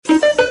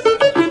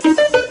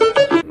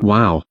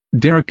Wow,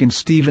 Derek and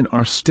Steven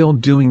are still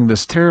doing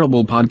this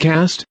terrible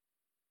podcast?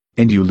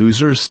 And you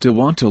losers still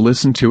want to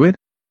listen to it?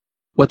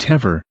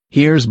 Whatever.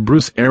 Here's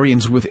Bruce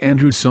Arians with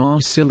Andrew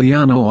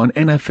Siciliano on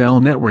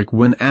NFL Network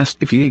when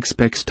asked if he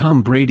expects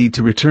Tom Brady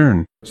to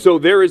return. So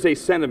there is a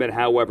sentiment,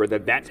 however,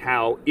 that's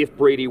how, if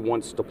Brady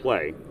wants to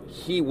play,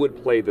 he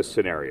would play this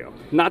scenario.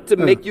 Not to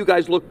make you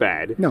guys look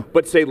bad,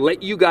 but say,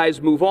 let you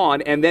guys move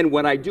on, and then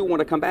when I do want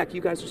to come back, you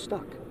guys are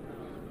stuck.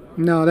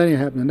 No, that ain't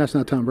happening. That's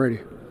not Tom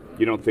Brady.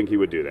 You don't think he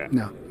would do that?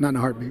 No, not in a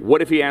heartbeat.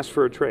 What if he asked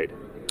for a trade?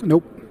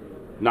 Nope.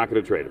 Not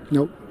going to trade him?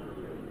 Nope.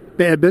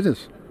 Bad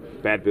business.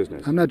 Bad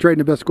business. I'm not trading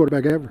the best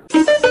quarterback ever.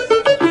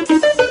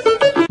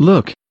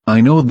 Look,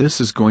 I know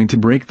this is going to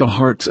break the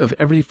hearts of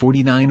every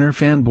 49er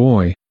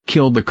fanboy,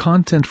 kill the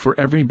content for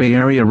every Bay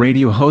Area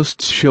radio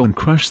host's show and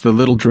crush the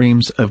little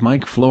dreams of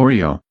Mike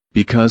Florio,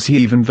 because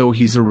even though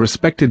he's a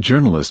respected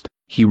journalist,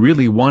 he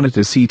really wanted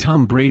to see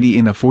Tom Brady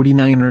in a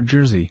 49er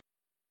jersey.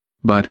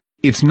 But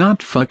it's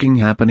not fucking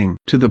happening.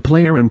 To the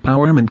player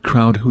empowerment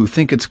crowd who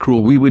think it's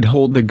cruel we would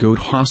hold the GOAT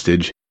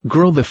hostage,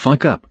 grow the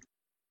fuck up.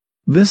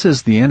 This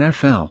is the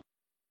NFL.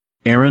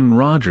 Aaron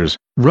Rodgers,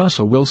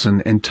 Russell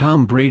Wilson and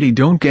Tom Brady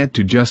don't get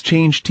to just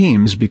change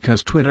teams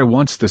because Twitter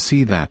wants to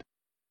see that.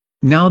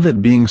 Now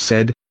that being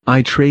said,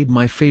 I trade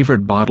my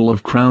favorite bottle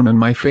of Crown and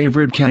my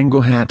favorite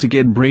Kangol hat to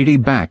get Brady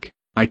back.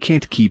 I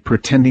can't keep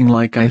pretending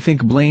like I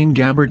think Blaine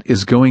Gabbert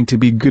is going to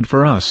be good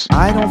for us.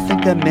 I don't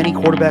think that many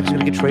quarterbacks are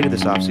going to get traded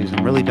this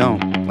offseason. Really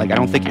don't. I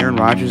don't think Aaron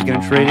Rodgers is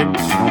getting traded.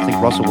 I don't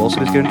think Russell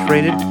Wilson is getting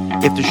traded.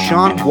 If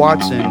Deshaun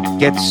Watson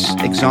gets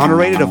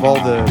exonerated of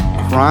all the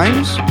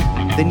crimes,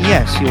 then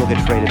yes, he will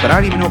get traded. But I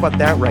don't even know about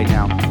that right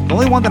now. The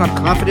only one that I'm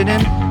confident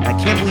in, and I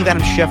can't believe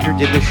Adam Schefter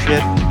did this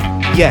shit,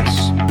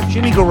 yes,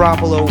 Jimmy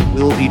Garoppolo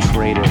will be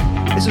traded.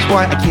 This is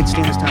why I can't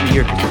stand this time of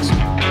year, because it's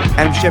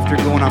Adam Schefter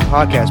going on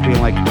podcasts being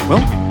like,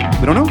 well,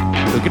 we don't know.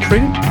 He'll get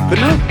traded. Good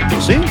enough.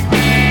 We'll see.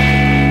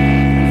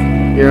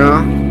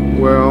 Yeah,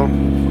 well,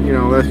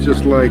 that's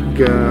just like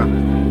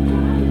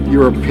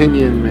your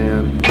opinion,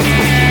 man.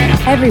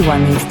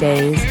 Everyone these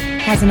days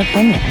has an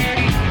opinion.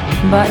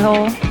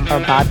 Butthole or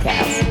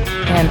podcast.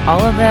 And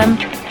all of them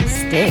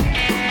stink.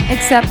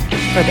 Except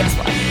for this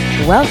one.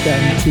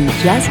 Welcome to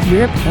Just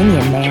Your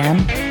Opinion,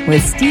 Man,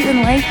 with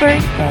Steven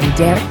Langford and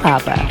Derek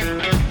Papa.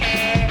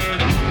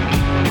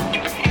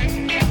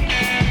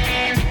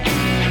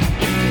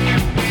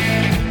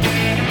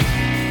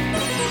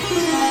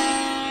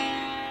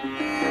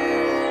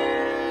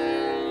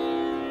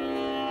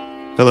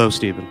 Hello,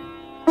 Steven.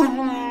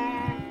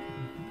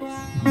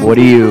 What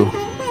are you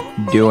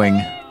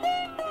doing?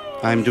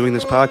 I'm doing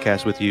this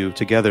podcast with you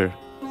together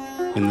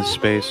in this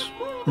space.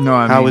 No,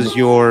 I mean... How is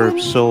your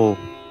soul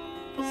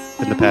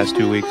in the past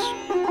 2 weeks?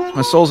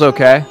 My soul's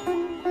okay.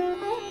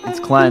 It's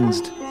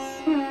cleansed.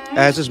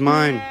 As is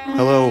mine.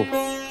 Hello,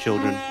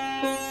 children.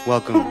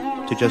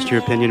 Welcome to Just Your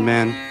Opinion,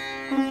 Man.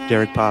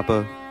 Derek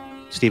Papa,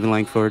 Steven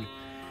Langford.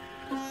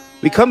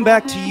 We come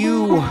back to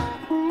you,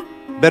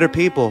 better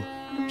people,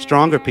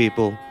 stronger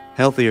people,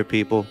 healthier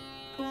people.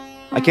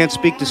 I can't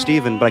speak to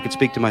Steven, but I can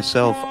speak to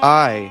myself.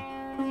 I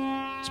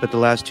spent the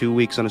last 2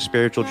 weeks on a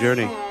spiritual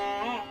journey.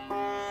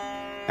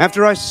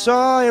 After I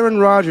saw Aaron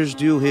Rodgers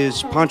do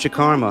his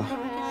panchakarma,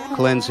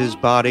 cleanse his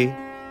body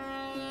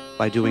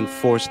by doing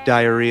forced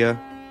diarrhea,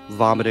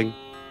 vomiting,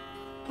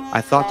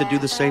 I thought to do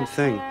the same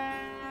thing.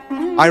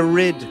 I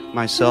rid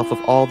myself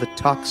of all the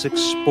toxic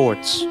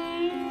sports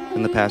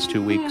in the past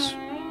 2 weeks.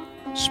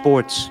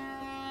 Sports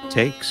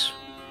takes.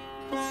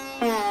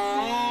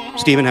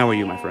 Steven, how are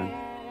you, my friend?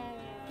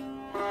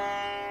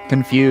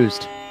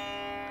 Confused.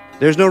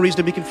 There's no reason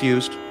to be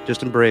confused.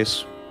 Just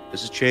embrace.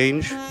 This is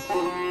change,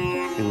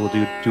 and we'll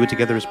do it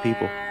together as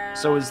people.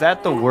 So is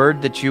that the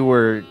word that you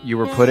were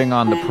putting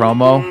on the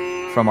promo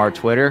from our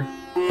Twitter?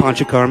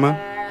 Panchakarma.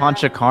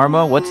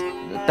 Panchakarma? What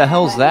the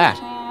hell's that?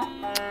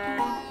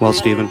 Well,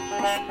 Steven,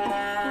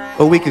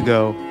 a week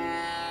ago,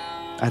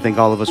 I think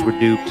all of us were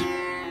duped.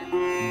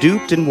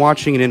 Duped in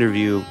watching an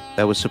interview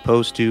that was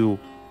supposed to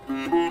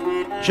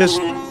just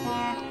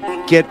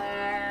get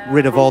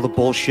rid of all the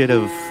bullshit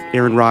of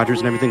Aaron Rodgers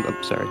and everything.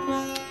 I'm sorry.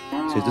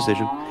 It's his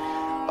decision.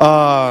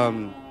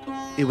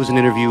 It was an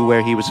interview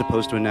where he was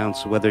supposed to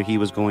announce whether he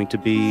was going to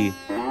be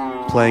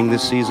playing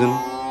this season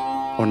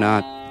or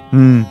not.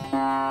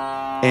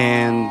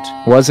 And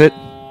was it?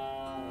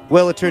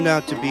 Well, it turned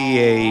out to be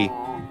a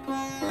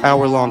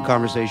hour-long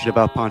conversation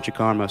about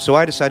panchakarma. So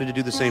I decided to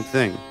do the same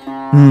thing.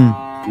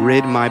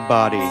 Rid my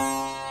body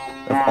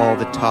of all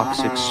the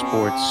toxic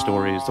sports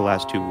stories the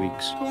last 2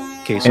 weeks.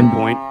 Case in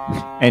point.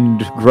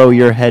 And grow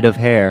your head of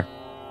hair.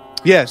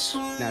 Yes,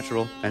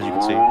 natural, as you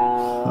can see.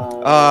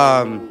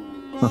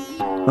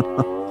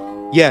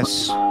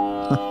 Yes.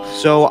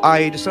 So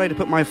I decided to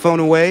put my phone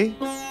away,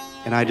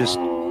 and I just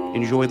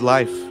enjoyed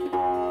life.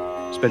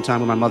 Spent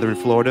time with my mother in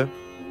Florida.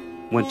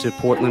 Went to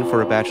Portland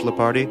for a bachelor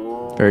party.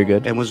 Very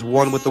good. And was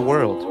one with the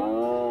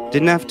world.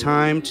 Didn't have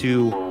time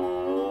to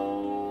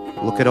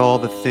look at all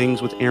the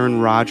things with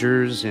Aaron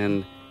Rodgers,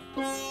 and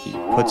he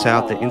puts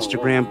out the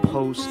Instagram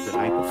post the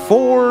night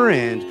before,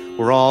 and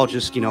we're all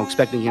just,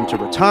 expecting him to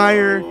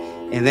retire.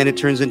 And then it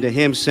turns into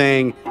him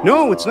saying,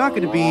 no, it's not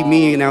going to be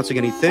me announcing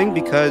anything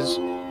because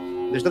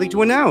there's nothing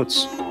to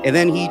announce. And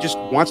then he just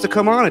wants to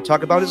come on and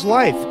talk about his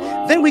life.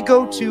 Then we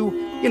go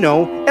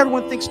to,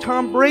 everyone thinks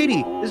Tom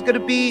Brady is going to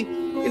be,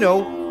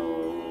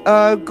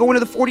 going to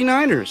the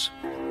 49ers.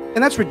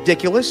 And that's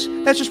ridiculous.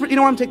 That's just, I'm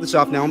going to take this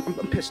off now. I'm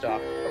pissed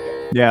off.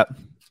 Okay. Yeah.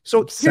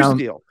 So here's the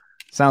deal.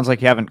 Sounds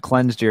like you haven't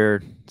cleansed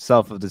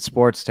yourself of the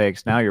sports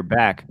takes. Now you're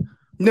back.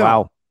 No,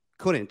 wow.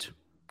 Couldn't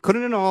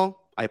at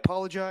all. I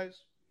apologize.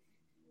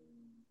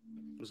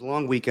 It was a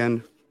long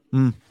weekend.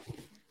 And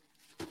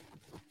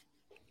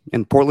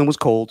Portland was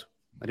cold.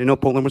 I didn't know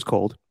Portland was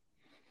cold.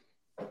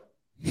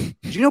 Did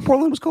you know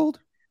Portland was cold?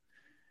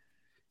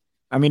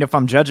 I mean, if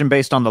I'm judging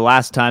based on the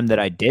last time that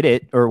I did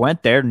it or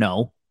went there,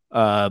 no.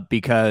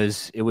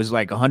 Because it was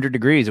like 100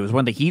 degrees. It was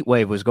when the heat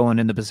wave was going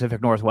in the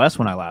Pacific Northwest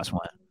when I last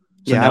went.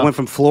 So I went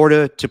from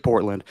Florida to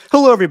Portland.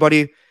 Hello,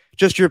 everybody.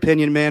 Just Your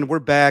Opinion, man. We're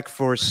back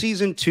for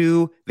season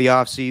 2, the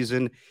off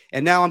season.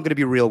 And now I'm going to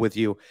be real with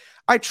you.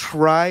 I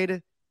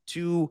tried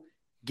to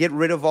get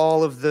rid of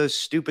all of the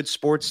stupid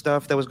sports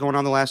stuff that was going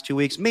on the last 2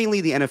 weeks, mainly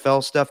the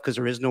NFL stuff, because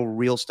there is no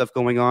real stuff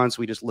going on. So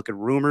we just look at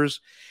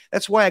rumors.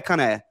 That's why I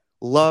kind of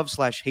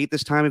love/hate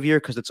this time of year,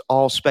 because it's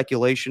all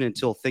speculation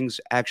until things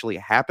actually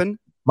happen.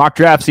 Mock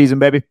draft season,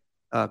 baby.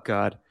 Oh,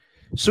 God.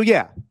 So,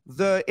 yeah,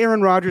 the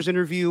Aaron Rodgers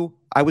interview,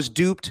 I was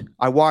duped.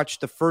 I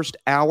watched the first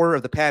hour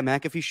of the Pat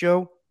McAfee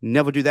show.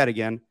 Never do that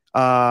again.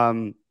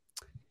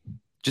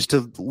 Just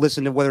to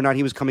listen to whether or not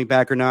he was coming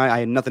back or not. I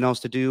had nothing else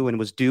to do and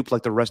was duped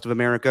like the rest of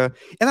America.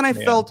 And then I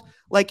felt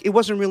like it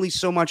wasn't really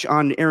so much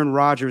on Aaron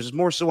Rodgers. It's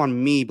more so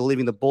on me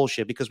believing the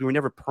bullshit, because we were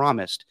never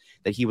promised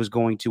that he was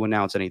going to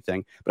announce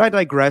anything. But I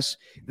digress.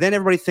 Then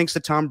everybody thinks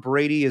that Tom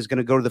Brady is going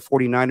to go to the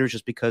 49ers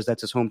just because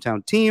that's his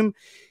hometown team.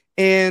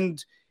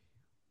 And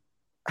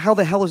how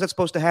the hell is that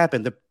supposed to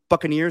happen? The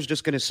Buccaneers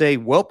just going to say,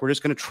 well, we're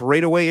just going to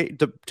trade away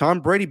to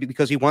Tom Brady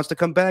because he wants to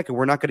come back and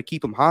we're not going to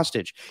keep him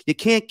hostage. You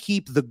can't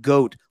keep the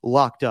GOAT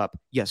locked up.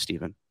 Yes,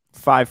 Steven.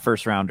 5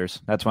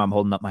 first-rounders. That's why I'm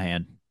holding up my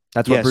hand.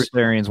 That's what Bruce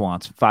Arians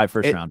wants. 5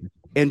 first-rounders.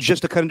 And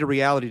just to cut into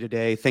reality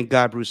today, thank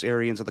God Bruce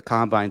Arians at the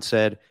Combine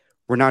said,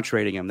 we're not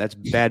trading him. That's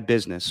bad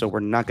business, so we're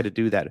not going to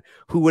do that.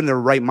 Who in their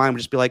right mind would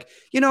just be like,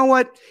 you know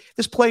what?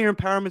 This player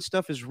empowerment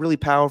stuff is really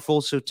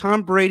powerful, so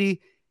Tom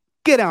Brady,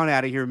 get on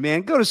out of here,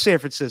 man. Go to San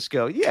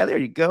Francisco. Yeah, there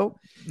you go.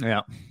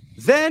 Yeah.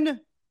 Then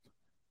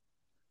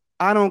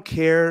I don't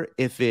care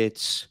if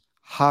it's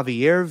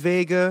Javier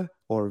Vega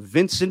or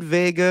Vincent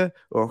Vega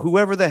or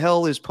whoever the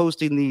hell is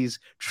posting these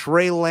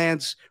Trey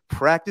Lance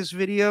practice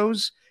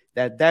videos,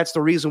 that's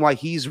the reason why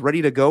he's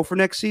ready to go for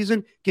next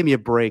season. Give me a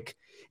break.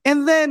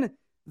 And then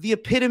the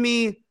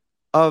epitome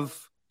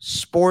of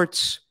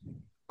sports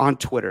on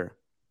Twitter.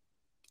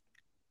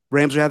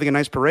 Rams are having a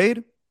nice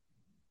parade.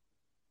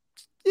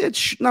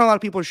 It's not a lot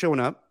of people are showing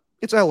up.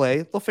 It's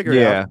LA. They'll figure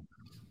it out.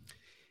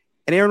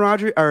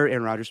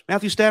 And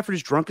Matthew Stafford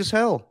is drunk as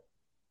hell.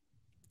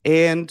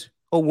 And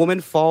a woman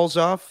falls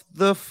off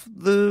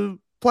the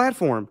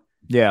platform.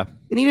 Yeah.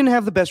 And he didn't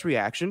have the best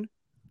reaction.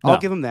 I'll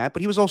give him that.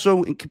 But he was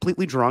also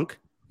completely drunk.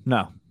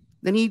 No.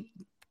 Then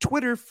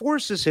Twitter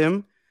forces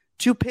him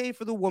to pay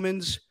for the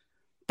woman's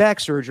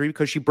back surgery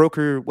because she broke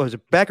her,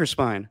 back or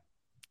spine?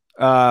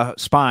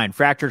 Spine.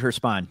 Fractured her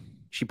spine.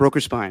 She broke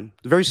her spine.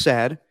 Very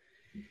sad.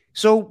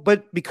 So,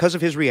 but because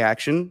of his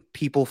reaction,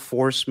 people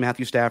force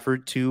Matthew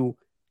Stafford to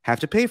have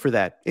to pay for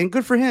that. And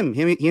good for him.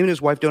 He and his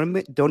wife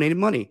donated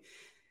money.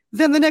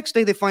 Then the next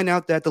day they find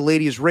out that the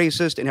lady is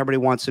racist and everybody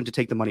wants him to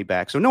take the money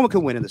back. So no one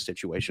can win in this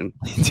situation.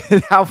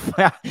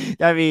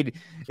 I mean,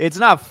 it's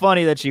not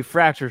funny that she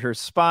fractured her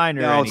spine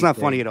or anything. It's not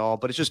funny at all,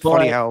 but it's just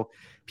funny how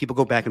people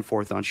go back and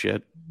forth on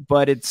shit.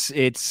 But it's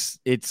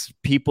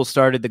people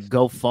started the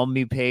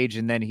GoFundMe page,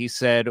 and then he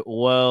said,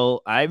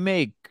 well, I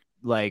make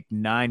like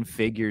 9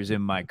 figures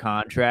in my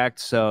contract,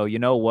 so you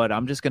know what,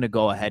 I'm just going to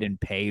go ahead and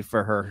pay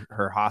for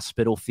her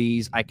hospital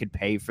fees. I could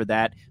pay for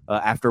that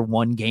after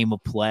 1 game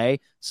of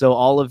play. So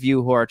all of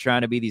you who are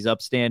trying to be these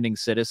upstanding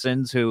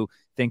citizens who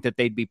think that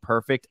they'd be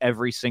perfect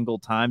every single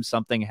time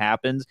something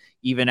happens,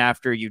 even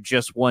after you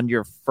just won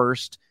your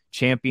first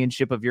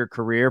championship of your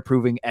career,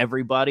 proving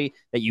everybody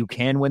that you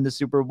can win the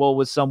Super Bowl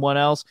with someone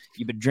else.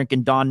 You've been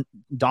drinking Don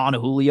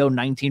Julio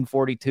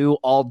 1942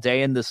 all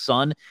day in the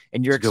sun,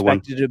 and you're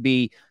expected to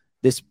be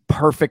this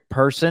perfect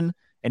person,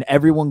 and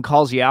everyone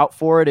calls you out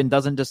for it and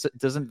doesn't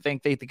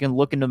think they can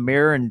look in the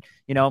mirror and,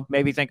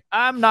 maybe think,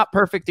 I'm not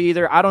perfect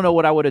either. I don't know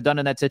what I would have done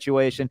in that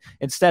situation,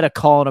 instead of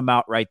calling them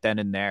out right then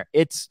and there.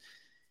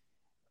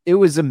 It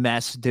was a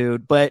mess,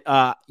 dude. But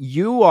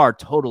you are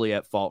totally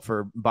at fault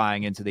for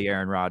buying into the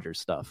Aaron Rodgers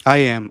stuff. I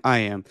am.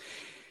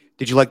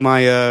 Did you like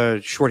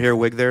my short hair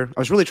wig there? I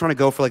was really trying to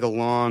go for like a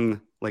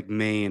long, like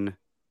mane.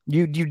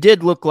 You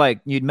did look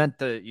like you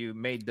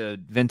made the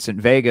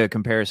Vincent Vega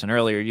comparison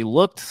earlier. You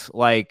looked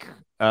like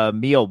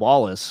Mia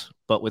Wallace,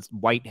 but with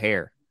white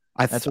hair.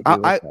 I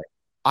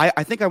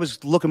think I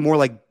was looking more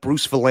like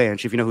Bruce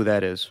Valanche, if you know who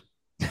that is.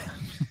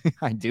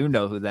 I do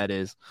know who that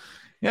is.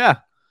 Yeah.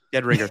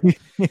 Dead ringer.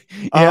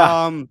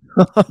 Yeah.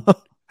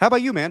 How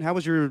about you, man? How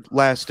was your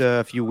last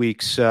few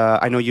weeks?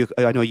 I know you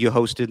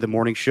hosted the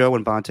morning show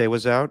when Bonte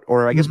was out,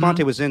 or I guess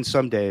Bonte was in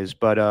some days,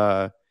 but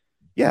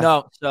yeah.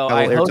 No, so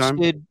I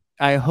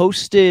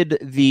hosted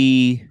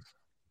the.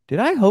 Did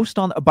I host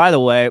on? By the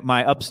way,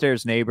 my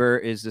upstairs neighbor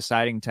is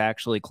deciding to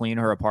actually clean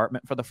her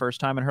apartment for the first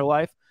time in her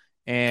life,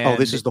 and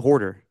this is the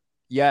hoarder.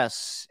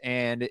 Yes,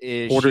 and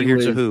hoarder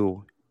here's a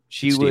who.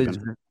 She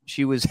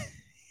was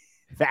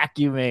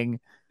vacuuming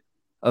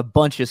a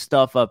bunch of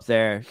stuff up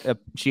there.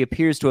 She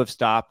appears to have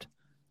stopped.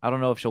 I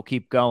don't know if she'll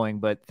keep going,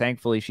 but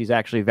thankfully she's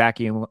actually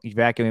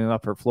vacuuming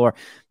up her floor.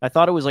 I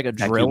thought it was like a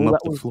drill.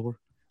 Floor.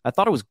 I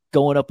thought it was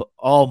going up.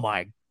 Oh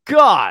my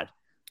God.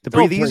 The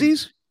Breathe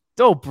Easies?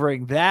 Don't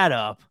bring that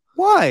up.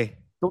 Why?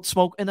 Don't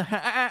smoke in the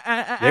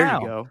There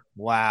you go.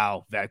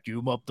 Wow.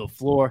 Vacuum up the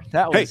floor.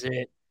 That was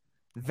it.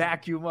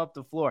 Vacuum up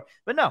the floor.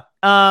 But no,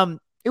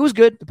 it was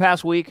good the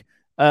past week.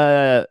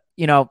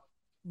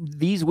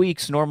 These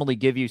weeks normally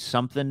give you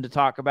something to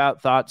talk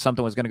about. Thought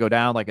something was going to go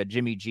down, like a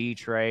Jimmy G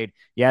trade.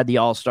 You had the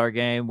All-Star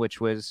game,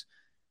 which was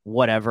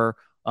whatever.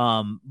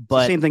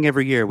 But same thing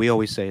every year. We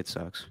always say it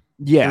sucks.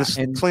 Yeah.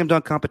 And slam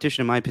dunk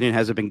competition, in my opinion,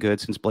 hasn't been good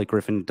since Blake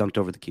Griffin dunked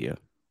over the Kia.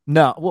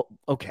 No, well,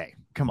 okay,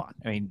 come on.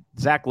 I mean,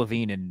 Zach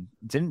LaVine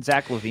didn't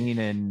Zach LaVine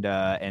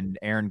and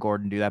Aaron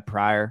Gordon do that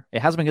prior?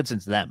 It hasn't been good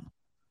since them.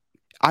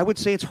 I would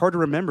say it's hard to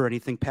remember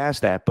anything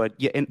past that, but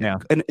in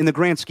the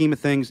grand scheme of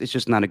things, it's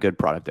just not a good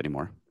product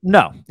anymore.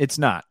 No, it's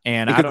not.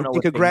 And I don't know.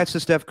 Congrats to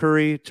Steph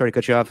Curry. Sorry to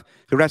cut you off.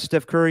 Congrats to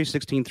Steph Curry,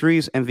 16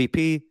 threes,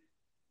 MVP.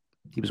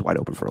 He was wide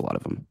open for a lot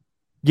of them.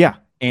 Yeah,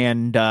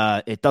 and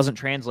it doesn't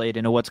translate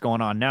into what's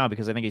going on now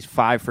because I think he's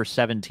 5 for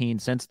 17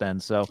 since then.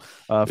 So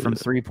from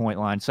 3-point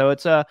line. So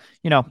it's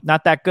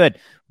not that good,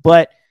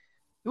 but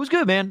it was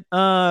good, man.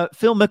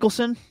 Phil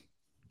Mickelson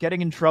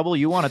getting in trouble.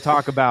 You want to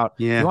talk about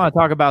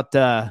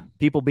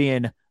people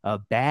being a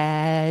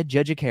bad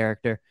judge of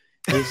character.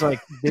 It's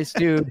like this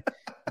dude.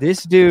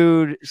 Is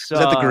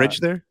that the Grinch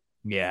there?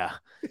 Yeah.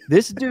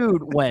 This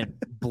dude went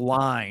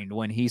blind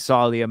when he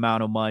saw the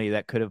amount of money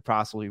that could have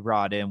possibly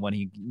brought in when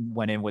he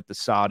went in with the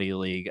Saudi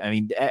League. I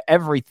mean,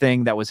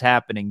 everything that was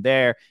happening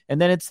there.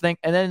 And then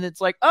it's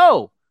like,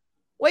 oh,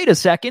 wait a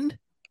second.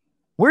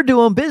 We're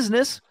doing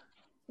business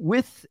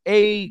with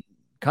a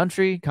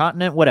country,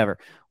 continent, whatever.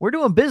 We're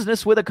doing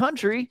business with a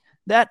country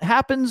that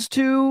happens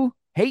to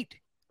hate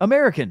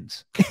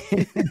Americans.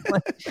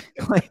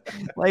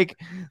 like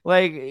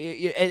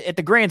at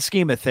the grand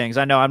scheme of things,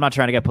 I know I'm not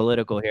trying to get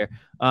political here.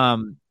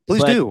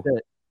 Please do.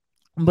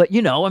 But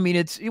I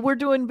mean, we're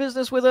doing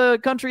business with a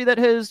country that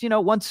has,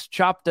 once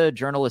chopped a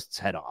journalist's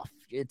head off.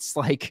 It's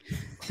like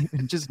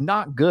just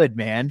not good,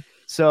 man.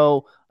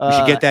 So we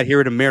should get that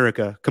here in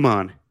America. Come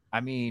on.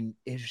 I mean,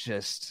 it's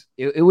just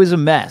it was a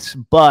mess,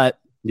 but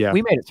yeah,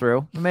 we made it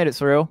through. Then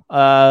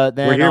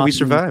we're here. We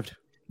survived.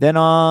 Then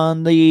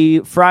on the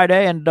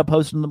Friday, I ended up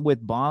hosting them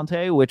with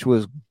Bonte, which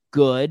was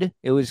good.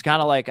 It was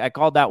kind of like I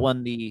called that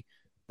one the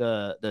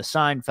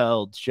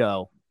Seinfeld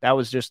show. That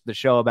was just the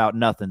show about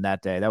nothing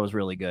that day. That was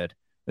really good. It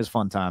was a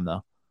fun time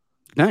though.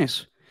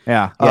 Nice.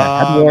 Yeah.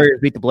 Had the Warriors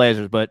beat the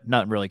Blazers, but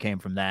nothing really came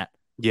from that.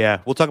 Yeah,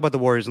 we'll talk about the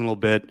Warriors in a little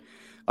bit.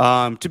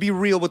 To be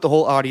real with the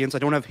whole audience, I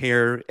don't have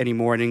hair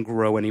anymore. I didn't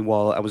grow any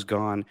while I was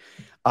gone.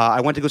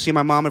 I went to go see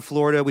my mom in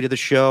Florida. We did the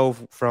show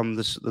from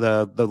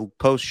the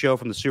post show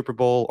from the Super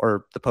Bowl,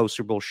 or the post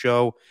Super Bowl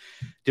show.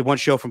 Did one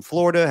show from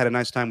Florida, had a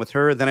nice time with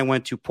her. Then I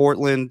went to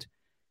Portland,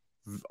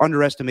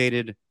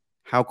 underestimated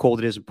how cold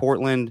it is in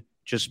Portland,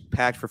 just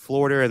packed for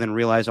Florida, and then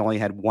realized I only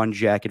had one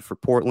jacket for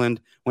Portland.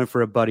 Went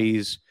for a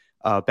buddy's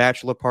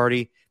bachelor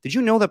party. Did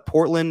you know that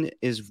Portland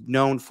is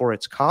known for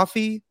its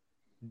coffee,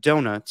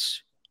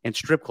 donuts, and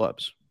strip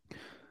clubs?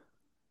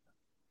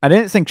 I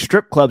didn't think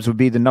strip clubs would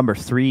be the number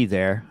 3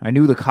 there. I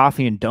knew the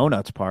coffee and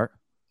donuts part.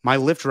 My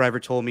Lyft driver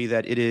told me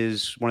that it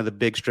is one of the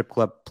big strip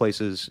club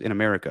places in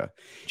America.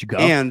 Did you go?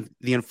 And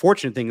the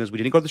unfortunate thing is we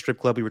didn't go to the strip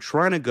club. We were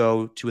trying to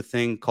go to a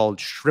thing called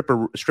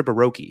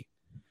Stripperoke,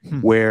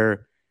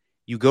 where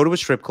you go to a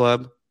strip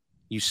club,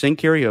 you sing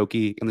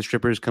karaoke, and the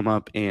strippers come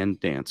up and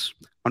dance.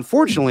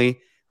 Unfortunately,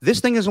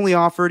 this thing is only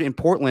offered in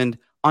Portland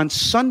on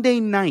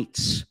Sunday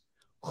nights.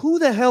 Who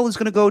the hell is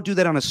going to go do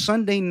that on a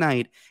Sunday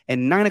night at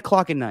 9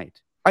 o'clock at night?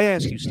 I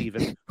ask you,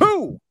 Steven.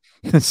 Who?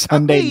 The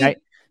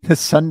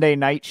Sunday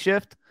night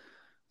shift.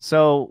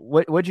 So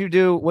what'd you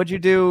do? What'd you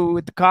do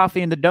with the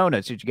coffee and the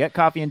donuts? Did you get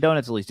coffee and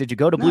donuts at least? Did you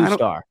go to Blue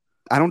Star?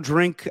 I don't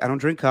drink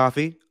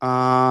coffee.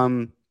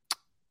 No,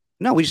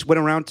 we just went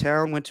around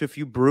town, went to a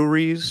few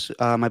breweries.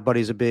 My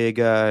buddy's a big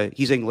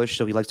he's English,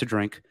 so he likes to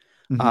drink.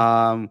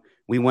 Mm-hmm.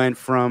 We went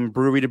from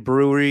brewery to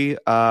brewery.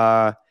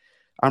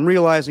 I'm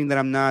realizing that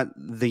I'm not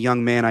the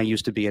young man I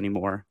used to be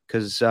anymore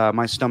because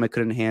my stomach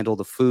couldn't handle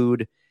the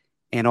food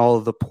and all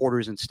of the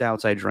porters and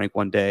stouts I drank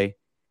one day.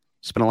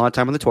 Spent a lot of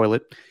time on the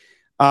toilet.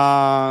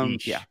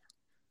 Yeah.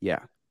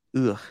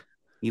 Ugh.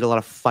 Need a lot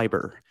of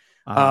fiber.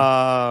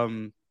 But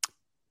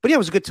yeah, it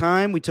was a good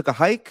time. We took a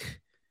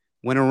hike,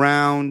 went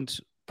around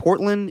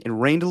Portland. It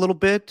rained a little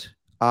bit.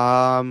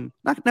 Not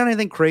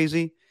anything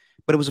crazy,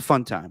 but it was a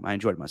fun time. I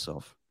enjoyed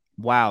myself.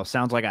 Wow,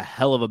 sounds like a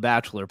hell of a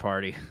bachelor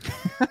party.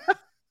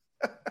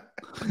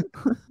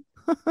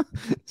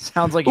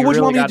 Sounds like. But what do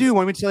you want me to do?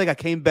 Want me to say like I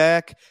came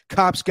back,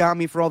 cops got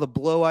me for all the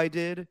blow I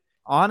did?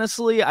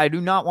 Honestly, I do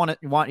not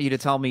want you to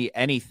tell me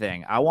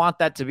anything. I want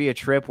that to be a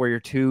trip where you're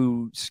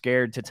too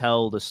scared to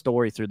tell the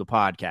story through the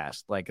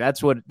podcast. Like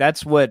that's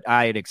what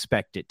I'd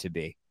expect it to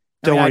be.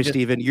 Don't worry,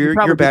 Steven.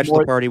 Your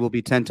bachelor party will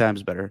be 10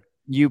 times better.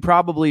 You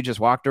probably just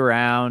walked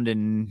around,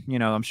 and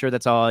I'm sure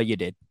that's all you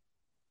did.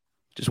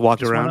 Just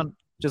walked around.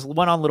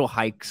 Went on little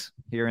hikes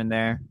here and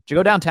there. Did you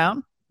go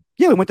downtown?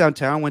 Yeah, we went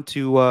downtown. Went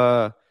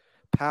to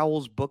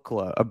Powell's Book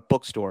Club, a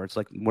bookstore. It's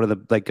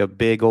like a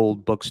big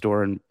old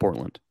bookstore in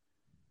Portland.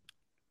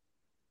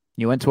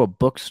 You went to a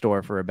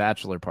bookstore for a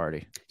bachelor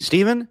party,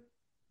 Steven?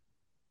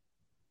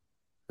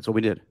 That's what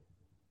we did.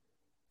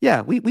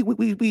 Yeah, we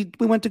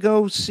went to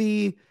go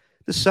see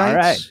the sights.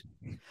 All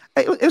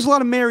right. It was a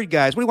lot of married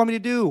guys. What do you want me to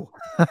do?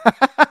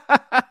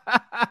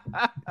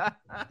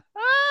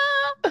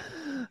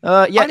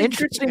 Yeah,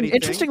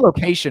 interesting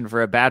location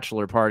for a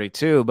bachelor party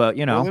too. But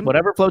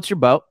whatever floats your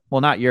boat.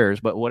 Well, not yours,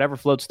 but whatever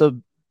floats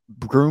the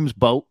groom's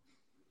boat.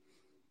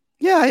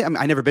 Yeah,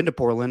 I never been to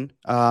Portland.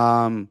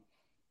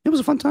 It was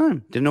a fun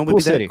time. Didn't know it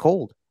would be that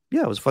cold.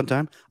 Yeah, it was a fun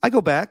time. I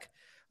go back.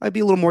 I'd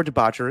be a little more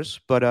deboisterous,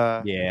 but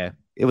yeah,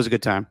 it was a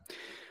good time.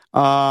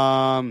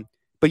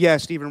 But yeah,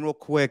 Steven, real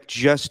quick,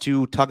 just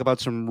to talk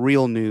about some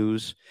real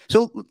news.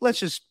 So let's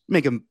just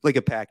make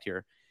a pact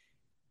here.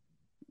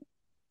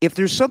 If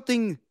there's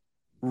something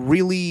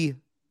really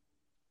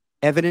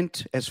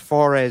evident as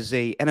far as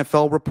a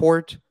NFL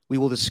report, we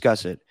will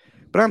discuss it.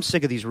 But I'm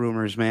sick of these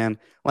rumors, man.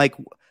 Like,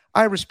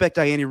 I respect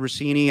Dianna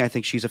Russini. I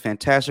think she's a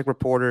fantastic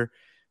reporter.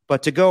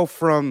 But to go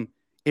from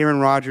Aaron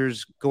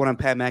Rodgers going on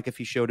Pat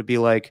McAfee show to be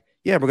like,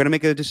 yeah, we're going to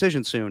make a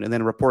decision soon. And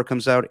then a report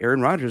comes out, Aaron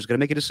Rodgers is going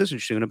to make a decision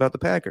soon about the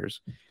Packers.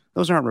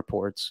 Those aren't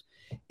reports.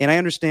 And I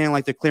understand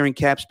like they're clearing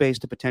cap space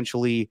to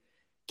potentially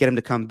get him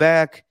to come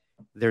back.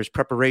 There's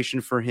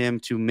preparation for him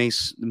to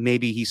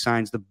maybe he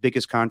signs the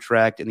biggest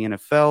contract in the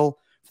NFL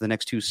for the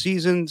next 2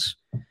 seasons.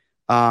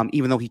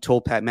 Even though he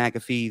told Pat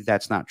McAfee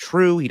that's not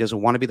true. He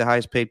doesn't want to be the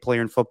highest paid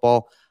player in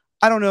football.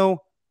 I don't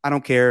know. I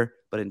don't care.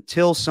 But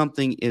until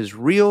something is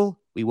real,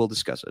 we will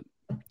discuss it.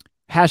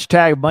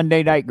 Hashtag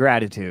Monday Night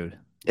Gratitude.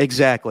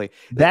 Exactly.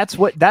 That's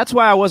why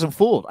I wasn't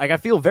fooled. Like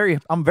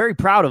I'm very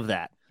proud of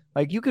that.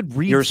 Like you could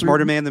read. You're a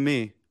smarter man than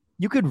me.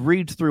 You could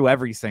read through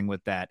everything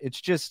with that.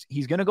 It's just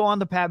he's gonna go on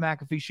the Pat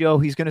McAfee show.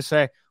 He's gonna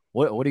say,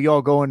 What are you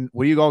all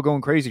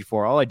going crazy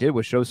for? All I did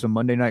was show some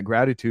Monday Night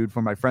Gratitude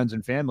for my friends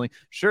and family.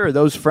 Sure,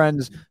 those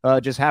friends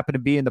just happen to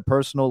be in the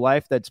personal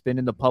life that's been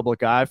in the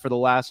public eye for the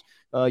last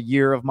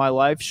year of my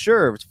life.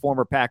 Sure, it's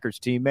former Packers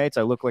teammates.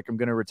 I look like I'm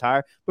going to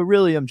retire, but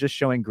really I'm just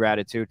showing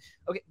gratitude.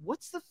 Okay,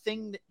 what's the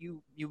thing that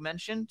you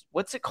mentioned?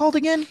 What's it called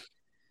again?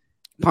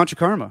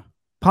 Panchakarma.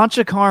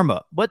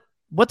 Panchakarma.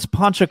 What's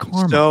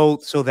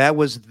Panchakarma? So that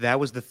was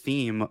the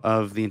theme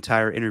of the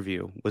entire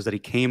interview, was that he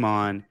came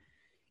on.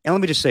 And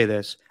let me just say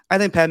this. I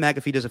think Pat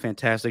McAfee does a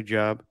fantastic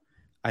job.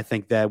 I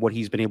think that what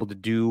he's been able to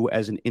do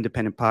as an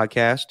independent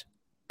podcast,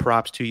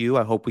 props to you.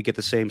 I hope we get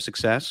the same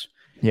success.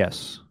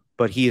 Yes.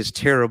 But he is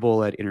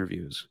terrible at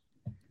interviews.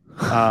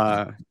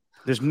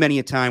 There's many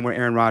a time where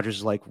Aaron Rodgers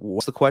is like,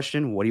 what's the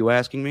question? What are you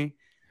asking me?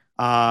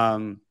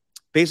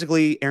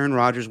 Basically, Aaron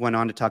Rodgers went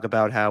on to talk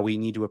about how we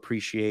need to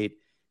appreciate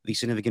the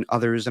significant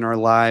others in our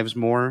lives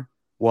more.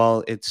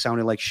 Well, it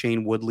sounded like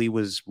Shane Woodley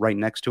was right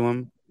next to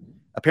him.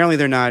 Apparently,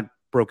 they're not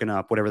broken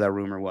up, whatever that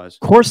rumor was.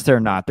 Of course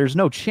they're not. There's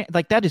no chance.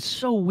 Like, that is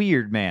so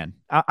weird, man.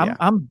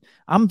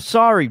 I'm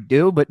sorry,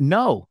 dude, but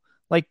no.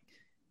 Like,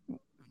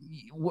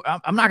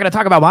 I'm not going to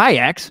talk about my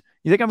ex.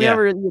 You think I'm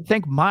ever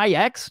think my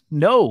ex?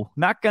 No,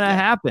 not going to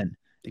happen.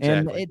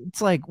 Exactly. And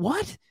it's like,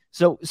 what?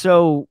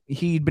 So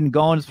he'd been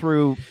going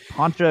through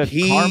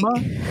Panchakarma?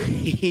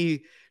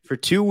 He for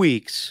 2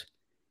 weeks,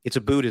 it's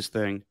a Buddhist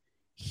thing.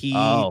 He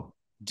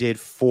did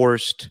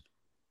forced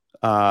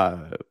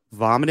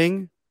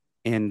vomiting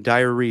and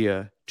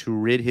diarrhea to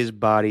rid his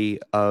body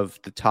of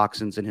the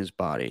toxins in his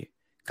body.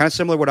 Kind of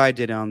similar to what I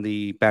did on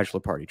the bachelor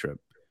party trip.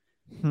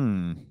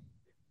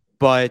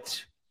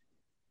 But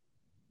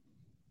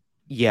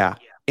yeah.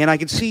 And I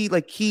can see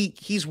like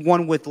he's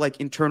one with like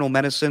internal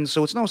medicine,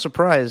 so it's no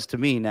surprise to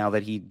me now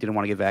that he didn't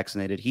want to get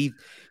vaccinated. He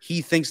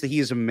thinks that he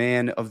is a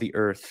man of the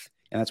earth,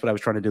 and that's what I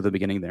was trying to do at the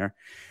beginning there.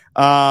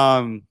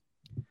 But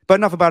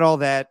enough about all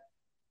that.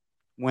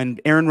 When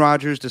Aaron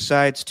Rodgers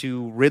decides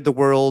to rid the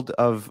world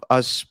of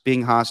us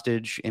being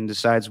hostage and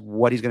decides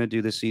what he's going to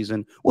do this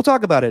season, we'll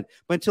talk about it.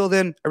 But until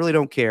then, I really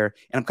don't care.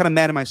 And I'm kind of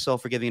mad at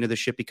myself for getting into this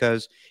shit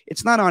because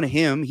it's not on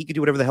him. He can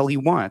do whatever the hell he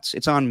wants.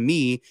 It's on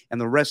me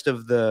and the rest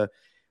of the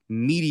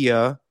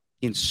media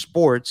in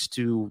sports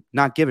to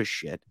not give a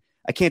shit.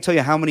 I can't tell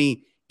you how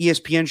many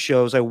ESPN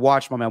shows I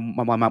watched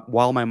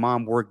while my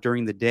mom worked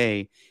during the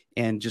day,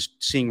 and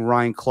just seeing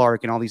Ryan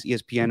Clark and all these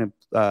ESPN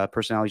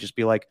personalities just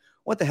be like,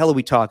 what the hell are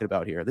we talking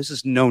about here? This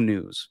is no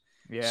news.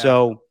 Yeah.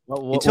 So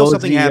until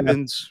something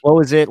happens. What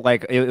was it?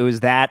 Like it was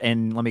that,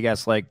 and let me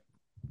guess, like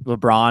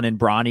LeBron and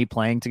Bronny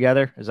playing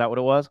together. Is that what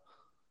it was?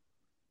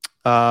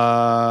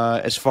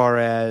 As far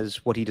as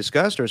what he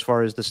discussed, or as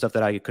far as the stuff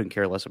that I couldn't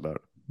care less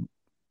about?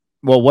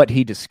 Well, what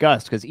he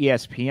discussed, because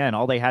ESPN,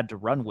 all they had to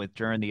run with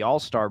during the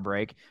All-Star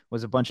break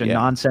was a bunch of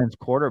nonsense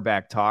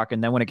quarterback talk.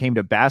 And then when it came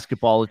to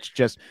basketball, it's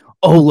just,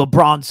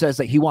 LeBron says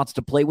that he wants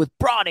to play with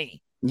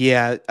Bronny.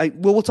 Yeah.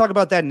 We'll talk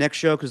about that next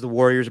show because the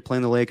Warriors are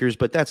playing the Lakers,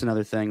 but that's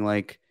another thing.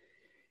 Like,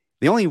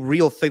 the only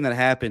real thing that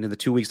happened in the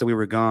 2 weeks that we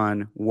were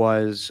gone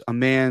was a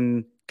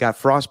man got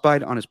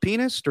frostbite on his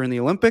penis during the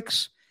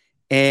Olympics.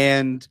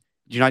 And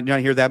did you not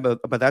hear that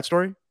about that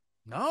story?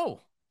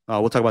 No.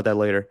 We'll talk about that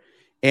later.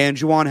 And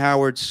Juwan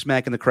Howard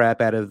smacking the crap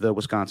out of the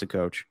Wisconsin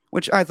coach,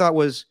 which I thought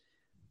was,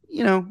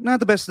 not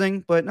the best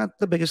thing, but not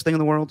the biggest thing in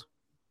the world.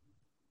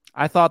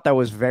 I thought that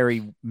was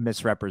very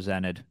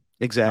misrepresented.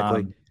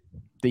 Exactly.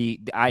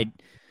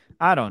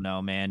 I don't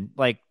know, man.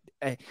 Like,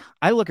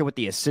 I look at what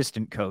the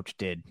assistant coach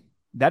did.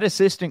 That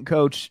assistant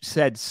coach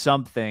said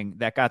something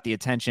that got the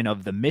attention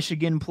of the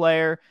Michigan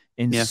player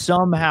and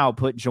somehow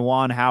put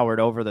Juwan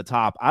Howard over the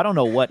top. I don't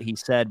know what he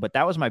said, but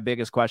that was my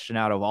biggest question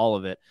out of all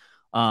of it.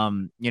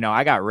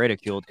 I got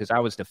ridiculed because I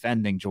was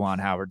defending Juwan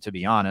Howard, to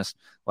be honest.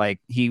 Like,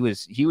 he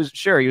was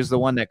the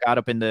one that got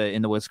up in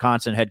the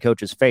Wisconsin head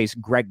coach's face.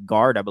 Greg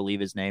Gard, I believe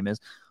his name is.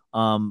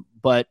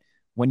 But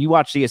when you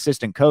watch the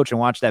assistant coach and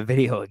watch that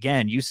video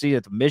again, you see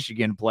that the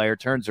Michigan player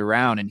turns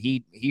around and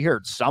he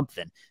heard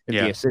something that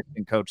the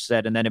assistant coach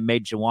said, and then it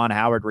made Juwan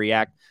Howard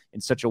react in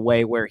such a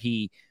way where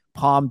he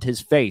palmed his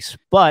face.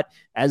 But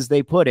as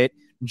they put it,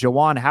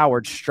 Juwan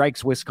Howard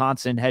strikes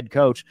Wisconsin head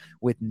coach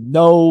with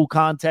no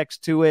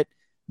context to it.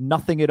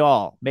 Nothing at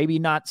all. Maybe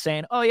not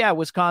saying,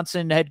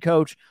 Wisconsin head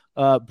coach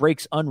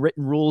breaks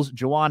unwritten rules.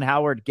 Juwan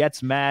Howard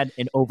gets mad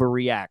and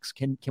overreacts.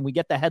 Can we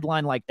get the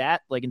headline like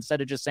that? Like, instead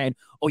of just saying,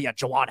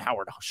 Juwan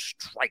Howard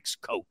strikes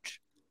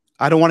coach.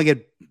 I don't want to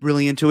get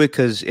really into it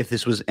because if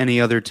this was any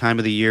other time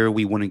of the year,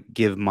 we wouldn't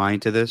give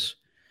mind to this.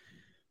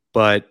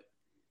 But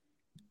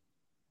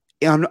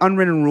on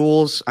unwritten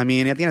rules, I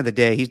mean, at the end of the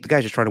day, the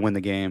guy's just trying to win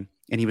the game.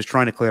 And he was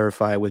trying to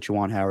clarify with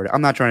Juwan Howard.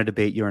 I'm not trying to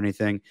debate you or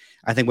anything.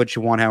 I think what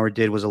Juwan Howard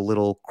did was a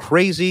little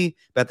crazy,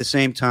 but at the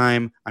same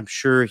time, I'm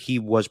sure he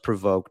was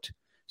provoked.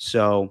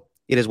 So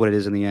it is what it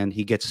is in the end.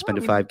 He gets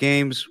suspended 5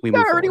 games. We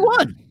already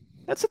won.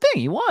 That's the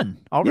thing. He won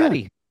already.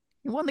 Yeah.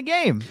 He won the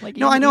game. But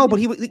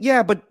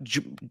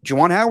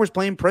Juwan Howard was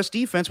playing press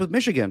defense with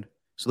Michigan.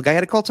 So the guy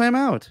had to call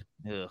timeout.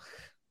 Ugh.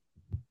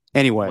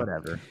 Anyway.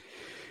 Whatever.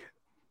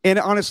 And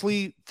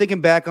honestly,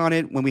 thinking back on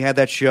it, when we had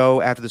that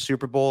show after the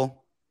Super Bowl,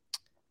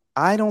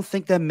 I don't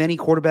think that many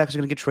quarterbacks are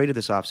going to get traded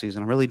this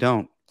offseason. I really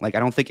don't. Like, I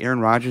don't think Aaron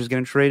Rodgers is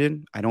getting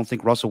traded. I don't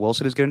think Russell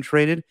Wilson is getting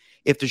traded.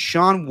 If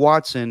Deshaun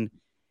Watson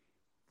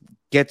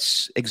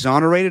gets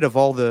exonerated of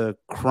all the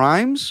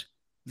crimes,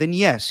 then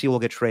yes, he will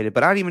get traded.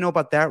 But I don't even know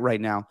about that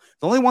right now.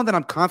 The only one that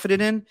I'm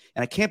confident in,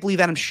 and I can't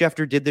believe Adam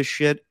Schefter did this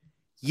shit,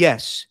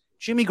 yes,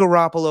 Jimmy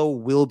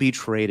Garoppolo will be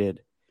traded.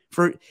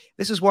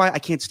 This is why I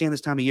can't stand this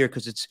time of year,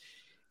 because it's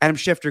Adam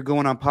Schefter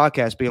going on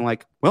podcasts being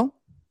like, well,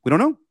 we don't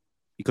know.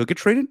 He could get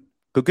traded.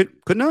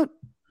 Could not.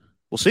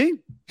 We'll see.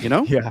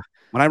 Yeah.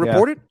 When I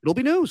report it, it'll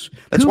be news.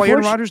 That's why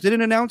Aaron Rodgers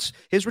didn't announce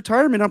his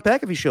retirement on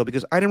McAfee show,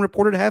 because I didn't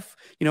report it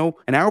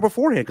an hour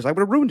beforehand, because I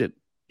would have ruined it.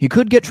 He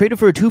could get traded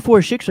for a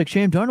 2-4-6 like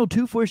Sam Darnold,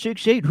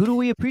 2-4-6-8. Who do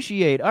we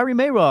appreciate? Ari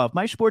Meirov,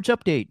 My Sports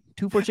Update,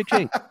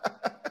 2-4-6-8.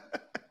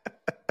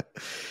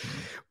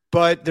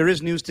 But there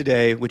is news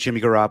today with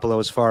Jimmy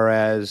Garoppolo as far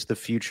as the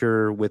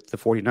future with the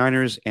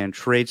 49ers and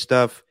trade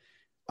stuff.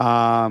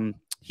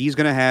 He's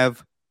going to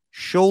have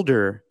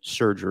shoulder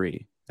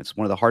surgery. That's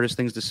one of the hardest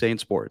things to say in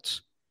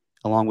sports,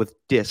 along with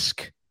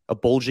a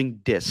bulging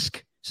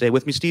disc. Say it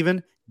with me,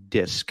 Steven.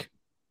 Disc.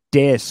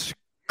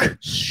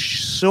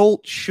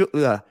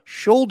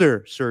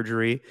 Shoulder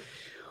surgery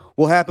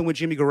will happen with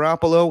Jimmy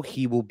Garoppolo.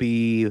 He will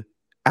be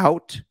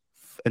out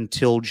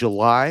until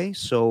July,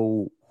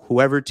 so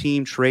whoever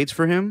team trades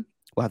for him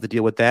will have to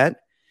deal with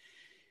that.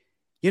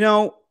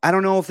 I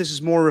don't know if this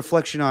is more a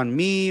reflection on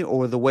me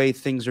or the way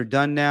things are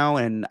done now,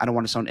 and I don't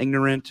want to sound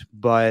ignorant,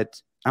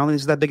 but I don't think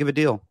this is that big of a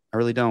deal. I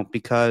really don't,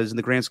 because in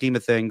the grand scheme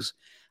of things,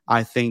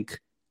 I think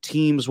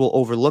teams will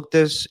overlook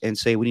this and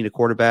say we need a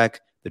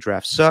quarterback. The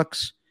draft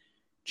sucks.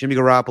 Jimmy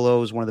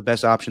Garoppolo is one of the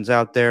best options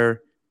out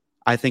there.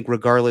 I think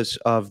regardless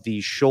of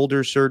the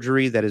shoulder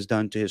surgery that is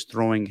done to his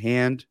throwing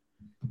hand,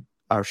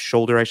 or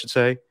shoulder, I should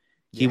say,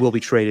 he will be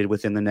traded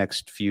within the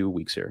next few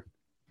weeks here.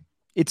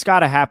 It's got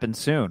to happen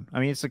soon. I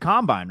mean, it's the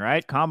combine,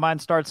 right? Combine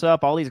starts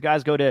up. All these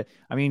guys go to.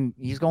 I mean,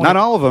 he's going. Not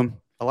all of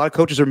them. A lot of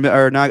coaches are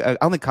not. I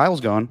don't think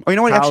Kyle's going. Oh, you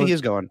know what? Actually, he is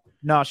going.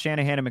 No,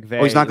 Shanahan and McVay.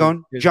 Oh, he's not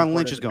going. John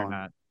Lynch is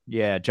going.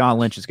 Yeah, John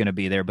Lynch is going to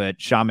be there,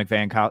 but Sean McVay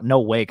and Kyle.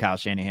 No way, Kyle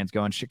Shanahan's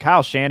going.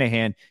 Kyle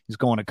Shanahan is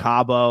going to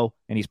Cabo,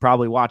 and he's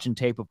probably watching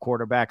tape of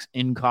quarterbacks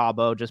in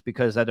Cabo, just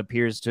because that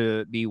appears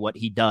to be what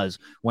he does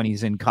when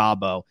he's in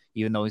Cabo,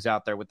 even though he's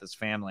out there with his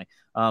family.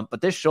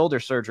 But this shoulder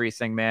surgery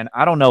thing, man,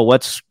 I don't know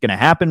what's going to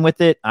happen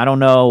with it. I don't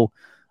know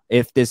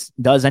if this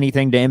does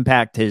anything to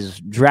impact his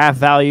draft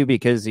value,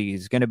 because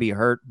he's going to be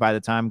hurt by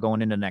the time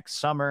going into next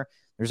summer.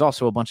 There's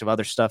also a bunch of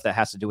other stuff that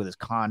has to do with his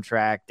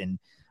contract, and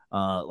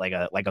like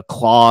a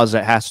clause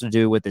that has to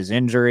do with his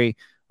injury.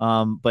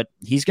 But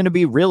he's going to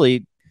be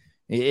really,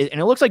 and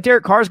it looks like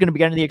Derek Carr is going to be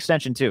getting the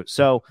extension too.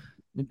 So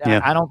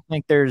I don't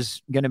think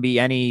there's going to be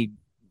any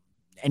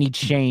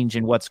change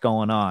in what's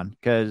going on,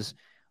 because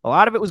a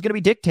lot of it was going to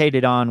be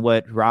dictated on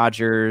what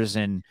Rodgers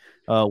and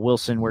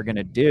Wilson were going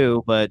to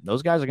do, but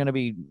those guys are going to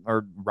be,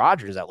 or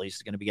Rodgers at least,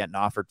 is going to be getting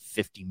offered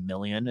 $50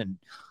 million,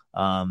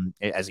 and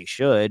as he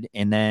should.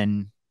 And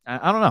then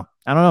I don't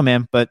know,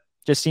 man, but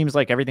just seems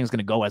like everything's going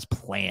to go as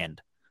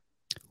planned.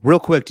 Real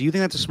quick, do you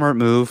think that's a smart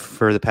move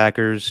for the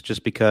Packers?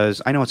 Just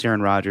because I know it's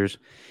Aaron Rodgers,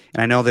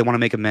 and I know they want to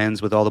make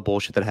amends with all the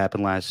bullshit that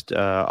happened last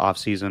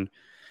offseason,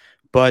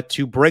 but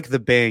to break the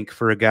bank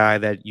for a guy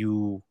that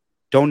you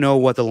don't know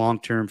what the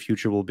long-term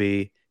future will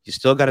be, you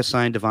still got to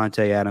sign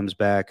Devontae Adams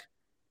back.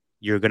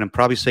 You're going to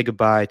probably say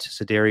goodbye to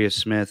Za'Darius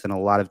Smith and a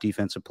lot of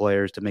defensive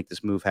players to make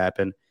this move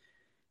happen.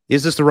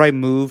 Is this the right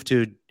move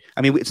to –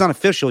 I mean, it's not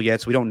official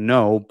yet, so we don't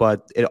know,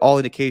 but all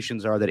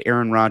indications are that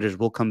Aaron Rodgers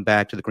will come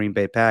back to the Green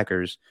Bay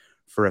Packers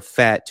for a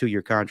fat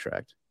 2-year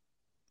contract.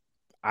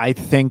 I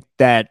think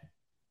that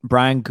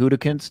Brian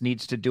Gutekunst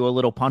needs to do a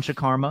little punch of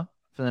karma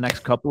for the next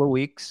couple of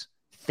weeks.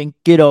 Think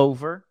it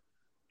over.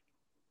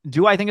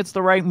 Do I think it's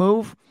the right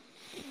move?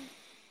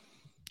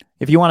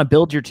 If you want to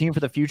build your team for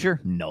the future,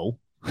 no.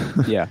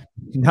 Yeah.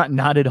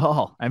 Not at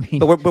all. I mean,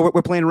 but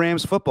we're playing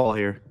Rams football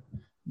here.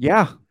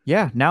 Yeah.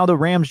 Now the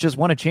Rams just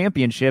won a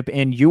championship,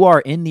 and you are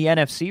in the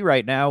NFC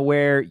right now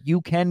where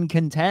you can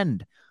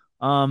contend.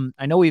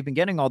 I know we've been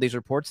getting all these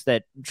reports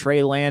that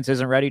Trey Lance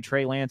isn't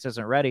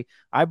ready.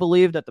 I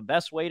believe that the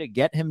best way to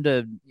get him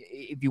to,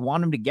 if you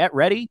want him to get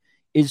ready,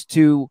 is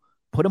to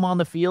put him on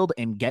the field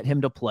and get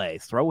him to play.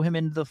 Throw him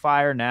into the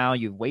fire now.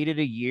 You've waited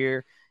a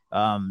year.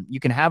 You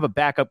can have a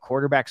backup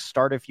quarterback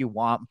start if you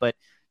want, but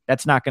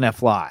that's not going to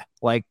fly.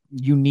 Like,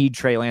 you need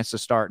Trey Lance to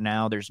start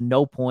now. There's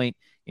no point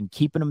in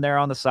keeping him there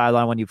on the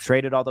sideline when you've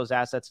traded all those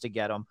assets to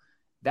get him.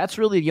 That's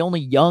really the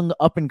only young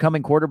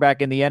up-and-coming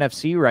quarterback in the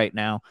NFC right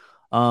now.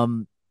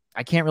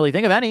 I can't really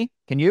think of any.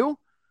 Can you?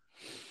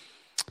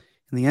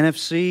 In the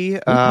NFC? We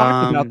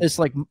talked about this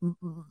like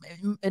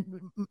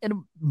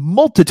in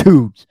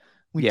multitudes.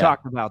 We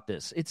talked about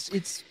this.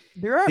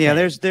 There are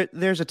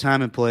there's a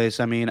time and place.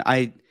 I mean,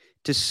 I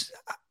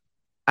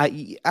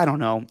don't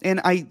know. And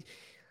I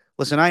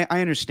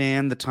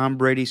understand the Tom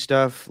Brady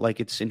stuff. Like,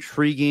 it's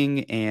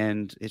intriguing,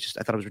 and it's just,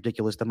 I thought it was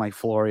ridiculous that Mike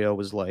Florio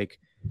was like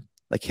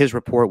his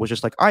report was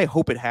just like, I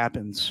hope it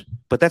happens,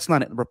 but that's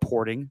not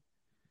reporting.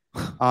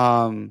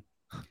 I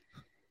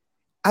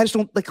just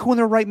don't, like, who in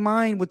their right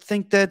mind would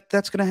think that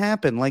that's going to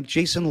happen? Like,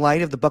 Jason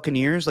Light of the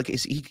Buccaneers, like,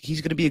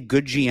 he's going to be a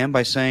good GM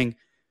by saying,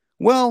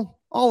 well,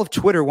 all of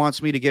Twitter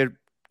wants me to get,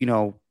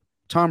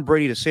 Tom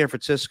Brady to San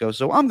Francisco,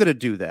 so I'm going to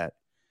do that.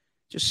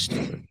 Just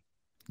stupid.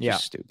 Yeah.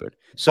 Just stupid.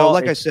 So,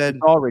 I said,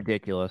 it's all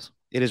ridiculous.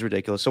 It is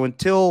ridiculous. So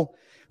until,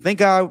 thank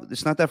God,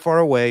 it's not that far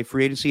away.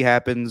 Free agency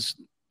happens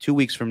 2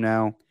 weeks from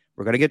now.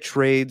 We're going to get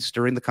trades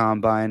during the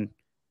Combine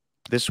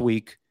this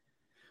week.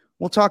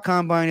 We'll talk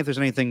Combine if there's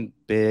anything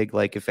big,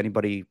 like if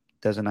anybody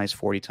does a nice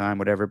 40 time,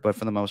 whatever. But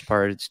for the most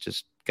part, it's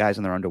just guys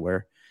in their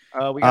underwear.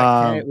 We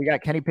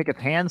got Kenny Pickett's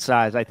hand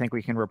size. I think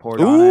we can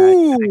report on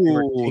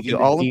that. The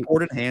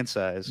all-important hand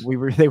size.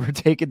 They were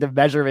taking the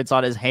measurements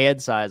on his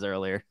hand size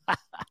earlier.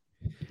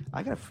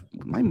 I got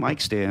my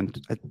mic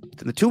stand.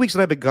 The 2 weeks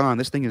that I've been gone,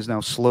 this thing is now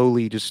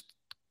slowly just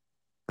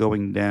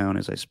going down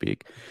as I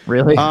speak.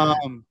 Really?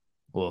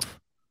 Oof.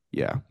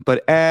 Yeah,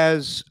 but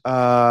as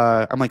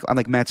I'm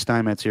like Matt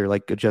Steinmetz here,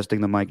 like adjusting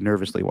the mic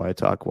nervously while I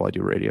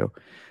do radio.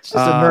 It's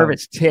just a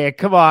nervous tick.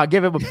 Come on,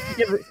 give him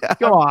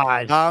come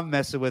on. I'm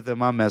messing with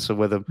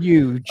him.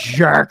 You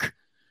jerk.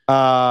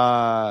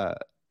 But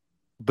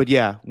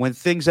yeah, when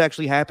things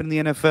actually happen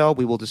in the NFL,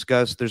 we will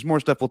discuss. There's more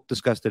stuff we'll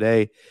discuss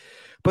today.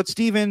 But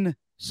Steven,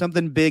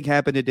 something big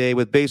happened today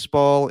with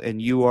baseball,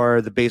 and you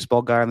are the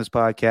baseball guy on this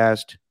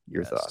podcast.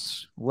 Your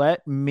thoughts?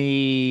 Let's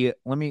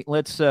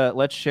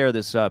share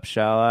this up,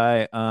 shall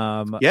I?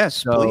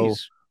 Yes,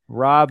 please.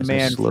 Rob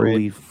Manfred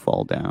slowly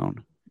fall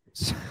down.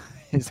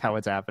 Is how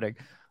it's happening.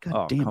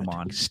 God damn come it.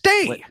 on,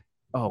 stay.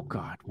 Oh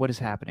God, what is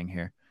happening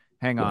here?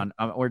 Hang on,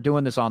 we're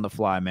doing this on the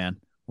fly, man.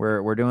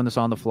 We're doing this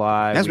on the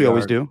fly, as we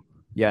always do.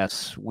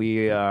 Yes,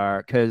 we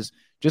are, because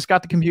just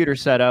got the computer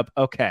set up.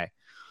 Okay.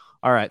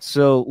 All right,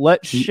 so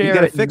let's share. You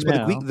got it fixed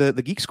now. With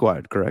the Geek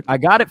Squad, correct? I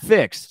got it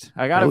fixed.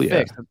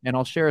 Fixed, and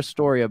I'll share a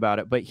story about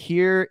it. But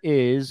here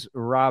is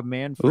Rob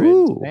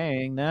Manfred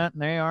saying that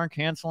they are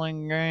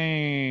canceling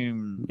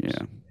games. Yeah.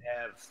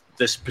 Have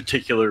this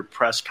particular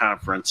press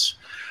conference,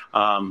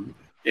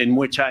 in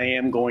which I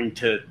am going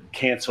to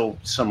cancel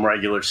some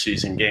regular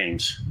season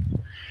games.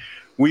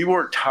 We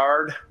worked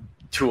hard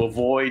to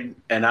avoid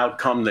an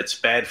outcome that's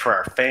bad for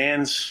our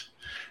fans,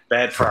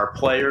 bad for our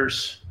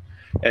players,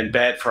 and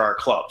bad for our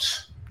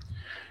clubs.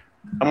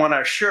 I want to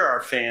assure our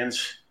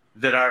fans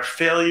that our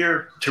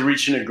failure to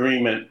reach an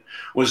agreement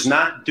was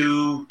not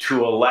due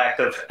to a lack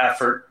of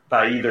effort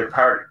by either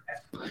party.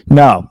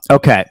 No.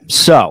 Okay.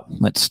 So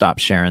let's stop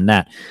sharing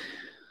that.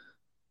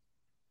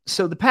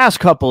 So the past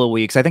couple of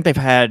weeks, I think they've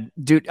had,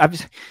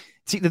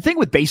 See, the thing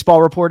with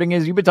baseball reporting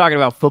is you've been talking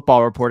about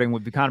football reporting.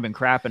 We've kind of been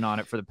crapping on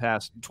it for the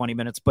past 20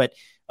 minutes, but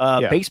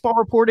baseball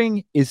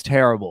reporting is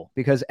terrible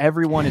because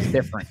everyone is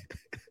different.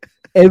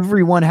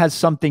 Everyone has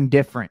something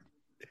different.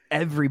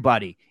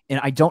 Everybody. And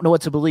I don't know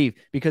what to believe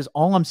because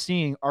all I'm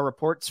seeing are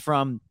reports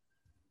from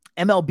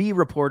MLB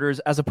reporters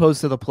as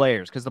opposed to the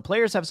players, because the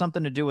players have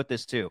something to do with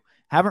this too.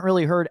 Haven't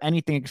really heard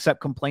anything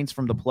except complaints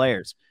from the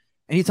players.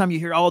 Anytime you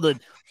hear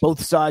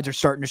both sides are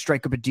starting to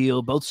strike up a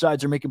deal, both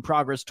sides are making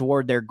progress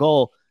toward their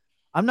goal,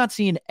 I'm not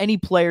seeing any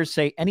players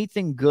say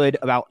anything good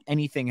about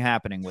anything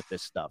happening with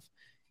this stuff.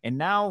 And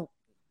now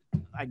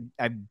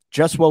I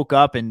just woke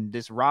up and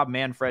this Rob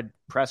Manfred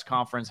press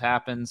conference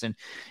happens and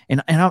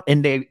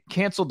they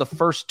canceled the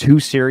first 2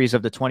 series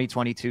of the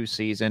 2022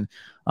 season.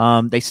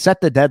 They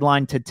set the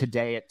deadline to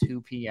today at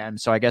 2 p.m.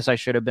 So I guess I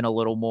should have been a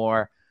little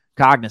more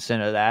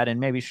cognizant of that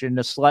and maybe shouldn't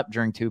have slept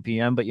during 2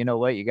 p.m. But you know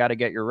what? You got to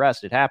get your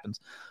rest. It happens.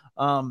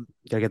 Gotta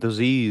get those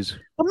E's.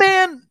 But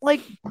man,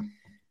 like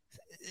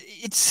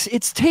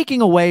it's taking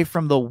away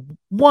from the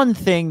one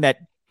thing that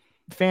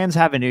fans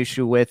have an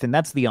issue with, and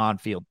that's the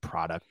on-field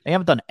product. They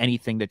haven't done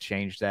anything to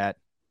change that.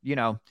 You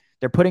know,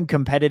 they're putting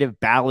competitive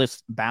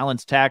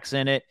balance tax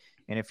in it.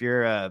 And if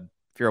you're a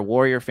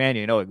Warrior fan,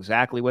 you know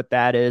exactly what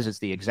that is. It's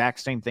the exact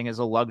same thing as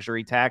a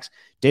luxury tax.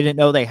 Didn't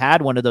know they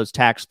had one of those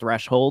tax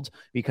thresholds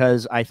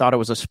because I thought it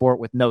was a sport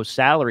with no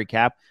salary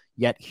cap,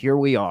 yet here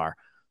we are.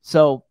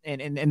 So,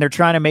 and they're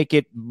trying to make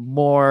it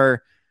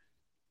more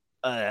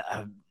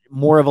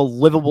of a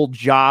livable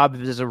job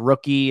as a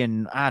rookie.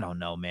 And I don't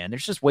know, man,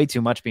 there's just way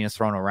too much being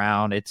thrown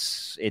around.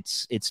 It's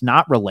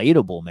not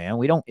relatable, man.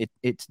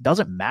 It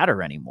doesn't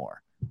matter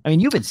anymore. I mean,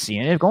 you've been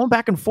seeing it going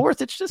back and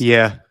forth. It's just,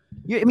 yeah.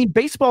 I mean,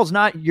 baseball's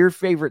not your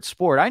favorite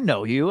sport. I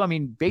know you. I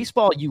mean,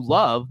 baseball you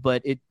love,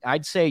 but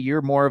I'd say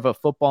you're more of a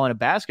football and a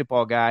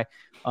basketball guy.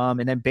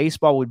 And then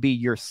baseball would be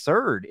your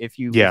third if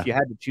you had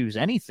to choose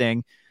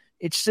anything.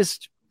 It's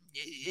just,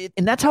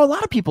 and that's how a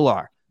lot of people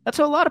are. That's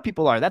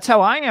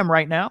how I am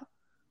right now.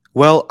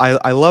 Well,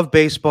 I love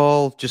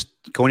baseball. Just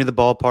going to the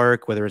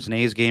ballpark, whether it's an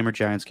A's game or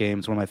Giants game,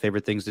 it's one of my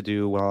favorite things to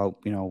do while,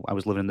 I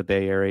was living in the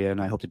Bay Area,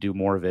 and I hope to do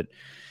more of it.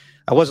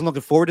 I wasn't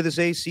looking forward to this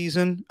A's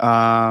season,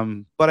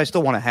 but I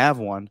still want to have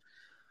one.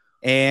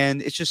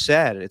 And it's just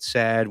sad. It's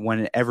sad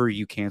whenever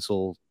you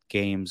cancel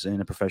games in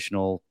a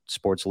professional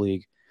sports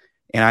league.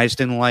 And I just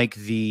didn't like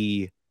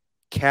the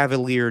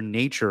cavalier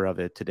nature of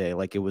it today.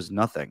 Like it was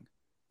nothing.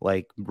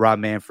 Like Rob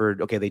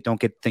Manfred, okay, they don't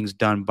get things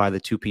done by the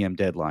 2 p.m.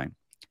 deadline.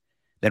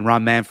 Then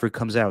Rob Manfred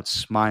comes out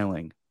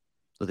smiling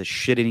with a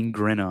shit-eating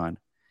grin on,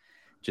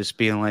 just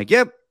being like,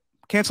 yep,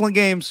 canceling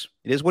games.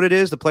 It is what it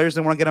is. The players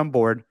didn't want to get on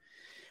board.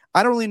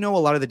 I don't really know a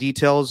lot of the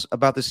details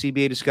about the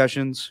CBA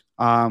discussions.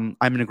 I'm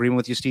in agreement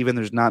with you, Steven.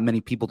 There's not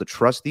many people to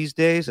trust these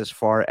days as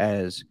far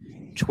as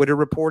Twitter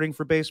reporting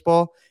for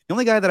baseball. The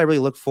only guy that I really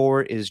look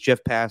for is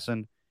Jeff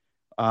Passan.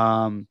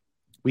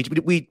 We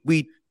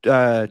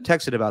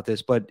texted about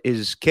this, but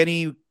is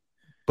Ken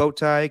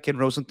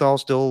Rosenthal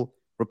still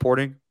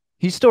reporting?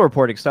 He's still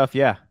reporting stuff,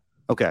 yeah.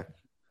 Okay.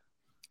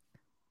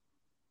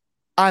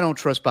 I don't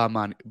trust Bob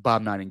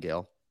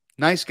Nightingale.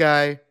 Nice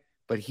guy,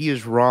 but he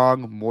is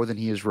wrong more than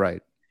he is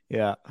right.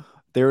 Yeah.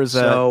 There was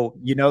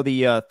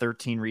the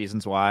 13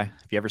 Reasons Why.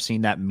 Have you ever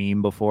seen that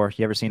meme before?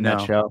 You ever seen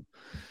that show?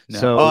 No.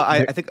 So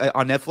I think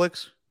on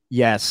Netflix?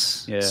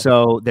 Yes. Yeah.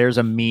 So there's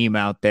a meme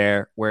out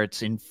there where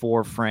it's in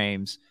 4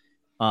 frames.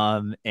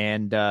 And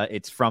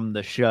it's from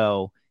the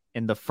show.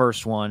 And the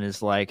first one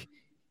is like,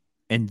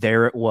 and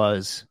there it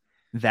was.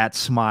 That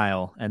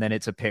smile, and then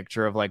it's a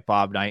picture of like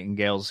Bob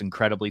Nightingale's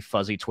incredibly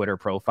fuzzy Twitter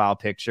profile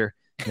picture.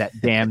 That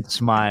damn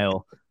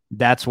smile.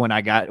 That's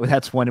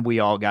when we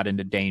all got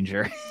into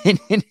danger. and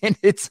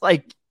it's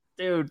like,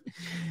 dude,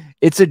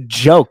 it's a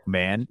joke,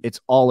 man. It's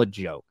all a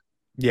joke.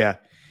 Yeah.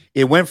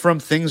 It went from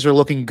things are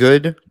looking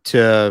good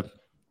to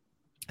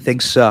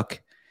things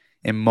suck,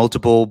 and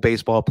multiple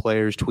baseball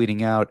players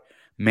tweeting out,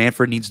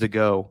 Manfred needs to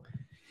go.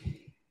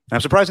 I'm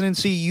surprised I didn't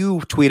see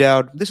you tweet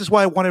out, this is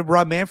why I wanted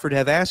Rob Manfred to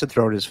have acid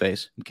thrown in his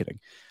face. I'm kidding.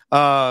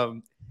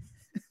 I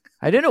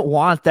didn't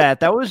want that.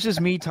 That was just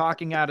me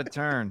talking out of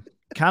turn.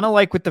 Kind of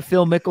like with the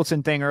Phil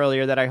Mickelson thing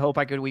earlier that I hope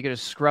we could have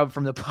scrubbed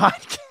from the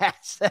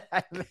podcast that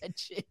I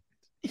mentioned.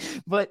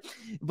 But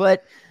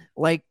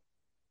like,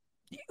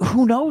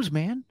 who knows,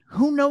 man?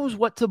 Who knows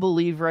what to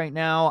believe right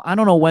now? I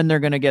don't know when they're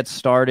going to get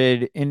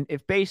started. And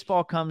if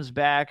baseball comes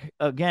back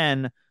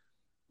again,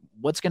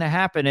 what's going to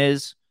happen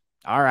is,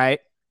 all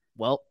right,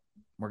 well,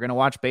 we're going to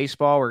watch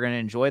baseball. We're going to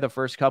enjoy the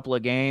first couple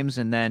of games.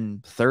 And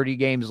then 30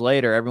 games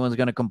later, everyone's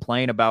going to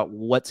complain about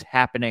what's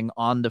happening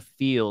on the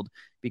field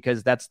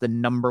because that's the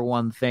number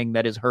one thing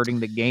that is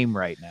hurting the game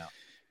right now.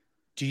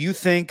 Do you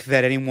think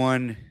that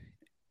anyone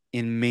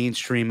in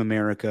mainstream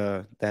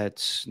America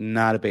that's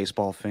not a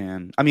baseball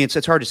fan, I mean,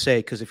 it's hard to say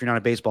because if you're not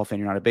a baseball fan,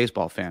 you're not a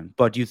baseball fan.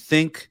 But do you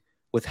think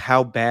with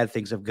how bad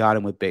things have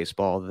gotten with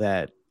baseball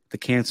that the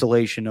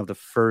cancellation of the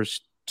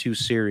first 2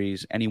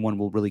 series, anyone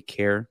will really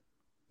care?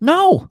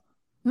 No.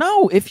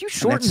 If you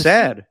shorten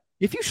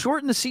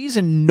the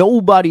season,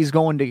 nobody's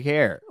going to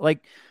care.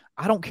 Like,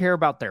 I don't care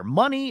about their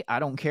money. I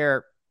don't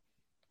care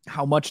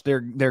how much they're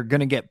going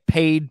to get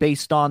paid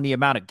based on the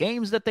amount of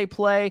games that they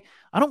play.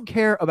 I don't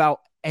care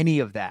about any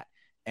of that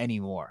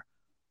anymore.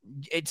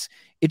 It's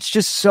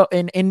just so,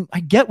 and I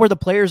get where the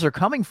players are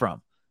coming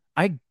from.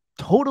 I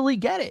totally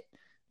get it.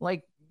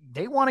 Like,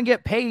 they want to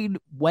get paid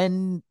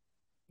when,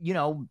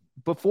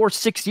 before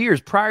 6 years,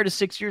 prior to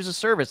 6 years of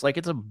service. Like,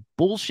 it's a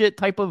bullshit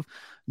type of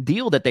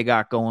deal that they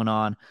got going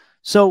on.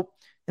 So,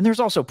 and there's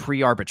also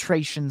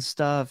pre-arbitration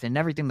stuff and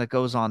everything that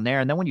goes on there.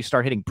 And then when you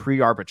start hitting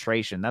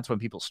pre-arbitration, that's when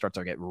people start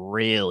to get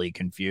really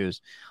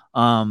confused.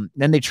 Then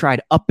they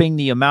tried upping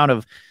the amount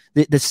of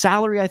the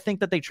salary. I think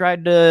that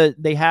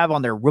they have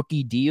on their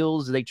rookie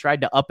deals. They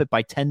tried to up it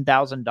by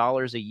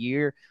 $10,000 a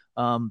year.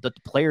 That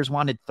the players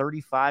wanted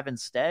 35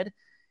 instead.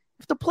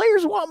 If the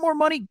players want more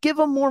money, give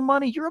them more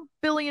money. You're a $1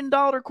 billion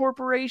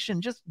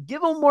corporation. Just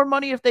give them more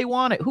money if they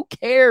want it. Who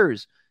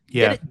cares?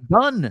 Yeah. Get it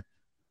done.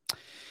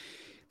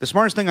 The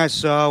smartest thing I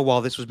saw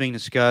while this was being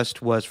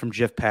discussed was from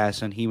Jeff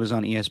Passan. He was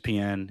on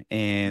ESPN,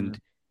 and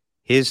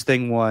his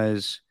thing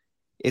was,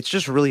 it's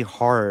just really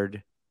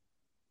hard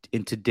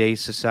in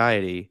today's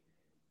society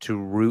to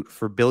root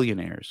for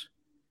billionaires.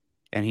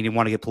 And he didn't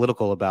want to get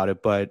political about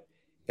it, but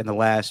in the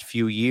last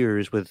few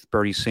years with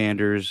Bernie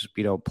Sanders,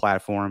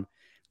 platform,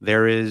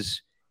 there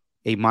is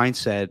a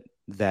mindset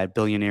that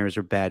billionaires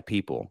are bad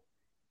people,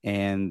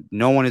 and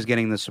no one is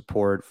getting the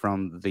support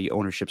from the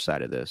ownership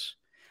side of this.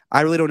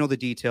 I really don't know the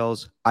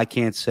details. I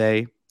can't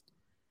say,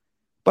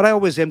 but I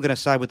always am going to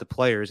side with the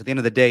players. At the end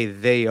of the day,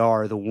 they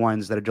are the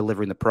ones that are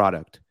delivering the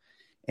product.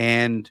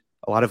 And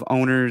a lot of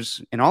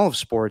owners in all of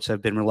sports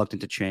have been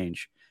reluctant to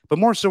change, but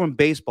more so in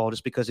baseball,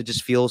 just because it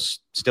just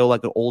feels still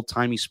like an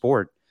old-timey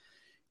sport.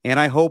 And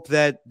I hope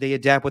that they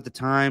adapt with the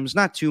times.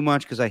 Not too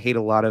much, because I hate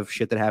a lot of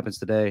shit that happens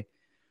today.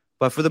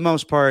 But for the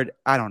most part,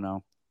 I don't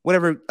know.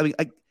 Whatever. I mean,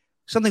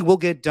 something will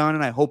get done,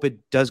 and I hope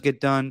it does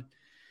get done.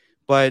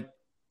 But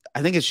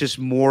I think it's just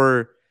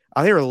more.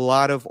 I hear a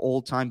lot of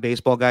old-time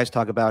baseball guys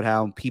talk about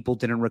how people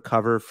didn't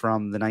recover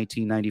from the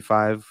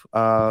 1995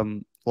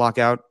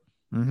 lockout,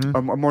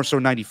 or more so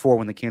 94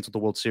 when they canceled the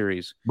World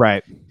Series.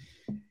 Right.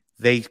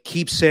 They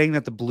keep saying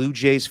that the Blue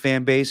Jays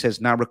fan base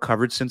has not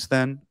recovered since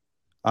then.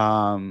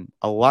 A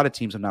lot of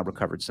teams have not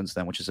recovered since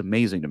then, which is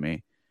amazing to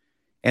me.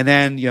 And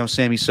then,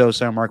 Sammy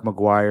Sosa and Mark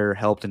McGwire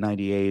helped in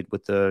 98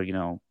 with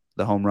the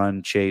home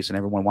run chase, and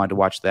everyone wanted to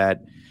watch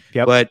that.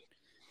 Yep. But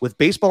with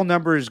baseball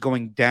numbers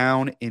going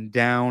down and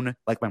down,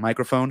 like my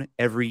microphone,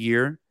 every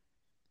year,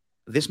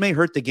 this may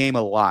hurt the game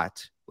a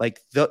lot. Like,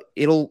 they'll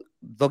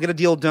get a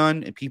deal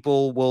done and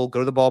people will go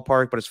to the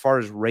ballpark. But as far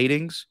as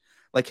ratings,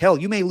 like, hell,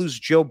 you may lose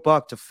Joe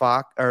Buck to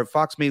Fox, or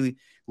Fox may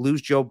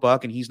lose Joe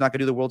Buck and he's not going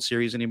to do the World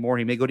Series anymore.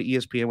 He may go to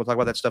ESPN. We'll talk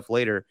about that stuff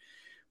later.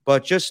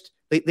 But just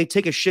they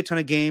take a shit ton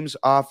of games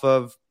off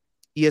of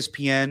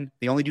ESPN.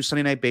 They only do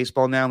Sunday Night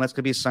Baseball now, and that's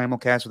going to be a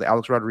simulcast with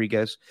Alex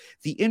Rodriguez.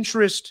 The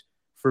interest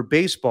for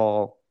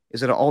baseball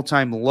is at an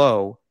all-time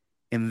low,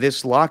 and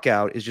this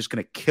lockout is just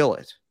going to kill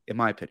it, in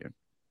my opinion.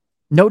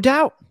 No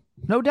doubt.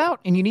 No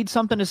doubt. And you need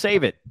something to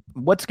save it.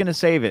 What's going to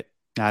save it?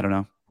 I don't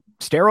know.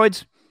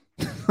 Steroids?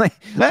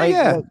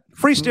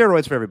 Free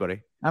steroids for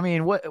everybody. I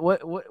mean, what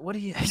do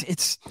you,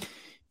 it's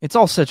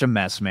all such a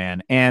mess,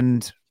 man.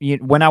 And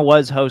when I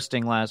was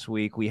hosting last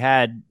week, we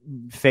had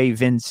Fay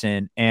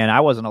Vincent, and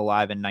I wasn't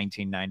alive in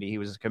 1990. He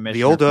was a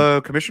commissioner. The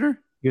old commissioner?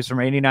 He was from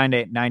 89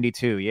 to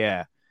 92.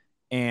 Yeah.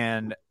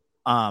 And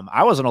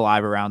I wasn't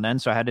alive around then,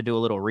 so I had to do a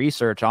little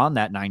research on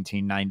that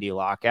 1990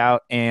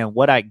 lockout. And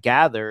what I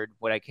gathered,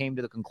 what I came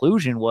to the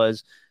conclusion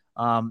was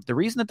the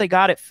reason that they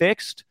got it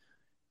fixed,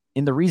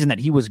 and the reason that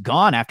he was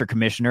gone after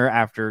commissioner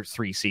after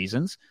 3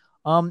 seasons,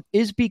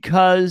 is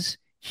because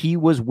he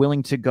was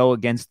willing to go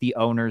against the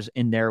owners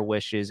in their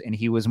wishes, and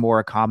he was more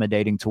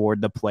accommodating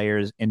toward the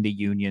players in the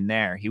union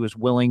there. He was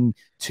willing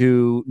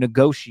to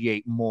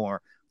negotiate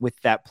more with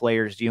that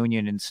players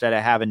union instead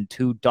of having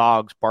 2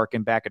 dogs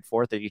barking back and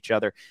forth at each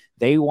other.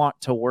 They want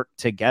to work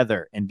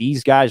together, and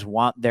these guys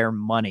want their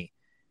money.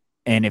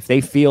 And if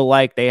they feel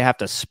like they have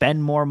to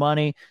spend more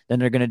money, then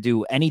they're going to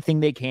do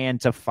anything they can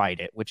to fight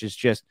it, which is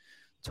just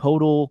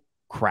total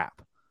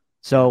crap.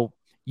 So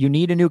you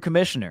need a new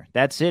commissioner.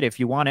 That's it. If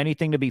you want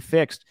anything to be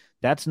fixed,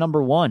 that's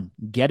number one.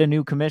 Get a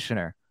new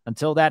commissioner.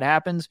 Until that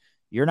happens,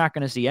 you're not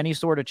going to see any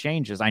sort of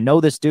changes. I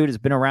know this dude has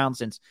been around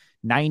since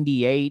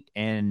 98,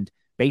 and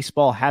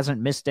baseball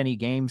hasn't missed any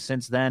games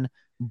since then.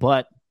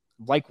 But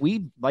like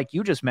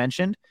you just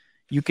mentioned,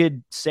 you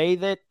could say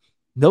that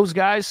those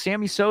guys,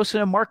 Sammy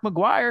Sosa and Mark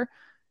McGwire,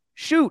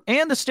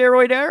 and the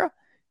steroid era,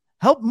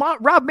 helped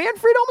Rob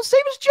Manfred almost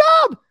save his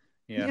job.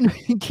 Yeah. And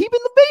keeping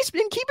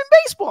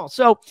baseball.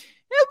 So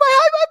your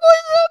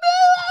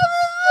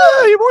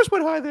voice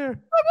went high there. My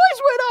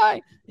voice went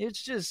high.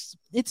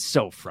 It's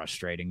so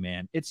frustrating,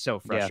 man. It's so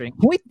frustrating.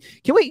 Yeah.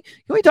 Can we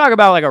talk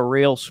about like a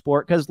real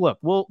sport? Because look,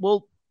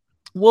 we'll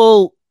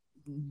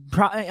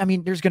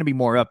there's going to be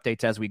more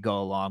updates as we go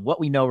along. What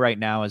we know right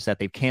now is that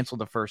they've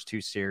canceled the first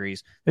 2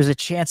 series. There's a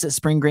chance that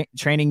spring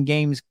training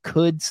games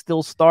could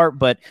still start,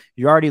 but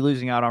you're already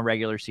losing out on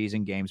regular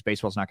season games.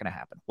 Baseball's not going to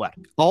happen. What?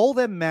 All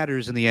that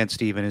matters in the end,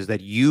 Steven, is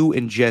that you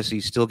and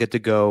Jesse still get to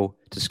go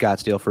to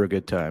Scottsdale for a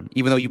good time.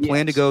 Even though you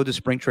plan to go to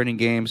spring training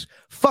games,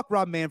 fuck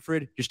Rob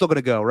Manfred, you're still going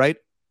to go, right?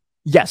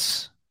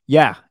 Yes.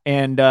 Yeah,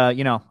 and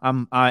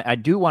I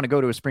do want to go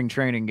to a spring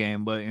training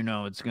game, but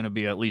it's going to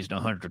be at least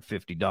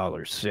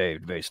 $150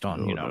 saved based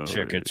on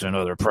tickets and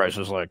other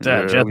prices like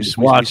that. Jesse's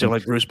watching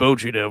like Bruce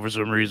Bochy now for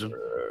some reason.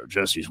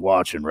 Jesse's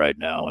watching right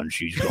now, and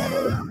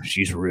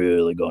she's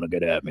really gonna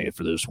get at me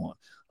for this one.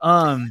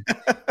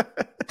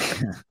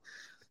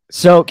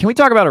 So can we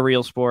talk about a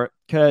real sport?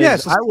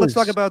 Yes, let's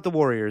talk about the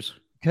Warriors.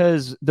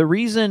 Because the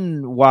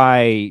reason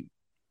why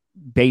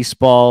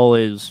baseball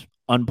is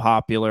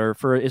unpopular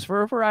is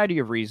for a variety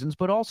of reasons,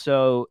 but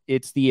also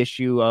it's the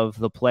issue of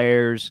the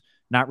players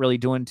not really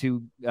doing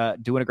a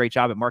great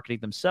job at marketing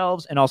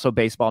themselves, and also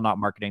baseball not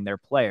marketing their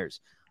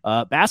players.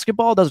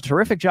 Basketball does a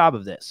terrific job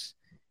of this,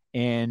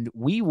 and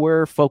we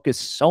were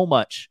focused so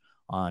much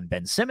on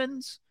Ben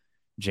Simmons,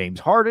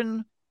 James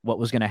Harden, what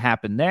was going to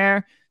happen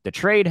there. The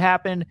trade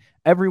happened.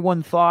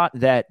 Everyone thought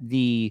that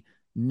the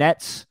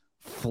Nets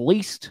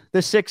fleeced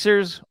the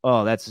Sixers.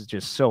 Oh, that's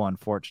just so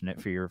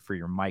unfortunate for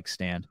your mic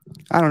stand.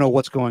 I don't know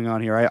what's going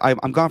on here.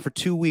 I'm gone for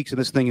 2 weeks and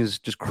this thing is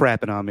just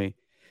crapping on me.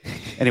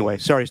 Anyway,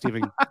 sorry,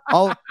 Steven.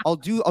 I'll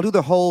do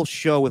the whole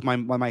show with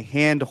my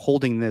hand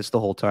holding this the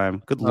whole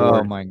time. Good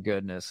Lord. Oh my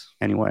goodness.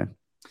 Anyway.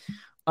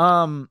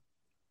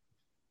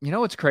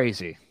 What's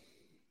crazy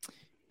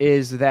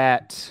is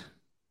that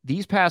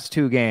these past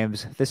 2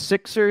 games, the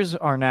Sixers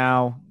are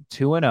now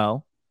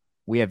 2-0.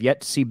 We have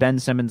yet to see Ben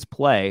Simmons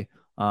play.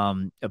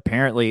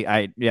 Apparently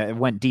I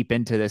went deep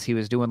into this. He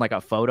was doing like a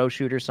photo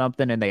shoot or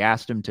something, and they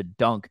asked him to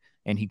dunk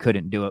and he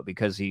couldn't do it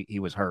because he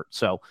was hurt.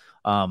 So,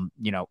 I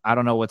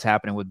don't know what's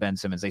happening with Ben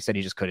Simmons. They said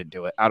he just couldn't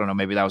do it. I don't know.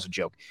 Maybe that was a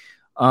joke.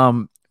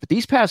 But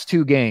these past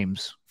 2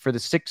 games for the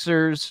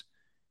Sixers,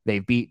 they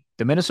beat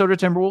the Minnesota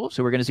Timberwolves,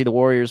 who we're going to see the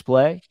Warriors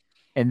play.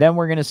 And then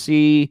we're going to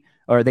see,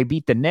 or they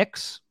beat the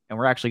Knicks, and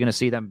we're actually going to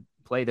see them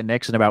play the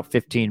Knicks in about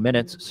 15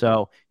 minutes.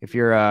 So if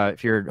you're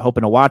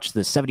hoping to watch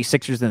the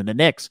 76ers and the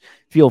Knicks,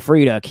 feel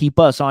free to keep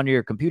us on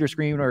your computer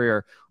screen or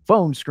your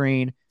phone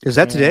screen. Is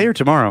that today or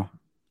tomorrow?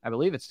 I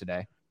believe it's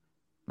today.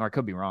 Or I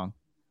could be wrong.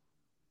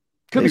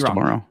 Could be wrong.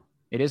 Tomorrow.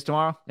 It is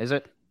tomorrow? Is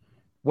it?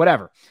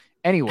 Whatever.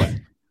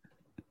 Anyway,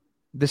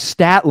 the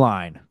stat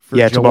line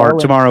for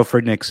tomorrow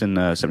for Knicks and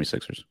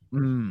 76ers.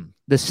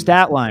 The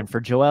stat line for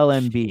Joel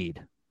Embiid.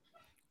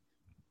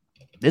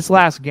 This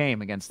last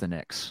game against the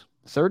Knicks,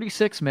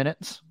 36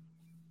 minutes,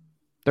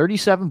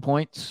 37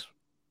 points,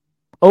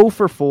 0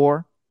 for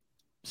 4,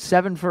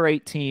 7 for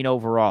 18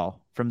 overall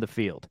from the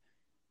field.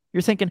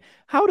 You're thinking,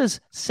 how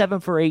does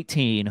 7 for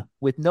 18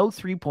 with no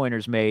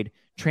 3-pointers made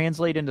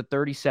translate into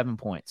 37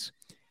 points?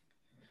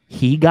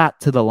 He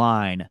got to the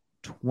line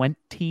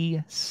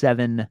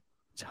 27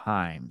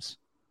 times.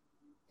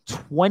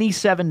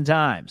 27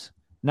 times.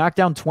 Knocked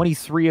down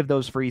 23 of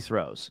those free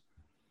throws.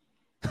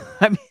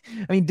 I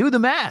mean, do the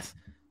math.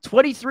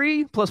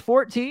 23 plus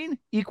 14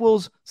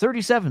 equals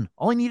 37.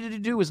 All he needed to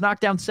do was knock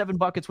down 7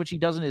 buckets, which he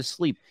does in his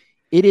sleep.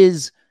 It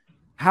is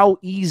how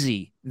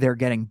easy they're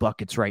getting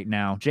buckets right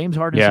now. James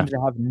Harden seems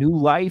to have new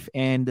life,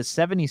 and the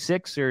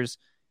 76ers,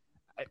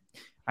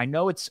 I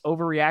know it's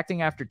overreacting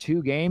after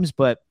 2 games,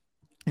 but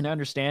and I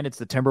understand it's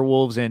the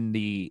Timberwolves and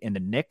the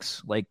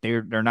Knicks. Like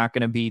they're not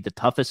going to be the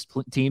toughest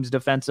teams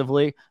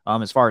defensively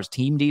as far as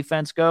team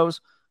defense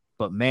goes.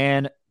 But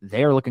man,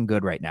 they're looking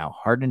good right now.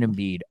 Harden and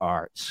Embiid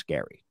are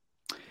scary.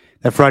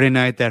 That Friday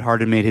night that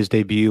Harden made his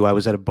debut, I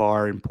was at a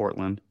bar in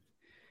Portland,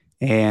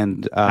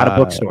 and not a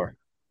bookstore.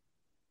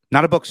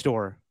 Not a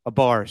bookstore, a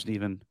bar,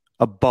 Stephen,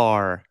 a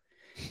bar,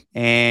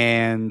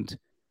 and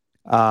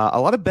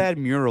a lot of bad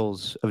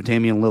murals of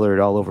Damian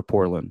Lillard all over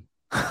Portland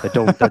that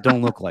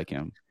don't look like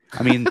him.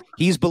 I mean,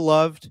 he's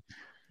beloved,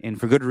 and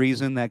for good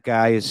reason. That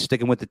guy is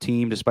sticking with the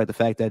team despite the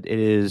fact that it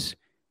is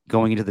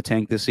going into the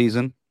tank this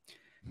season.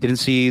 Didn't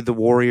see the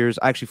Warriors.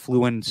 I actually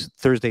flew in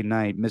Thursday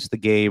night, missed the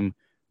game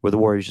where the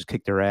Warriors just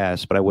kicked their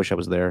ass, but I wish I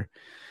was there.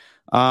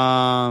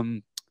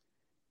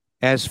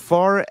 As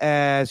far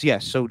as,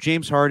 so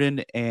James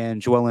Harden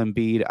and Joel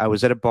Embiid, I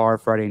was at a bar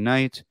Friday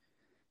night,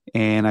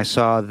 and I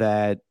saw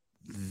that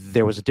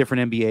there was a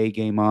different NBA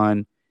game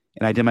on,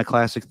 and I did my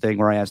classic thing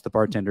where I asked the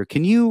bartender,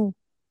 can you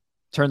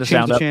turn the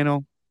change sound the up?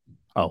 Channel?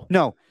 Oh.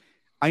 No.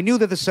 I knew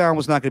that the sound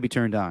was not going to be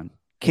turned on.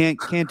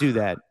 Can't do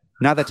that.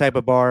 Not that type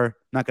of bar.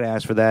 Not going to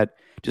ask for that.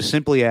 Just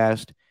simply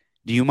asked,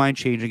 do you mind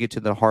changing it to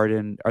the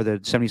Harden or the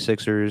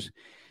 76ers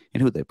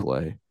and who'd they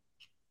play?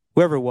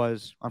 Whoever it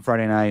was on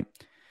Friday night.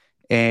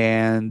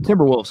 And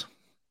Timberwolves.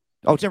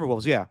 Oh,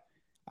 Timberwolves, yeah.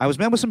 I was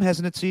met with some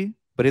hesitancy,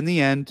 but in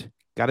the end,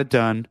 got it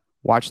done,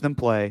 watched them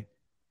play.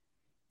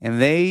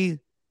 And they,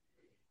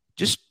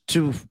 just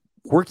to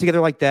work together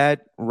like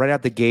that right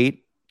out the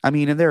gate, I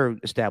mean, and they're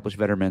established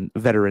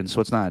veterans,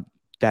 so it's not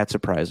that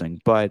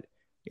surprising. But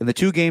in the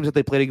two games that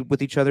they played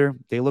with each other,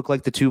 they look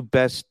like the two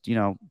best,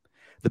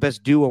 the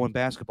best duo in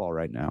basketball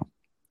right now.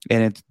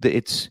 And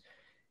it's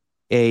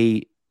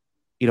a,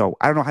 I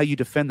don't know how you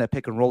defend that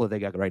pick and roll that they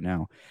got right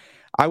now.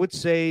 I would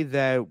say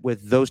that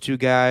with those two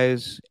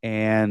guys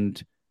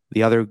and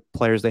the other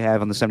players they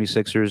have on the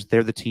 76ers,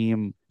 they're the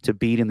team to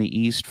beat in the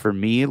East for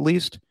me, at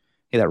least.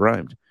 Hey, that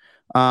rhymed.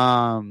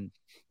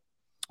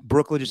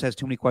 Brooklyn just has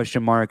too many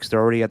question marks. They're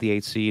already at the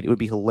 8th seed. It would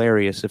be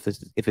hilarious if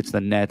it's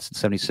the Nets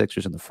and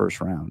 76ers in the first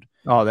round.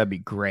 Oh, that'd be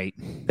great.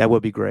 That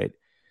would be great.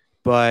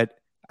 But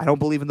I don't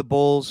believe in the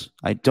Bulls.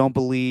 I don't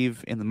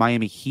believe in the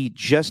Miami Heat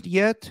just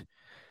yet.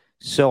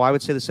 So I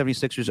would say the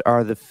 76ers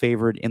are the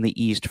favorite in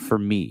the East for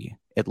me,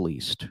 at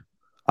least.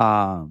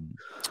 And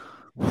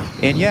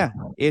yeah,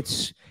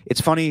 it's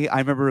funny. I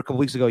remember a couple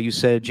weeks ago you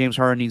said James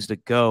Harden needs to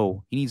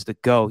go. He needs to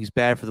go. He's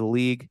bad for the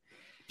league.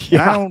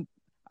 Yeah. And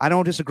I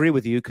don't disagree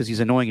with you because he's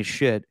annoying as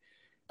shit.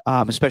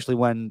 Especially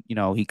when,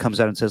 he comes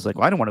out and says like,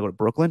 well, I don't want to go to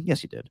Brooklyn.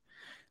 Yes, you did.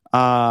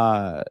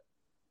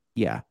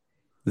 Yeah.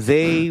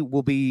 They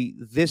will be,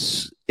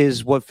 this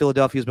is what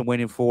Philadelphia's been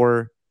waiting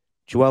for.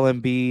 Joel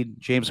Embiid,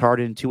 James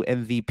Harden, 2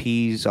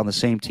 MVPs on the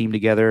same team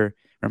together.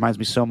 Reminds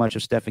me so much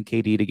of Steph and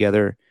KD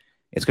together.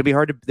 It's going to be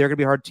hard they're going to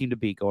be a hard team to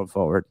beat going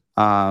forward.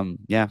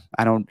 Yeah,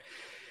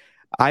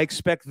 I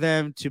expect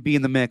them to be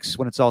in the mix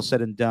when it's all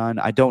said and done.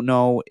 I don't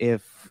know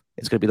if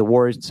it's going to be the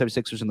Warriors and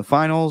 76ers in the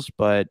finals,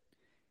 but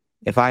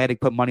if I had to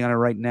put money on it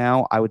right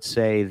now, I would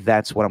say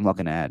that's what I'm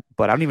looking at.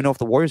 But I don't even know if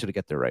the Warriors are going to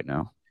get there right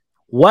now.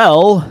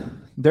 Well,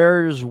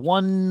 there's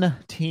one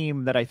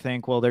team that I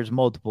think, there's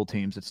multiple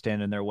teams that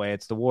stand in their way.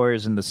 It's the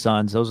Warriors and the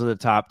Suns. Those are the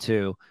top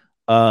two.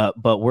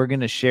 But we're going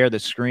to share the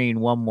screen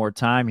one more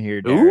time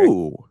here, Derek.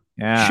 Ooh,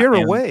 yeah, share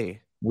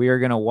away. We are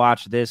going to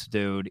watch this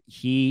dude.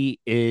 He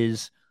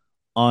is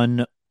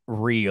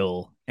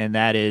unreal, and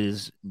that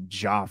is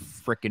Ja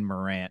frickin'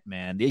 Morant,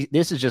 man.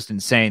 This is just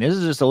insane. This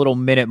is just a little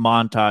minute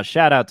montage.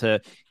 Shout out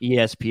to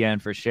ESPN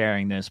for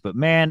sharing this. But,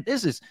 man,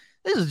 this is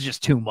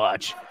just too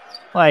much.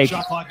 Like,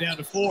 shot clock down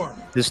to 4.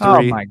 This 3.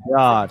 Oh my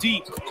God.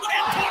 Deep.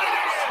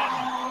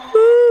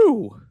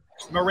 Woo!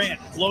 Morant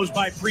blows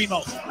by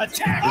Primo.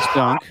 Attack. This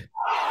dunk.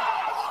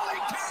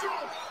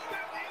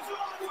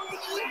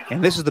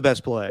 And this is the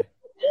best play.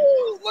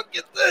 Ooh, look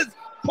at this.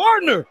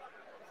 Partner.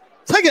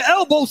 Take an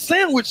elbow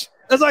sandwich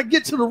as I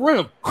get to the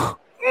rim.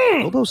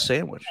 Elbow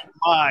sandwich.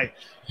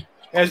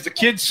 As the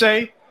kids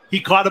say, he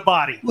caught a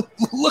body.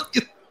 Look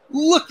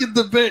at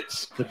the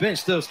bench. The bench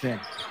still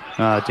standing.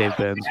 Dave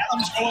Benz.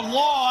 Adams going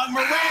long.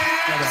 Morant.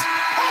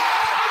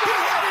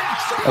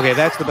 Okay,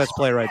 that's the best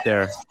play right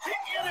there.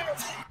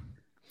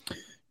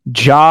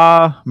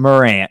 Ja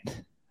Morant.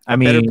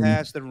 Better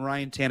pass than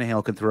Ryan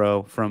Tannehill can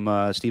throw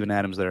from Steven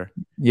Adams there.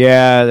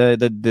 Yeah,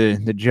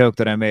 the joke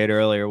that I made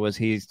earlier was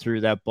he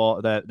threw that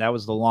ball. That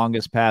was the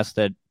longest pass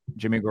that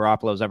Jimmy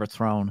Garoppolo's ever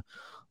thrown.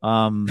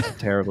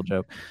 Terrible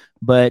joke.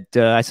 But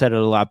I said it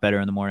a lot better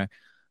in the morning.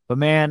 But,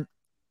 man,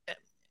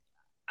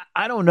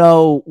 I don't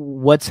know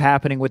what's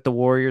happening with the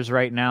Warriors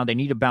right now. They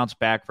need to bounce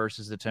back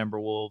versus the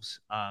Timberwolves.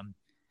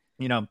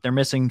 They're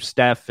missing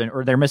Steph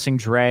or they're missing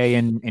Dre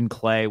and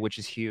Clay, which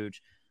is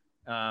huge.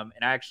 And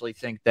I actually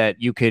think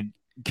that you could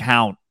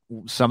count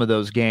some of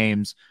those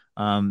games.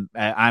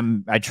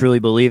 I truly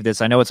believe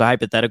this. I know it's a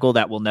hypothetical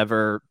that we'll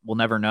never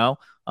know.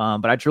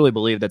 But I truly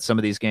believe that some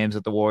of these games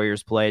that the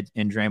Warriors played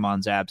in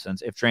Draymond's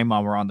absence, if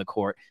Draymond were on the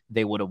court,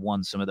 they would have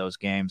won some of those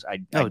games. I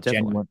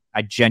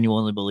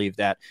genuinely believe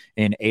that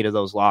in 8 of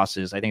those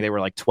losses. I think they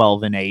were like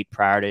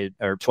 12-8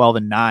 or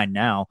 12-9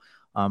 now,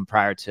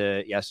 prior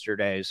to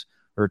yesterday's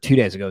or 2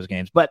 days ago's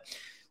games. But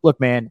look,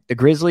 man, the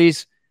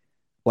Grizzlies,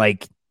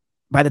 like,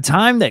 by the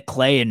time that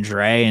Clay and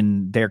Dre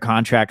and their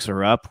contracts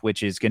are up,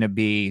 which is going to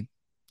be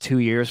 2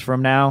 years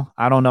from now,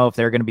 I don't know if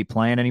they're going to be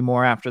playing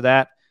anymore after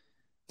that.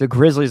 The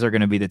Grizzlies are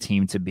going to be the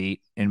team to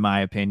beat, in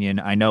my opinion.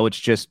 I know it's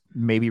just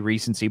maybe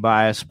recency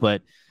bias,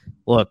 but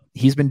look,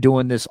 he's been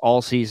doing this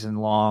all season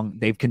long.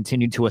 They've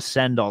continued to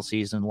ascend all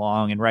season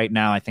long, and right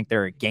now I think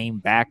they're a game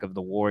back of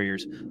the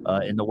Warriors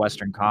in the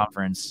Western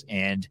Conference,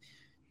 and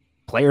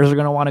players are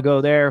going to want to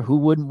go there. Who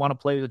wouldn't want to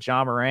play with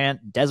Ja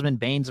Morant? Desmond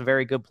Bane's a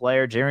very good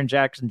player. Jaren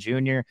Jackson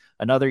Jr.,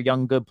 another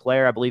young good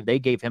player. I believe they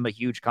gave him a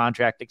huge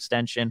contract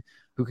extension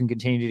who can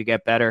continue to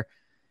get better.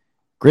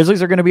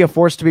 Grizzlies are going to be a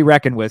force to be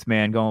reckoned with,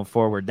 man, going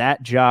forward.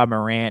 That Ja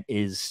Morant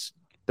is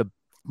the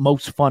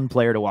most fun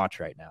player to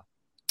watch right now.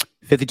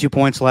 52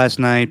 points last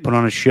night, put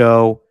on a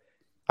show.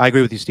 I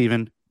agree with you,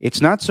 Steven. It's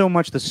not so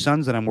much the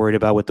Suns that I'm worried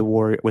about with the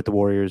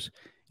Warriors.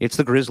 It's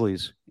the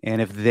Grizzlies. And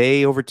if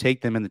they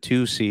overtake them in the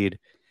 2 seed,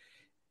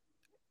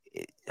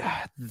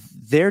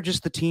 they're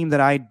just the team that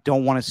I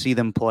don't want to see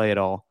them play at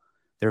all.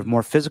 They're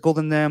more physical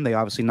than them. They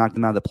obviously knocked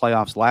them out of the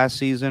playoffs last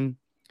season.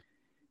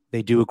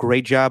 They do a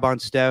great job on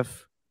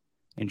Steph.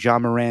 And Ja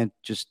Morant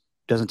just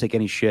doesn't take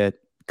any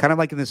shit. Kind of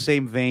like in the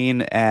same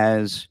vein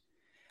as,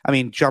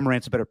 Ja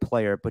Morant's a better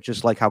player, but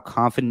just like how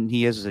confident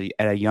he is at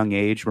a young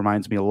age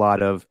reminds me a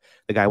lot of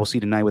the guy we'll see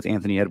tonight with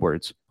Anthony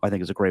Edwards. I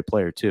think is a great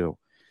player too.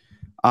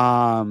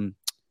 But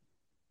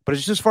it's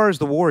just as far as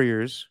the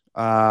Warriors,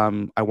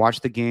 I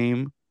watched the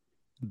game.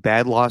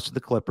 bad loss to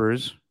the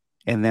Clippers,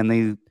 and then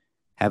they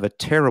have a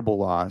terrible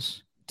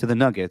loss to the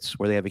Nuggets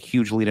where they have a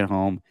huge lead at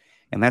home.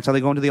 And that's how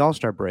they go into the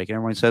All-Star break. And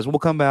everyone says, we'll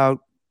come out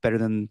better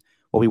than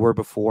what we were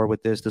before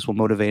with this. This will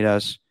motivate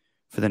us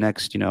for the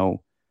next,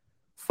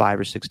 5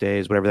 or 6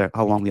 days,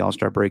 how long the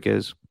All-Star break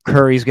is.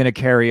 Curry's going to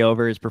carry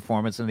over his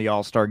performance in the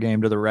All-Star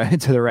game to the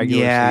regular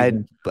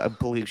season. I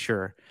believe,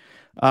 sure.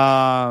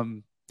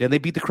 Then they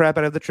beat the crap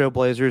out of the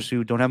Trailblazers,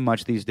 who don't have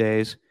much these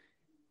days.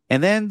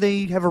 And then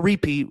they have a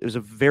repeat. It was a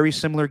very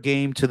similar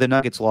game to the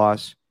Nuggets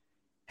loss.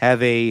 How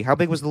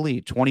big was the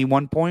lead?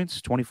 21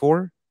 points?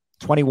 24?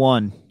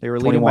 21. They were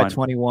leading by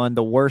 21.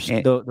 The worst,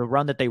 the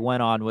run that they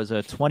went on was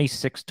a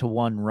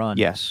 26-1 run.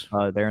 Yes.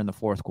 There in the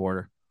fourth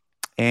quarter.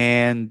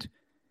 And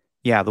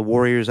yeah, the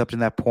Warriors up to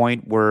that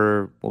point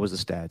were, what was the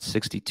stat?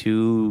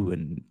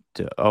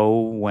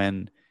 62-0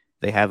 when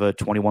they have a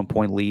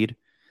 21-point lead.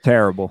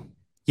 Terrible.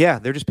 Yeah,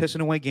 they're just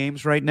pissing away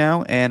games right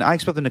now, and I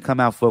expect them to come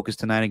out focused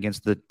tonight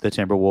against the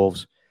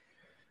Timberwolves.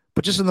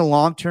 But just in the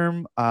long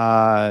term,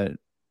 I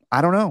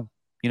don't know.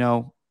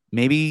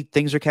 Maybe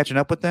things are catching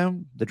up with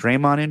them. The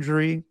Draymond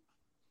injury,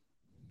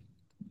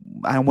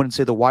 I wouldn't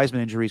say the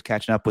Wiseman injury is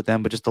catching up with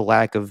them, but just the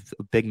lack of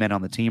big men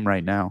on the team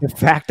right now. The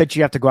fact that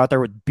you have to go out there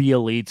with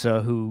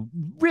Bielitsa, who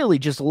really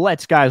just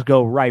lets guys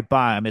go right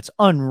by him, it's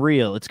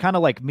unreal. It's kind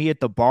of like me at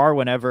the bar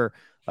when I was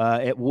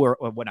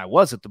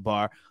at the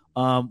bar.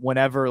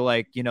 Whenever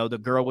the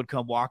girl would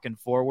come walking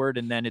forward,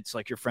 and then it's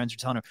like your friends are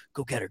telling her,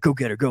 go get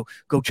her, go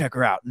check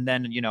her out. And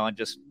then, and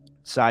just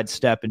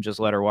sidestep and just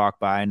let her walk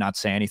by and not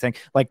say anything.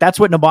 Like that's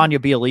what Nemanja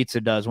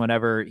Bjelica does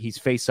whenever he's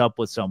face up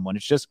with someone.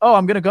 It's just,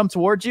 I'm going to come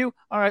towards you.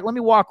 All right, let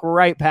me walk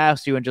right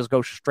past you and just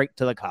go straight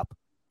to the cup.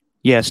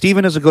 Yeah.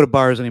 Steven doesn't go to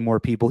bars anymore,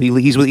 people.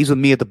 He's with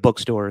me at the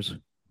bookstores.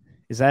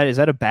 Is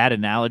that a bad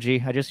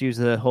analogy? I just use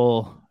the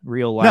whole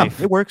real life.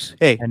 No, it works.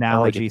 Hey,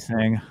 analogy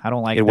thing. I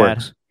don't like it that.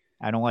 Works.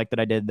 I don't like that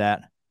I did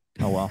that.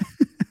 Oh well.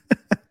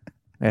 It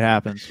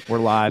happens. We're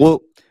live.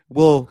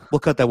 We'll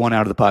cut that one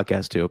out of the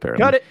podcast too,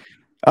 apparently. Cut it.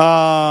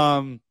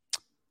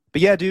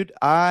 But yeah, dude,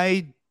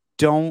 I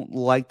don't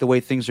like the way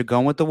things are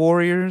going with the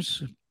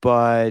Warriors,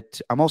 but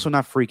I'm also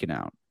not freaking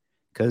out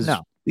because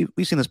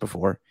we've seen this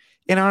before.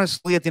 And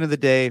honestly, at the end of the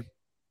day,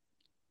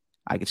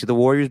 I could see the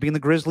Warriors being the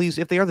Grizzlies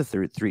if they are the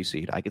 3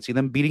 seed. I could see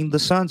them beating the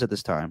Suns at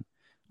this time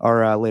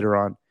or later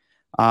on.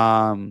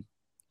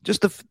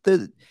 Just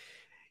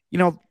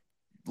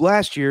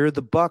last year,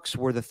 the Bucks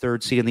were the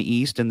 3rd seed in the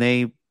East, and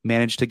they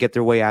managed to get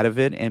their way out of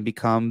it and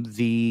become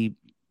the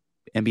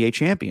NBA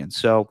champions.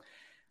 So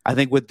I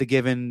think with the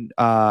given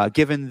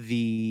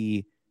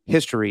the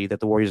history that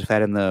the Warriors have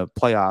had in the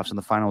playoffs and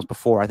the finals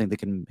before, I think they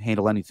can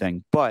handle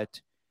anything.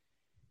 But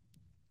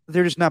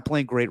they're just not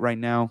playing great right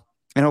now,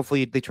 and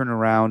hopefully they turn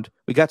around.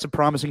 We got some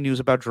promising news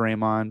about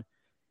Draymond.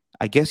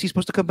 I guess he's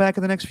supposed to come back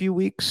in the next few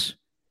weeks.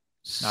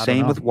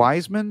 Same with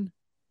Wiseman.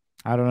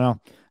 I don't know.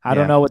 I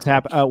don't know what's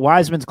happening.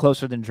 Wiseman's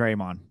closer than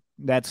Draymond.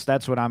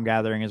 That's what I'm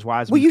gathering is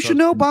Wiseman. Well, you should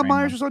know Bob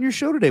Myers was on your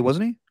show today,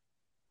 wasn't he?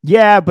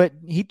 Yeah, but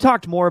he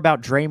talked more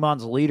about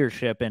Draymond's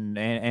leadership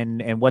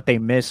and what they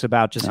miss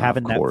about just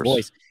having that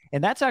voice.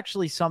 And that's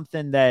actually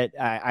something that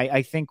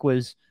I think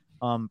was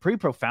pretty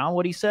profound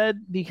what he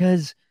said,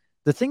 because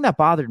the thing that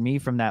bothered me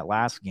from that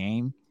last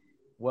game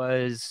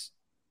was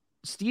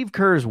Steve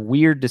Kerr's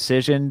weird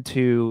decision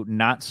to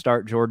not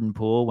start Jordan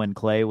Poole when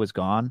Klay was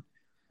gone.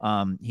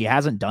 He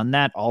hasn't done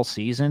that all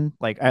season,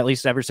 like at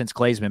least ever since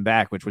Klay's been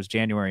back, which was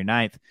January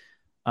 9th.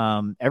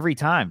 Every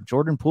time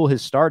Jordan Poole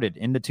has started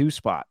in the 2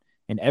 spot,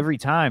 and every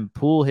time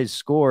Poole has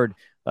scored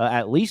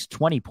at least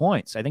 20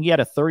 points. I think he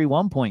had a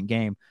 31-point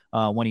game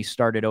when he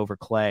started over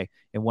Klay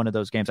in one of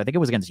those games. I think it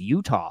was against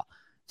Utah.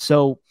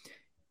 So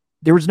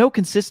there was no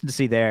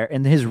consistency there.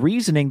 And his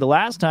reasoning the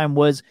last time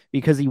was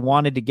because he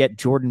wanted to get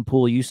Jordan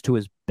Poole used to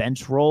his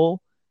bench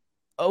role.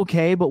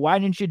 Okay, but why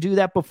didn't you do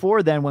that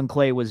before then when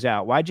Klay was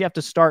out? Why'd you have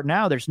to start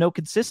now? There's no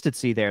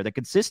consistency there. The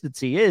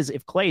consistency is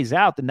if Klay's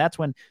out, then that's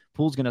when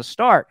Poole's going to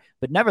start.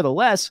 But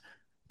nevertheless,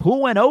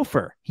 Poole went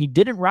over. He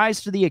didn't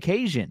rise to the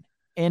occasion.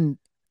 And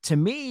to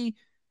me,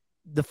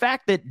 the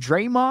fact that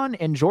Draymond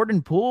and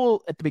Jordan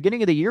Poole at the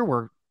beginning of the year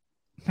were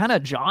kind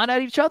of jawing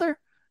at each other,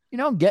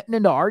 getting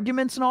into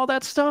arguments and all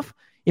that stuff,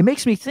 it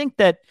makes me think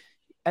that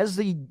as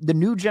the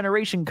new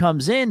generation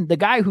comes in, the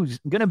guy who's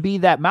going to be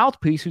that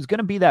mouthpiece, who's going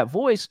to be that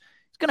voice,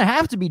 is going to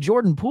have to be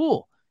Jordan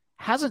Poole.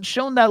 Hasn't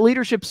shown that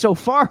leadership so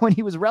far when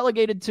he was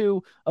relegated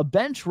to a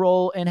bench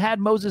role and had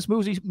Moses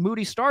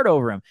Moody start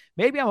over him.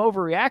 Maybe I'm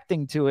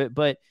overreacting to it,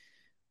 but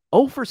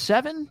 0 for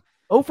 7,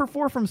 0 for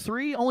 4 from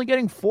 3, only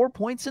getting 4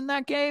 points in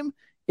that game.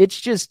 It's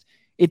just,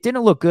 it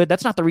didn't look good.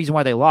 That's not the reason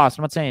why they lost.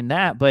 I'm not saying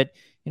that, but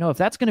if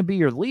that's going to be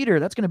your leader,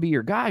 that's going to be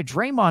your guy.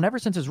 Draymond, ever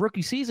since his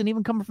rookie season,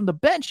 even coming from the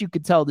bench, you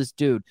could tell this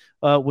dude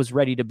was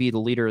ready to be the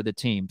leader of the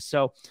team.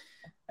 So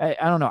I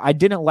don't know. I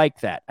didn't like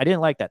that.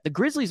 The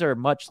Grizzlies are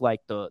much like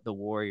the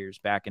Warriors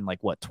back in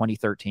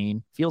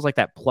 2013. Feels like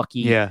that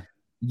plucky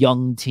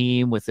young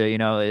team with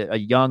a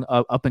young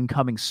up and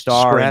coming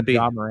star. Scrappy.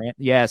 Ja Morant.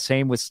 Yeah,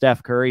 same with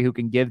Steph Curry, who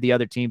can give the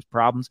other teams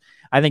problems.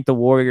 I think the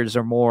Warriors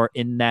are more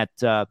in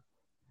that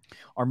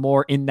are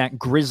more in that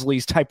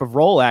Grizzlies type of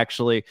role,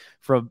 actually,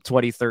 from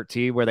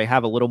 2013, where they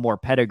have a little more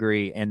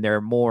pedigree and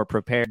they're more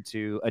prepared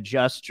to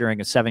adjust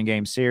during a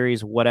 7-game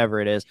series, whatever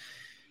it is.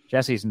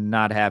 Jesse's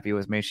not happy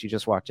with me. She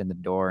just walked in the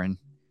door and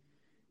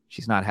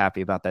she's not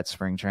happy about that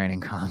spring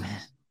training comment.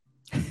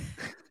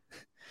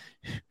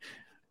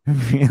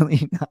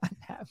 Really not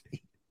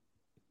happy.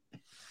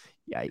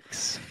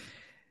 Yikes.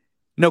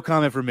 No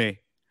comment from me.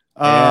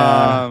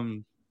 Yeah.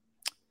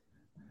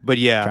 But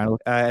yeah,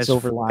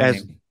 silver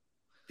lining.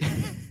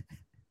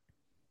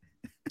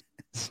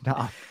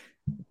 Stop.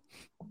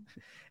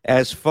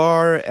 As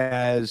far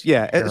as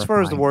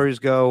the Warriors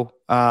go,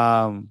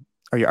 are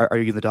you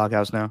in the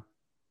doghouse now?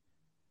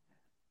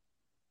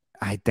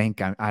 I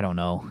think I don't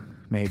know.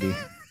 Maybe.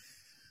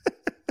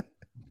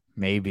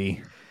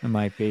 Maybe. It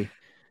might be.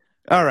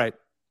 All right.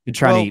 Been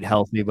trying to eat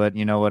healthy, but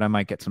you know what? I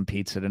might get some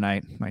pizza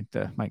tonight. Might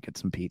get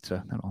some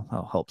pizza.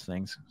 That'll help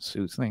things,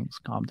 soothe things,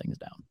 calm things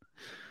down.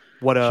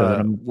 Show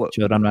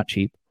that I'm not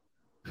cheap.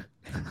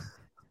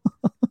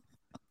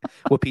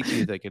 What pizza are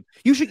you thinking?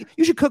 You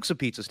should cook some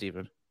pizza,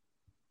 Steven.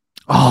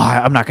 Oh,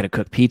 I'm not going to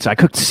cook pizza. I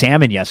cooked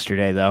salmon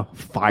yesterday, though.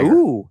 Fire.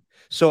 Ooh.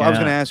 So I was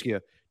going to ask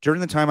you,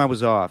 during the time I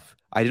was off,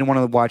 I didn't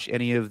want to watch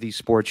any of these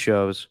sports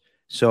shows,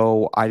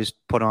 so I just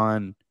put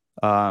on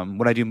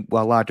what I do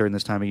a lot during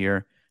this time of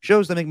year,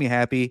 shows that make me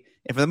happy.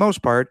 And for the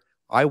most part,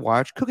 I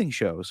watch cooking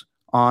shows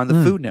on the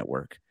Food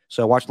Network.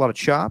 So I watched a lot of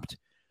Chopped,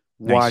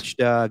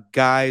 watched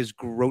Guys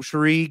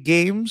Grocery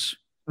Games.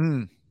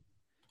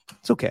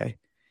 It's okay.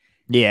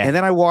 Yeah. And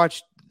then I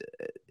watched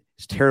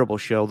this terrible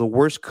show, The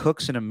Worst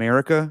Cooks in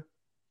America.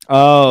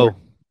 Oh.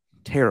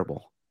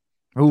 Terrible.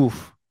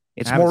 Oof.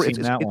 It's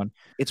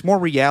more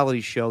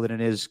reality show than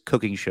it is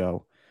cooking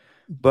show.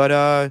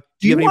 But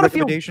do you have any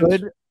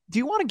recommendations? Do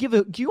you want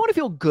to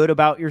feel good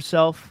about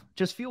yourself?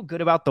 Just feel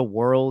good about the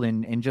world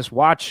and just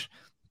watch.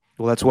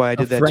 Well, that's why I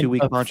did that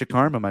 2-week Bunch of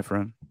Karma, my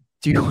friend.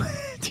 Do you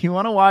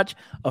want to watch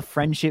a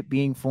friendship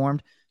being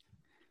formed?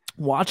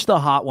 Watch the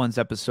Hot Ones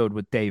episode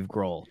with Dave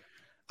Grohl.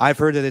 I've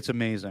heard that it's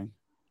amazing.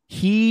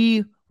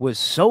 He was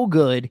so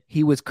good.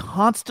 He was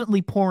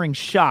constantly pouring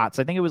shots.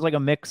 I think it was like a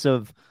mix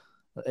of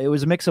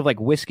like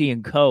whiskey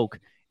and Coke.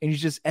 And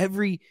he's just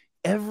every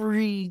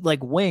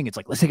like wing. It's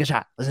like, let's take a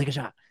shot.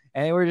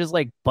 And they were just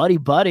like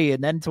buddy.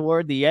 And then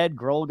toward the end,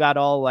 Grohl got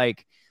all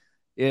like,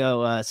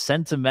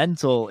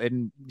 sentimental.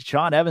 And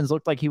Sean Evans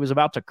looked like he was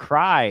about to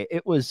cry.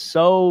 It was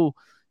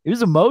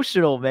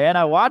emotional, man.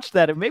 I watched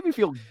that. It made me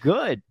feel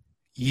good.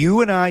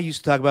 You and I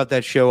used to talk about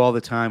that show all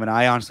the time, and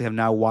I honestly have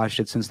not watched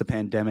it since the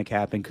pandemic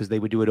happened because they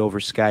would do it over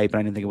Skype, and I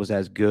didn't think it was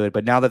as good.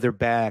 But now that they're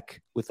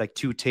back with like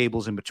 2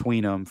 tables in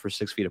between them for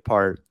 6 feet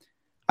apart,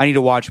 I need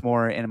to watch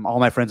more, and all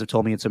my friends have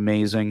told me it's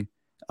amazing.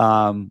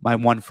 My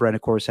one friend,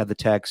 of course, had the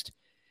text.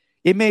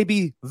 It may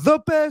be the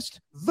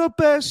best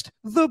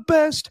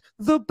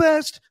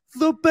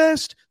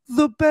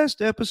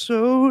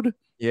episode.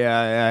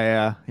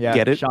 Yeah.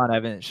 Get it?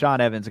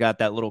 Sean Evans got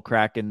that little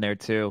crack in there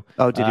too.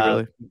 Oh, did he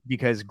really?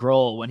 Because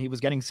Grohl, when he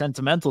was getting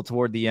sentimental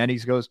toward the end, he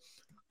goes,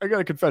 "I got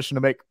a confession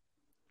to make."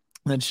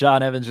 And then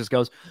Sean Evans just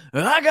goes,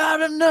 "I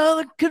got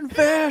another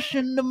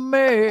confession to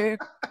make."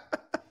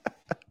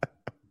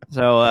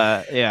 So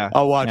yeah,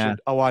 I'll watch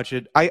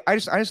it. I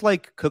just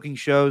like cooking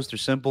shows. They're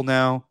simple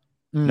now.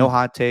 No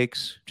hot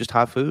takes, just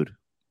hot food.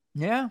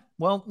 Yeah.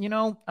 Well,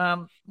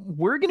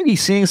 we're going to be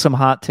seeing some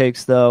hot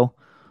takes though.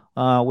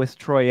 With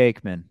Troy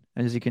Aikman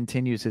as he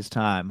continues his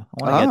time.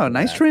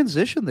 Nice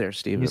transition there,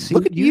 Steven.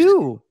 Look at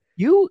you.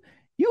 You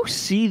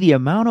see the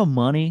amount of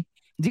money.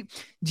 Do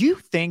you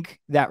think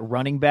that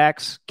running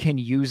backs can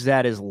use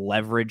that as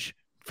leverage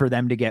for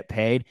them to get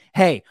paid?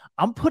 Hey,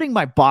 I'm putting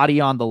my body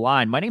on the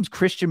line. My name's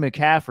Christian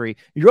McCaffrey.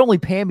 You're only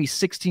paying me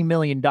 $16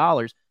 million.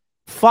 ESPN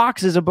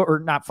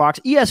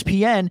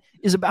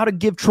is about to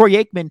give Troy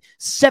Aikman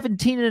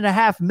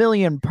 $17.5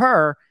 million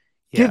per.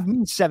 Yeah. Give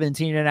me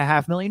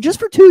 $17.5 million just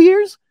for 2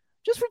 years.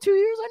 Just for 2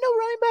 years. I know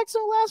running backs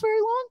don't last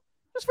very long.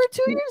 Just for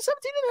 2 years,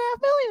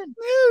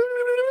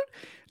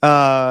 $17.5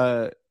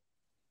 million.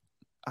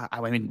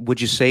 I mean, would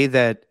you say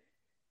that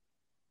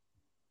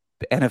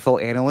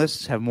NFL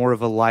analysts have more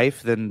of a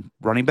life than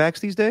running backs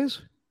these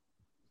days?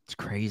 It's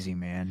crazy,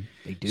 man.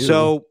 They do.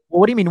 So,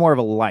 what do you mean more of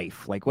a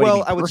life? Like, what do you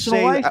mean, I would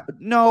say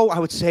I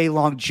would say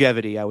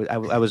longevity. I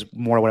was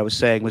more what I was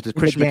saying was that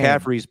Christian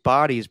McCaffrey's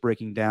body is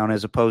breaking down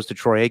as opposed to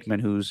Troy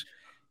Aikman, who's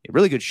in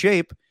really good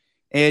shape.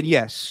 And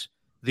yes,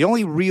 the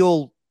only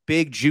real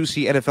big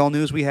juicy NFL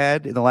news we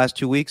had in the last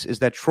 2 weeks is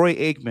that Troy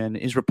Aikman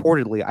is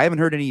reportedly, I haven't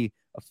heard any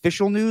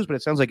official news, but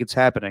it sounds like it's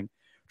happening.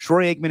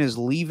 Troy Aikman is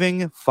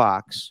leaving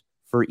Fox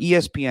for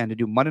ESPN to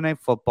do Monday Night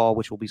Football,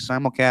 which will be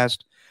simulcast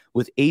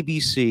with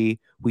ABC.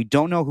 We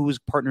don't know who his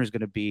partner is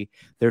going to be.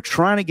 They're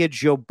trying to get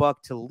Joe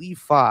Buck to leave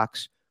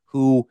Fox,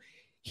 who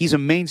he's a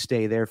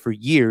mainstay there for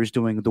years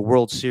doing the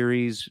World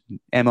Series,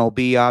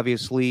 MLB,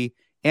 obviously,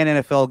 and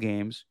NFL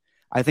games.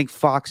 I think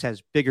Fox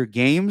has bigger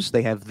games.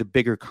 They have the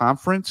bigger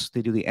conference.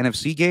 They do the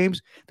NFC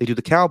games. They do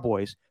the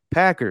Cowboys,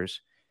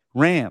 Packers,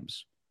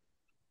 Rams.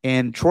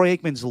 And Troy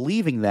Aikman's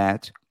leaving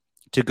that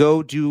to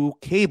go do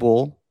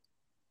cable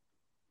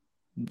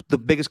the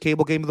biggest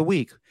cable game of the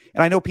week.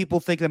 And I know people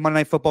think that Monday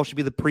Night Football should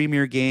be the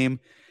premier game.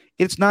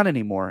 It's not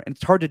anymore. And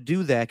it's hard to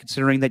do that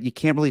considering that you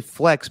can't really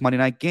flex Monday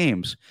night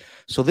games.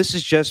 So this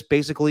is just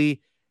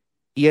basically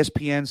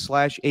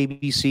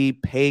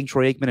ESPN/ABC paying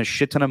Troy Aikman a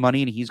shit ton of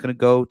money, and he's going to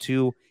go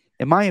to,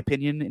 in my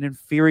opinion, an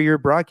inferior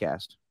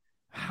broadcast.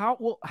 How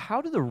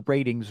do the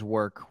ratings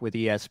work with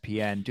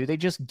ESPN? Do they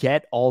just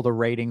get all the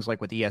ratings like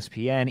with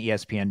ESPN,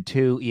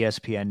 ESPN2,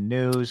 ESPN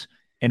News,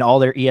 and all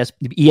their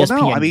ESPN?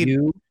 Well, no, I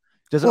mean,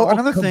 does it all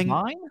another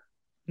combine? Thing?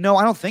 No,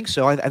 I don't think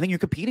so. I think you're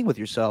competing with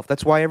yourself.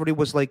 That's why everybody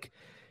was like,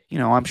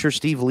 I'm sure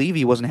Steve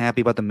Levy wasn't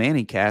happy about the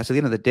Manning cast. At the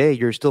end of the day,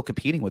 you're still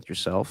competing with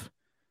yourself.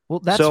 Well,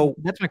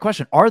 that's my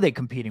question. Are they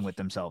competing with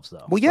themselves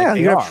though? Well, yeah,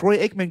 you have Troy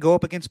Aikman go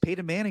up against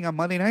Peyton Manning on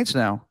Monday nights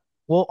now.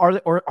 Well,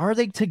 are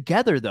they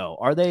together though?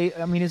 Are they?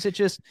 I mean, is it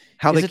just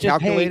how they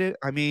calculate it?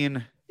 I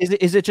mean,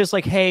 is it just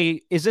like,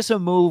 hey, is this a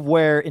move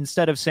where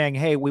instead of saying,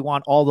 hey, we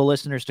want all the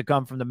listeners to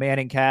come from the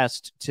Manning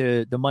cast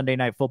to the Monday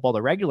Night Football,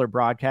 the regular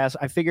broadcast?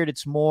 I figured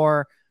it's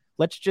more.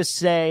 Let's just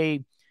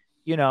say,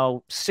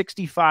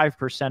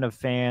 65% of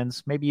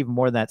fans, maybe even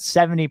more than that,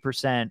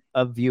 70%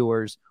 of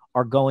viewers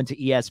are going to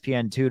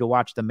ESPN2 to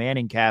watch the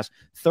Manning cast.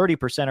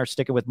 30% are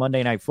sticking with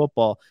Monday Night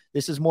Football.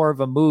 This is more of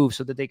a move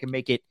so that they can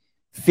make it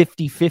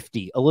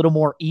 50-50, a little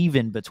more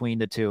even between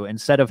the two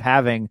instead of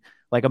having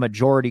like a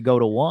majority go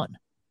to one.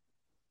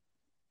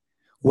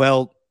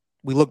 Well,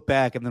 we look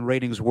back and the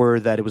ratings were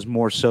that it was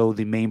more so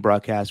the main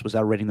broadcast was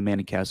outrating the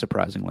Manning cast,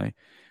 surprisingly.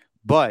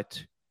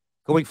 But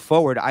going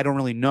forward, I don't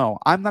really know.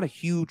 I'm not a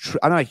huge Troy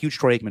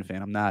Aikman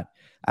fan. I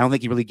don't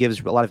think he really gives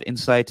a lot of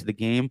insight to the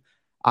game.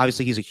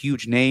 Obviously, he's a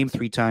huge name,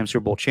 3-time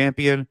Super Bowl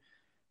champion,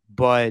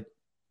 but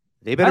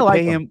they better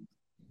pay him.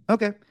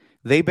 Okay.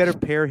 They better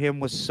pair him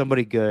with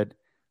somebody good.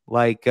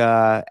 Like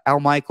Al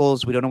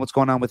Michaels, we don't know what's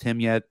going on with him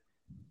yet.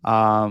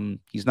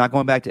 He's not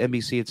going back to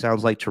NBC. It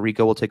sounds like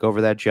Tirico will take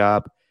over that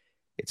job.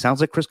 It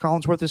sounds like Chris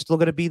Collinsworth is still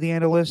going to be the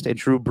analyst, and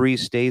Drew Brees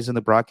stays in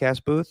the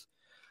broadcast booth.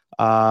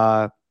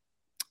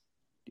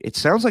 It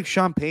sounds like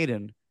Sean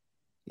Payton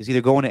is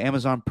either going to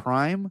Amazon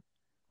Prime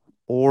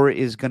or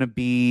is going to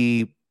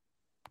be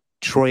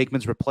Troy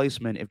Aikman's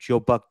replacement if Joe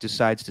Buck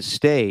decides to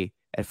stay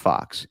at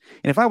Fox.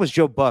 And if I was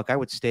Joe Buck, I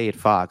would stay at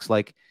Fox.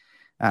 Like,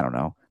 I don't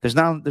know. There's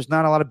not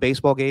a lot of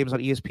baseball games on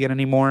ESPN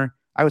anymore.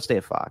 I would stay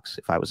at Fox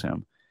if I was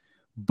him.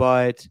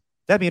 But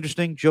that'd be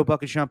interesting. Joe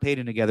Buck and Sean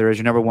Payton together as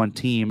your number one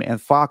team,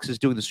 and Fox is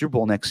doing the Super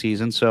Bowl next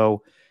season.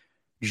 So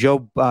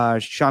Sean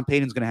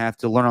Payton's going to have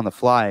to learn on the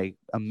fly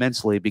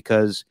immensely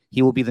because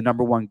he will be the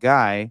number one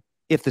guy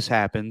if this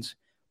happens.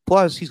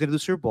 Plus, he's going to do the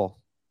Super Bowl.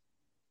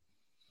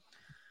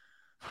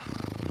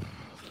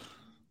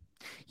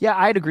 Yeah,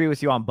 I'd agree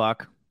with you on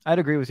Buck.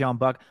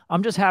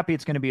 I'm just happy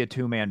it's going to be a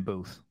 2-man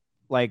booth.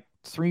 Like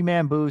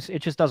 3-man booths,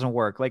 it just doesn't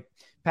work. Like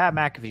Pat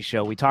McAfee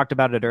show, we talked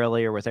about it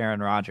earlier with Aaron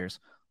Rodgers.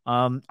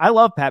 I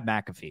love Pat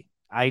McAfee.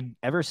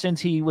 Ever since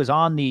he was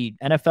on the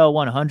NFL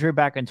 100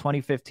 back in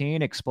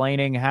 2015,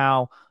 explaining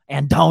how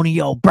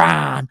Antonio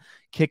Brown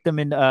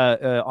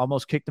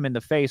almost kicked him in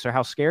the face, or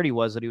how scared he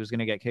was that he was going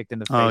to get kicked in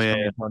the face by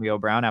Antonio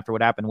Brown after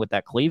what happened with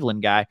that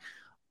Cleveland guy,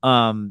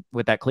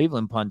 with that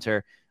Cleveland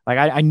punter. Like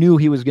I knew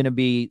he was going to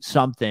be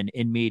something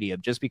in media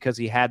just because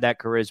he had that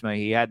charisma,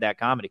 he had that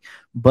comedy.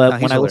 But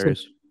when I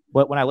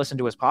listen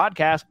to his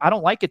podcast, I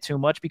don't like it too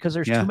much because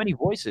there's too many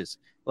voices.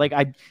 Like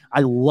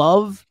I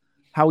love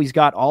how he's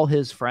got all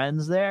his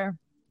friends there,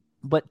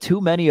 but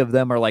too many of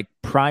them are like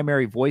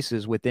primary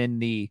voices within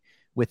the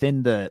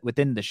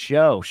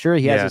show. Sure,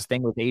 he has this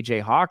thing with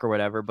AJ Hawk or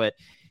whatever, but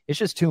it's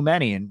just too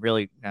many. And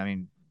really, I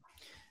mean,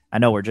 I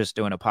know we're just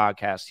doing a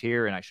podcast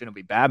here and I shouldn't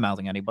be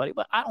bad-mouthing anybody,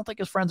 but I don't think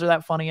his friends are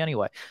that funny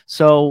anyway.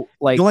 So,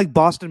 like, you like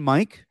Boston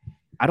Mike?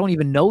 I don't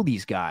even know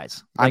these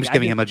guys. I'm just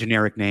giving him a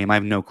generic name. I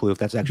have no clue if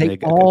that's actually a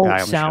good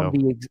guy on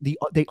the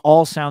show. They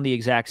all sound the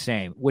exact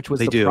same, which was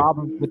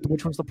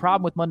the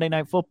problem with Monday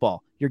Night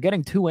Football. You're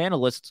getting two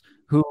analysts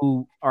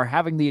who are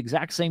having the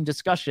exact same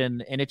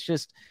discussion, and it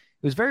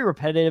was very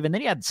repetitive. And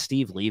then you had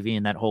Steve Levy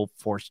and that whole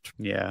forced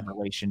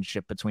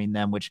relationship between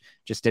them, which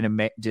just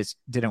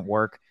didn't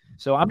work.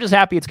 So I'm just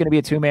happy it's going to be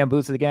a 2-man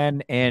booth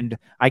again, and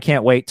I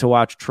can't wait to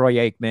watch Troy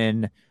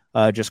Aikman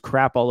just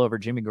crap all over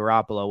Jimmy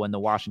Garoppolo when the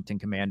Washington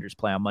Commanders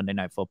play on Monday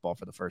Night Football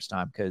for the first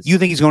time. Because you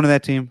think he's going to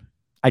that team?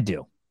 I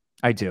do.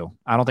 I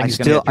don't think he's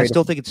going to. I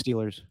still think it's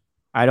Steelers.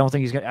 I don't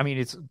think he's going to. I mean,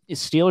 it's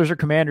Steelers or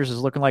Commanders is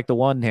looking like the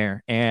one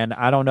here. And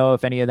I don't know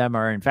if any of them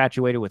are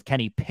infatuated with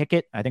Kenny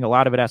Pickett. I think a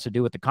lot of it has to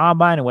do with the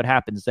combine and what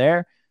happens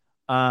there.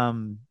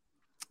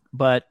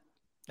 But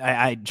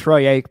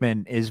Troy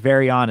Aikman is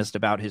very honest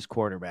about his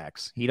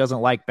quarterbacks. He doesn't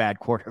like bad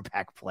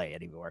quarterback play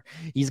anymore.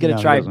 He's going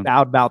to try and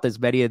outmouth as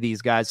many of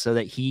these guys so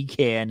that he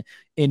can,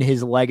 in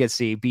his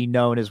legacy, be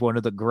known as one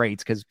of the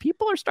greats, because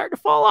people are starting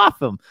to fall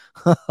off him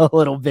a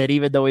little bit,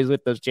 even though he's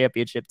with those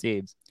championship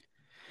teams.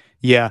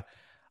 Yeah.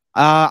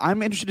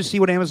 I'm interested to see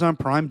what Amazon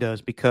Prime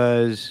does,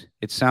 because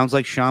it sounds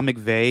like Sean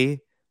McVay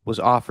was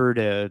offered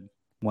a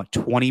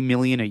 $20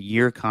 million a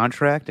year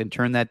contract and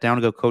turn that down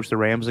to go coach the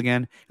Rams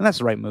again. And that's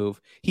the right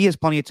move. He has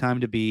plenty of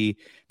time to be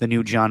the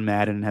new John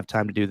Madden and have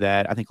time to do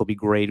that. I think he'll be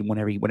great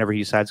whenever he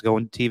decides to go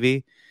into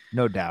TV.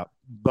 No doubt.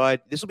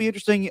 But this will be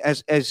interesting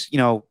as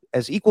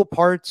equal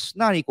parts,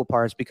 not equal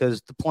parts,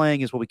 because the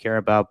playing is what we care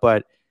about.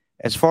 But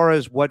as far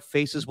as what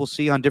faces we'll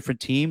see on different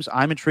teams,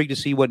 I'm intrigued to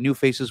see what new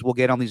faces we'll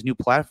get on these new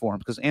platforms,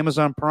 because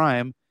Amazon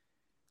Prime,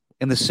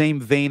 in the same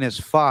vein as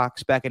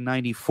Fox back in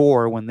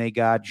 '94 when they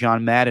got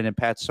John Madden and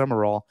Pat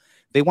Summerall,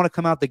 they want to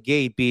come out the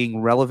gate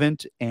being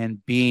relevant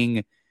and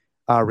being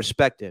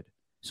respected.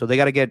 So they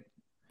got to get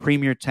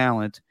premier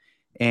talent.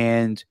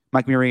 And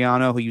Mike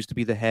Mariano, who used to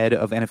be the head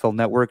of NFL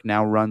Network,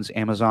 now runs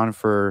Amazon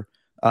for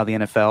the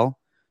NFL,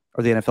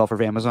 or the NFL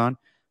for Amazon.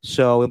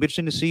 So it'll be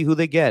interesting to see who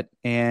they get.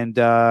 And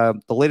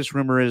the latest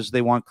rumor is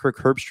they want Kirk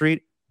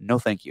Herbstreit. No,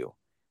 thank you.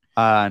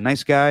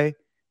 Nice guy,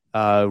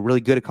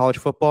 really good at college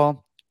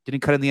football.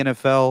 Didn't cut in the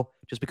NFL.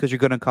 Just because you're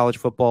good on college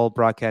football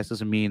broadcast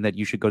doesn't mean that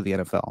you should go to the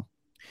NFL.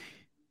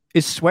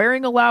 Is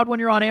swearing allowed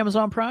when you're on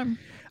Amazon Prime?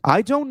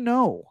 I don't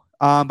know,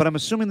 but I'm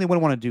assuming they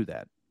wouldn't want to do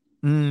that.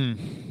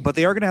 But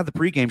they are going to have the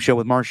pregame show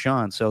with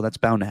Marshawn, so that's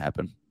bound to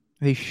happen.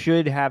 They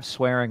should have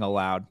swearing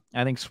allowed.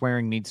 I think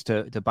swearing needs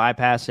to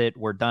bypass it.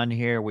 We're done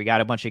here. We got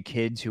a bunch of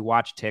kids who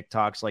watch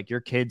TikToks. Like,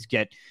 your kids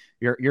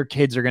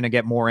are going to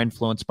get more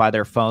influenced by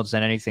their phones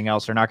than anything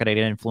else. They're not going to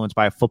get influenced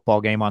by a football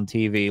game on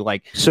TV.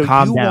 Like, so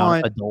calm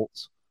down,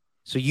 adults.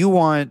 So you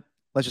want,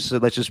 let's just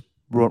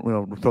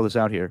throw this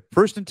out here.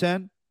 1st and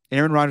 10,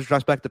 Aaron Rodgers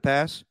drops back the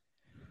pass.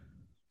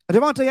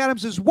 Devontae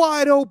Adams is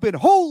wide open.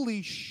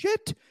 Holy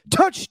shit.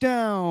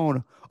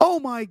 Touchdown. Oh,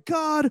 my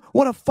God.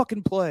 What a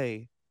fucking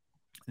play.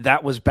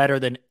 That was better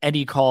than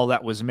any call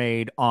that was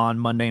made on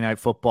Monday Night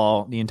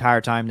Football the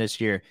entire time this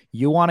year.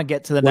 You want to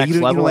get to the next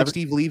level. You don't like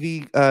Steve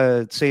Levy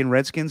saying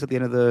Redskins at the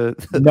end of the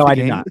No, I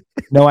game? do not.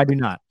 No, I do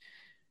not.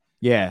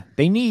 Yeah,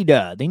 they need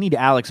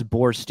Alex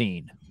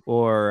Borstein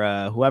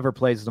or whoever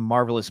plays the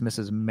Marvelous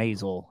Mrs.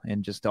 Maisel,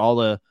 and just all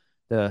the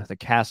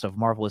cast of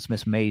Marvelous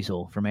Miss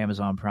Maisel from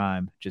Amazon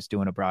Prime just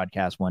doing a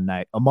broadcast one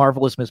night. A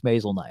Marvelous Miss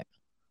Maisel night.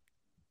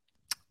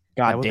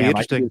 God damn,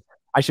 interesting.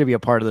 I should be a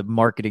part of the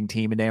marketing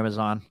team at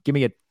Amazon. Give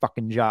me a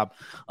fucking job.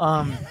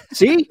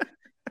 See?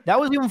 That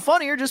was even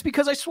funnier just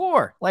because I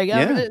swore. Like,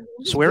 yeah.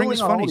 Swearing is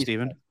funny,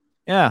 Steven.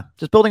 Yeah,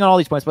 just building on all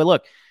these points. But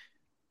look,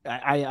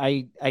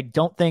 I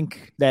don't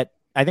think that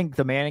 – I think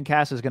the Manning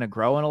cast is going to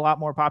grow in a lot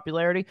more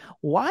popularity.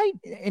 Why?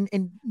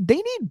 And they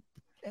need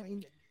 – I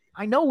mean,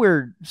 I know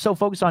we're so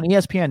focused on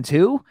ESPN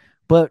too,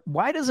 but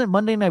why doesn't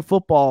Monday Night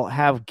Football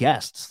have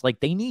guests?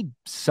 Like, they need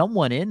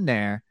someone in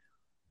there.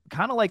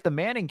 Kind of like the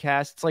Manning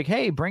cast. It's like,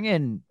 hey, bring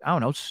in, I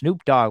don't know,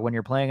 Snoop Dogg when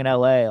you're playing in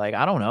LA. Like,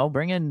 I don't know,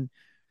 bring in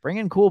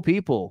cool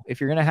people.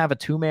 If you're going to have a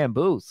 2-man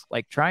booth,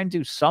 like, try and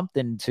do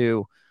something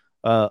to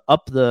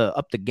up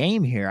the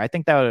game here. I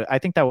think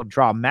that would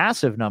draw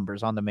massive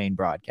numbers on the main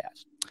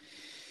broadcast.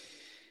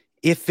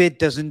 If it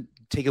doesn't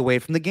take away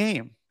from the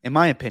game, in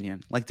my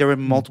opinion. Like, there were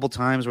multiple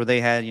times where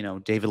they had,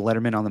 David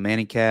Letterman on the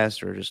Manning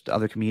cast or just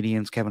other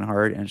comedians, Kevin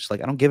Hart, and it's just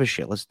like, I don't give a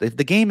shit. If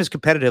the game is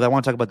competitive, I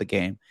want to talk about the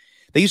game.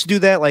 They used to do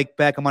that like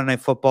back on Monday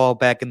Night Football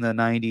back in the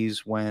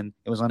 90s when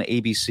it was on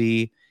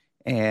ABC,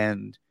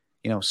 and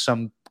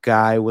some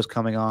guy was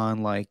coming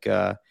on like,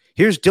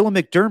 here's Dylan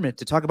McDermott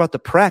to talk about the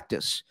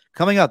practice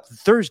coming up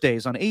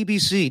Thursdays on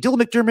ABC. Dylan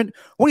McDermott,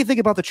 what do you think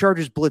about the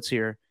Chargers blitz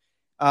here?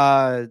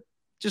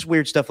 Just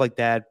weird stuff like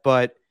that.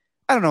 But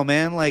I don't know,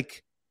 man.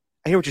 Like,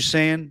 I hear what you're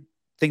saying.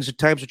 Times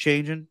are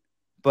changing,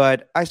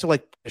 but I still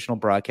like traditional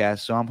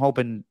broadcasts, so I'm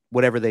hoping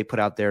whatever they put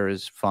out there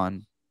is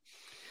fun.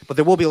 But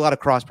there will be a lot of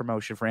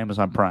cross-promotion for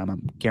Amazon Prime.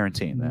 I'm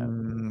guaranteeing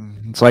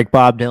that. It's like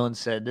Bob Dylan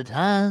said, the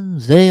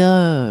times they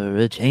are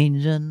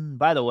a-changing.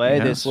 By the way,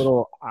 This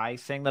little eye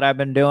thing that I've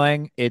been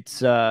doing,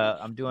 it's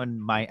I'm doing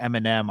my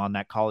Eminem on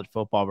that college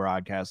football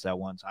broadcast that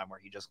one time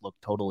where he just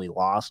looked totally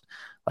lost,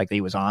 like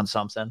he was on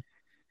something.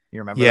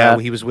 You remember that? Yeah,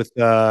 he was with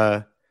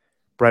Brett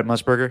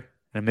Musburger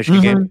in a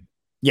Michigan game.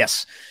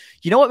 Yes.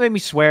 You know what made me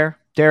swear,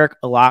 Derek,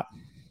 a lot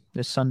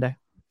this Sunday?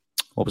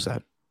 What was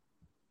that?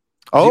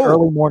 The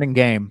early morning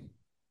game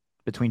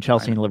between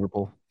Chelsea and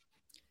Liverpool.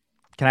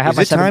 Can I have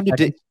my time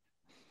to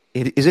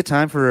Is it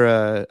time for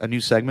a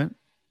new segment?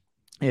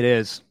 It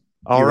is.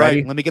 All right,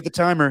 ready? Let me get the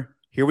timer.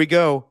 Here we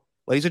go.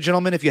 Ladies and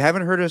gentlemen, if you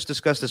haven't heard us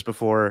discuss this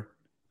before,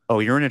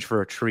 you're in it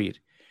for a treat.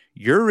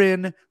 You're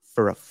in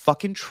for a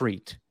fucking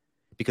treat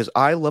because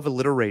I love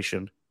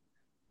alliteration.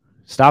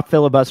 Stop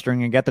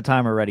filibustering and get the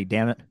timer ready,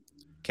 damn it.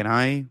 Can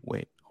I?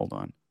 Wait, hold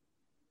on.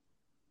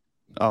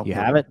 Oh, you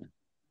have it?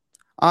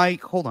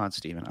 Hold on,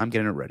 Steven. I'm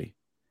getting it ready.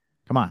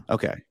 Come on.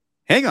 Okay.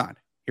 Hang on.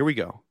 Here we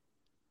go.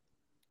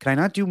 Can I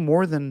not do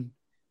more than...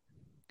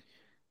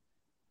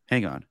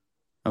 Hang on.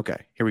 Okay.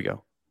 Here we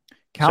go.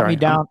 Count me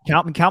down.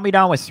 Count me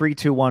down with 3,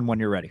 2, 1 when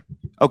you're ready.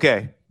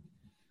 Okay.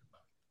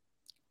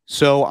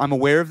 So I'm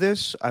aware of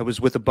this. I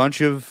was with a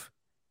bunch of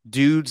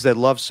dudes that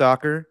love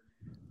soccer.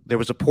 There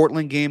was a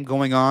Portland game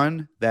going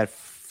on that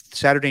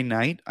Saturday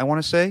night, I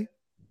want to say.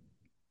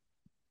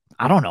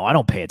 I don't know. I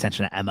don't pay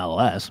attention to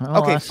MLS.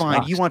 Okay, fine.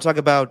 Sucks. You want to talk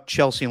about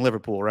Chelsea and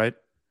Liverpool, right?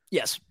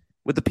 Yes.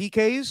 With the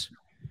PKs?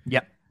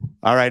 Yep.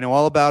 All right, I know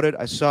all about it.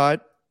 I saw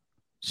it.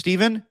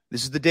 Steven,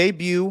 this is the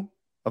debut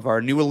of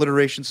our new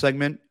alliteration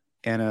segment,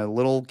 and a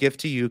little gift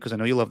to you because I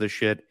know you love this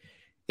shit.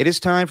 It is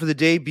time for the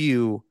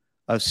debut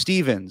of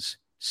Steven's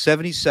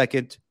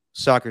 70-second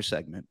soccer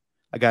segment.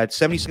 I got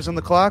 70 seconds on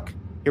the clock.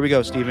 Here we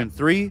go, Steven.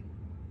 3,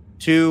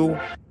 2,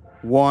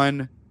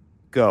 1,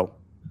 go.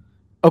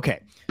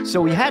 Okay,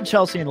 so we had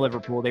Chelsea and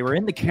Liverpool. They were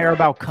in the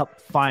Carabao Cup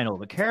final.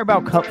 The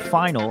Carabao Cup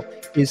final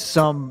is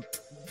some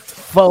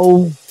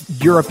faux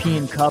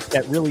European Cup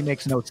that really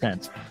makes no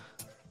sense.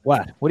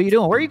 What? What are you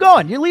doing? Where are you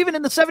going? You're leaving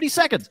in the 70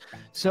 seconds.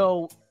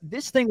 So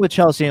this thing with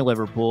Chelsea and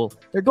Liverpool,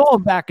 they're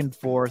going back and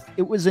forth.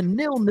 It was a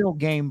 0-0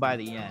 game by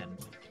the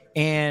end.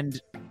 And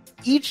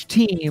each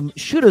team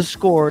should have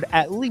scored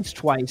at least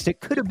twice. It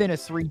could have been a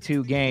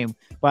 3-2 game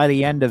by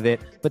the end of it,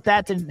 but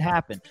that didn't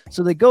happen.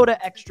 So they go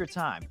to extra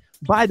time.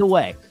 By the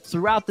way,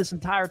 throughout this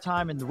entire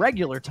time in the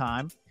regular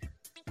time,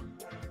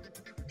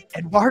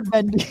 Edouard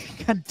Mendy,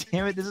 God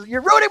damn it,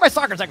 you're ruining my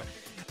soccer segment.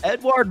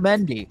 Edouard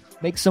Mendy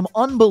makes some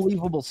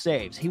unbelievable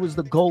saves. He was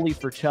the goalie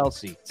for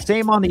Chelsea.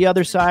 Same on the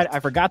other side. I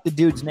forgot the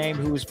dude's name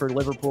who was for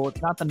Liverpool.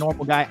 It's not the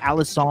normal guy,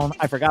 Alisson.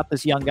 I forgot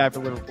this young guy for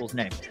Liverpool's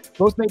name.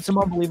 Both made some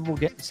unbelievable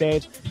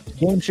saves.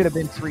 Game should have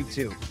been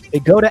 3-2. They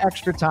go to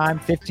extra time,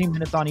 15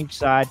 minutes on each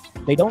side.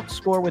 They don't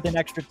score within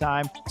extra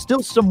time.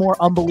 Still some more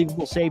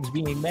unbelievable saves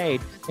being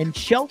made. And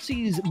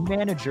Chelsea's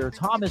manager,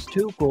 Thomas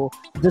Tuchel,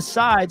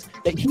 decides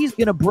that he's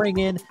going to bring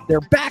in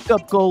their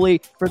backup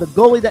goalie for the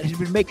goalie that has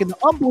been making the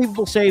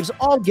unbelievable saves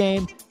all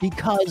game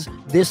because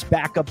this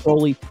backup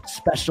goalie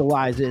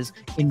specializes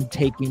in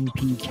taking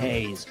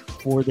PKs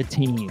for the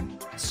team.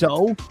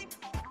 So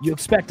you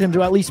expect him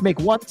to at least make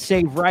one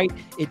save right.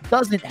 It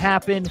doesn't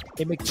happen.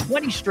 They make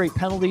 20 straight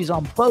penalties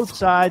on both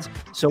sides.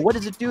 So what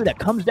does it do? That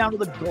comes down to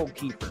the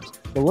goalkeepers.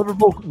 The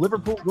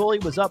Liverpool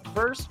goalie was up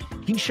first.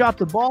 He shot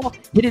the ball,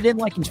 hit it in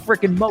like he's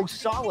freaking Mo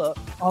Salah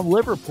on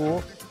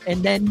Liverpool.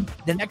 And then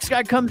the next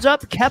guy comes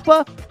up,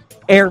 Kepa,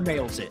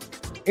 airmails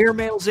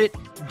it.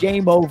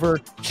 Game over.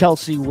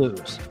 Chelsea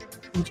lose.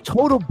 It was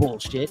total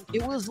bullshit.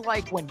 It was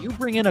like when you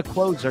bring in a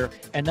closer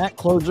and that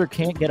closer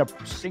can't get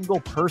a single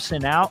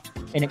person out,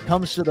 and it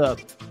comes to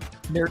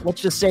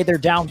let's just say they're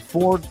down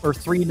 4 or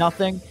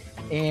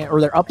 3-0, or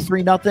they're up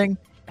 3-0,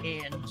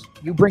 and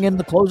you bring in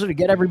the closer to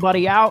get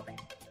everybody out.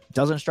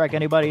 Doesn't strike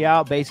anybody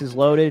out. Bases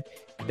loaded.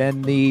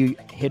 Then the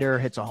hitter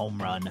hits a home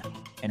run,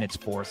 and it's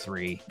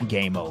 4-3.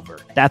 Game over.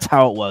 That's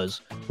how it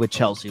was with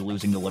Chelsea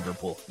losing to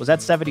Liverpool. Was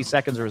that 70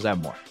 seconds or was that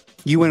more?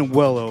 You went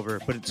well over,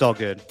 but it's all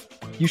good.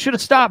 You should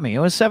have stopped me. It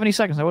was 70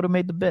 seconds. I would have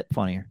made the bit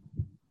funnier.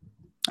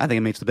 I think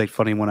it makes the bit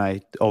funny when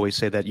I always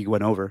say that you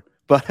went over.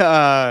 But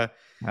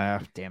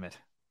damn it.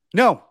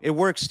 No, it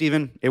works,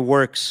 Steven. It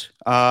works.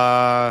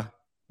 Yeah,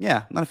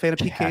 not a fan of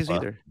PKs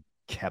either.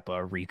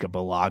 Kepa, Rika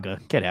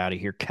Balaga. Get out of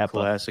here, Kepa.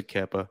 Classic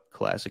Kepa.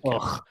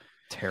 Ugh,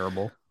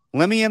 terrible.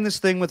 Let me end this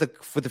thing with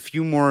a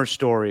few more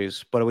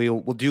stories, but we'll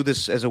do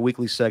this as a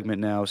weekly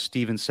segment now.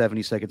 Steven's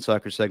 70-second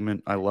soccer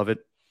segment. I love it.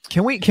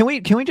 Can we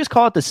just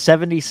call it the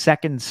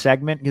 70-second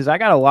segment? Because I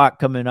got a lot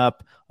coming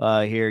up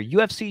here.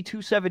 UFC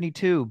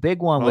 272,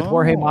 big one with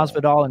Jorge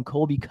Masvidal and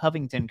Colby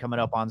Covington coming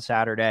up on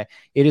Saturday.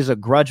 It is a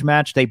grudge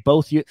match. They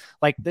both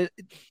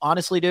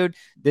honestly, dude,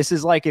 this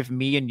is like if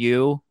me and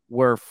you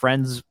were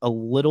friends a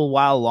little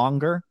while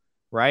longer,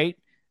 right?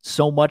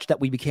 So much that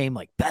we became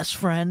like best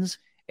friends,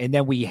 and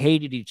then we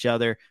hated each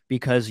other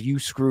because you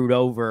screwed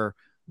over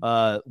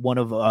one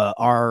of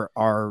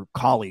our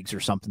colleagues or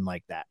something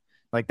like that.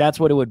 Like, that's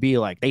what it would be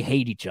like. They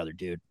hate each other,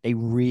 dude. They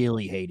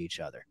really hate each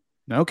other.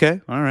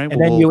 Okay. All right.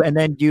 And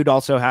then you'd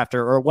also have to,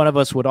 or one of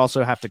us would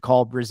also have to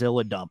call Brazil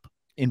a dump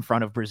in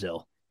front of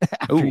Brazil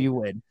after you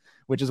win,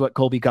 which is what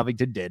Colby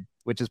Covington did,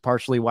 which is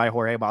partially why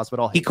Jorge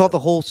Masvidal. He called the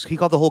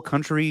whole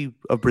country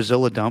of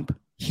Brazil a dump.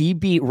 He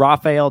beat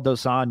Rafael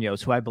dos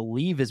Anjos, who I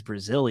believe is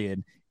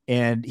Brazilian.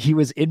 And he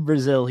was in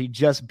Brazil. He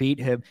just beat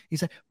him.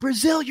 He's like,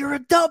 Brazil, you're a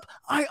dump.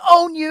 I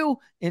own you.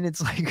 And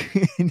it's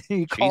like, and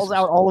he calls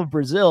out all of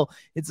Brazil.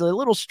 It's a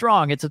little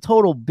strong. It's a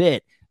total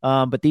bit.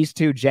 But these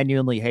two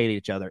genuinely hate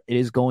each other. It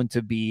is going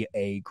to be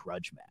a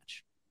grudge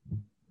match.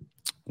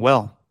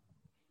 Well,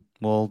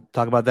 we'll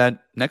talk about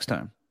that next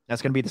time.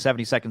 That's going to be the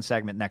 70-second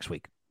segment next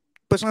week.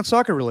 But it's not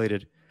soccer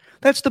related.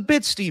 That's the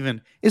bit,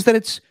 Steven, is that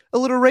it's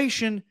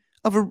alliteration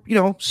of,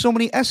 so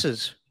many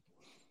S's.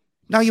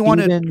 Now you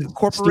want to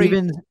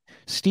incorporate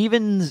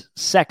Steven's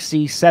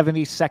sexy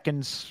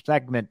 70-second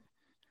segment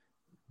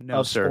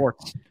of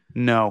sports.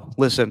 No,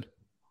 listen.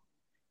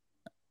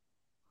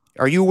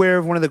 Are you aware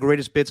of one of the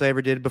greatest bits I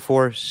ever did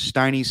before?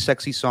 Steiny's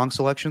sexy song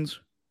selections?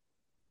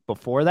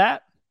 Before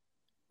that?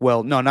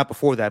 Well, no, not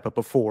before that, but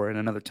before in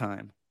another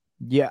time.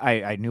 Yeah,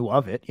 I knew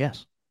of it,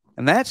 yes.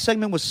 And that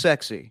segment was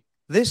sexy.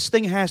 This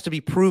thing has to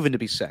be proven to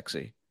be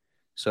sexy.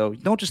 So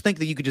don't just think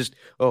that you could just,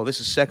 this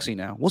is sexy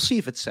now. We'll see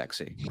if it's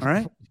sexy. All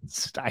right?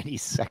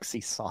 Steiny's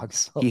sexy song.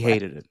 He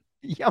hated it.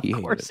 Yeah,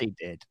 of course he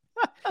did.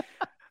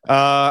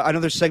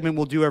 Another segment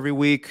we'll do every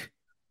week.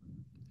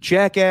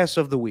 Jackass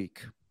of the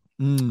Week.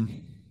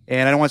 And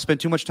I don't want to spend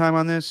too much time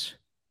on this.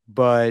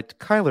 But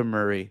Kyler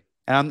Murray,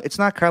 and it's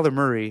not Kyler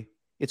Murray,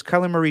 it's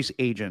Kyler Murray's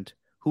agent,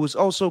 who is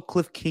also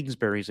Cliff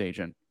Kingsbury's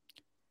agent,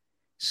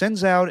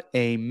 sends out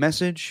a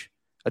message,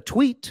 a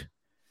tweet,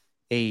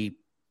 a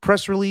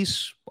press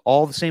release,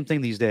 all the same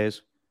thing these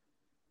days,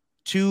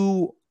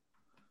 to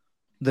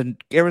the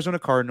Arizona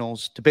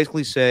Cardinals to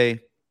basically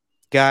say,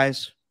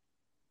 guys,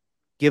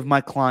 give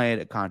my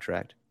client a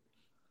contract.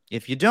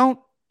 If you don't,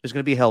 there's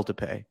going to be hell to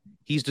pay.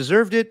 He's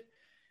deserved it,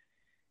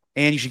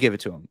 and you should give it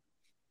to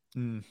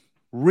him.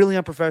 Really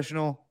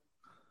unprofessional,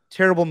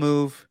 terrible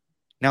move.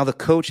 Now the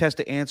coach has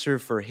to answer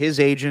for his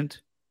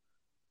agent,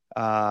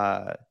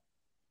 and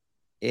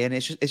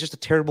it's just a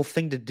terrible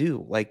thing to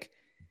do. Like,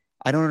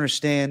 I don't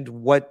understand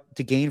what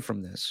to gain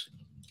from this.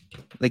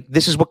 Like,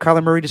 this is what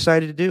Kyler Murray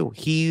decided to do.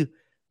 He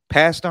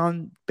passed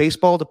on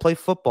baseball to play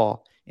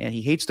football, and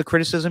he hates the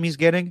criticism he's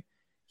getting.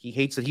 He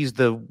hates that he's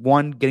the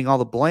one getting all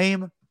the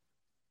blame.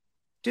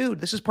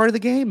 Dude, this is part of the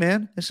game,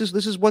 man. This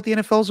is what the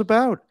NFL is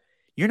about.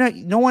 You're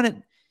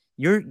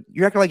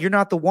acting like you're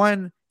not the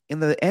one in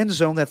the end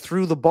zone that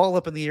threw the ball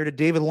up in the air to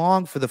David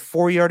Long for the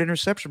 4-yard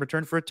interception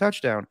return for a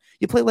touchdown.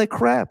 You play like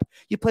crap.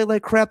 You played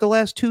like crap the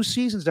last 2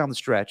 seasons down the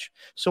stretch.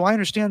 So I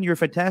understand you're a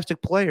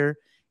fantastic player,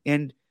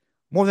 and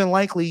more than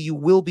likely you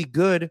will be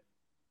good,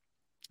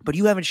 but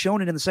you haven't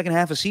shown it in the second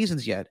half of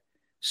seasons yet.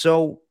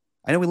 So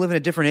I know we live in a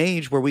different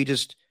age where we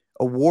just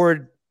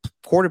award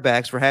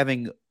quarterbacks for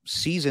having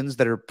seasons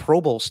that are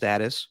Pro Bowl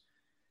status,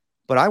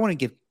 but I want to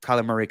give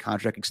Kyler Murray a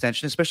contract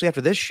extension, especially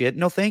after this shit.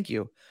 No, thank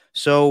you.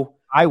 So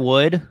I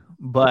would,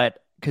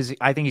 but because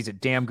I think he's a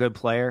damn good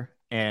player.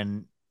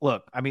 And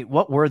look, I mean,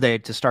 what were they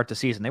to start the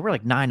season? They were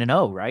like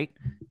 9-0, right?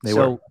 They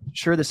were.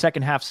 Sure, the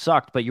second half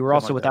sucked, but you were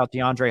also without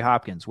DeAndre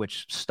Hopkins,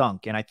 which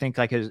stunk. And I think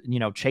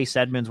Chase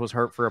Edmonds was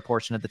hurt for a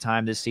portion of the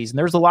time this season.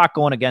 There's a lot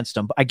going against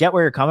him. But I get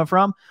where you're coming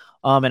from,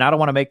 and I don't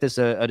want to make this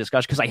a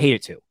discussion because I hate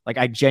it too. Like,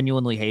 I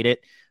genuinely hate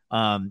it.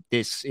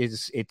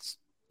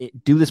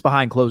 Do this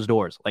behind closed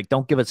doors. Like,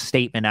 don't give a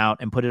statement out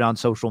and put it on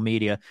social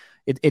media.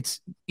 It's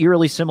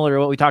eerily similar to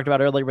what we talked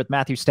about earlier with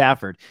Matthew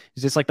Stafford.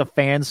 Is this like the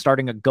fans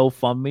starting a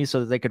GoFundMe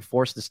so that they could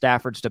force the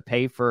Staffords to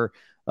pay for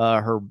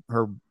her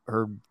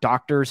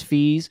doctor's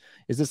fees?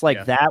 Is this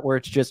like that, where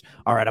it's just,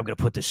 all right, I'm going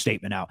to put this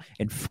statement out,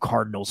 and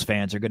Cardinals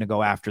fans are going to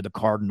go after the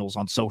Cardinals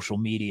on social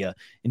media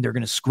and they're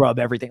going to scrub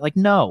everything? Like,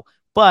 no.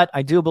 But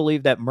I do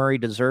believe that Murray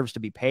deserves to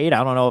be paid.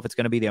 I don't know if it's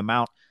going to be the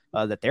amount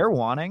that they're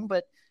wanting,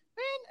 but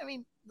man, I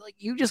mean, like,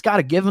 you just got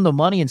to give him the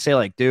money and say,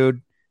 like,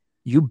 dude,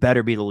 you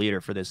better be the leader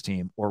for this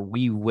team or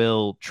we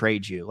will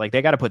trade you. Like,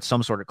 they got to put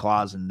some sort of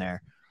clause in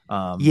there.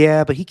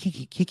 Yeah, but he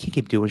can't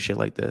keep doing shit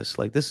like this.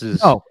 Like, this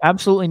is... No,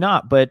 absolutely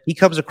not. But he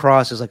comes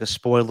across as like a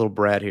spoiled little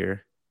brat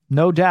here.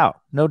 No doubt.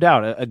 No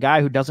doubt. A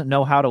guy who doesn't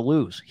know how to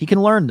lose. He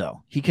can learn,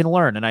 though. He can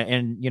learn.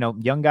 And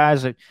young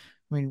guys, I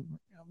mean,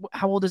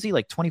 how old is he?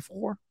 Like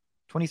 24,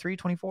 23,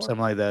 24? Something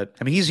like that.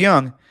 I mean, he's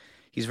young.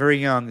 He's very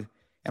young.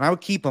 And I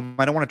would keep him.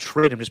 I don't want to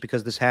trade him just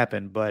because this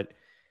happened, but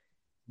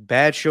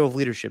bad show of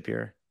leadership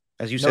here.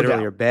 As you said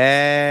earlier,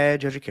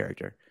 bad judge of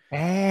character.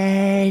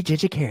 Bad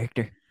judge of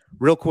character.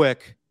 Real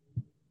quick,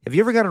 have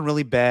you ever gotten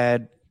really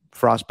bad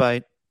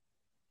frostbite?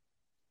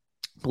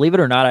 Believe it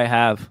or not, I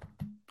have.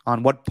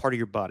 On what part of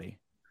your body?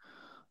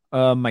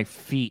 My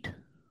feet.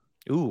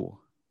 Ooh.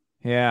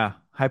 Yeah.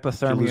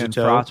 Hypothermia and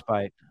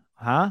frostbite.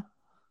 Huh?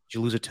 Did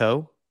you lose a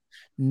toe?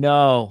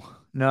 No.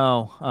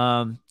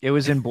 It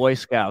was in Boy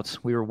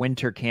Scouts. We were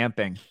winter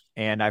camping,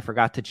 and I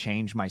forgot to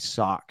change my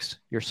socks.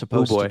 You're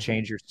supposed to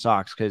change your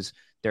socks because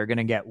they're going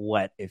to get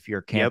wet if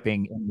you're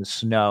camping in the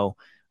snow.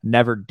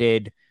 Never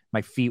did.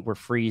 My feet were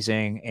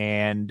freezing,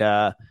 and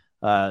had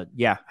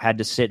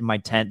to sit in my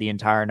tent the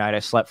entire night. I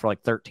slept for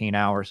like 13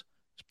 hours.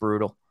 It's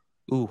brutal.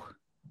 Ooh.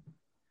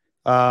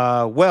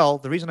 Well,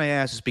 the reason I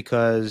asked is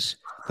because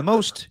the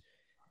most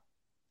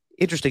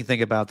interesting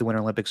thing about the Winter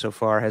Olympics so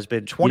far has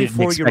been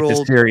 24-year-old.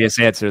 A serious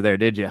answer there,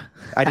 did you?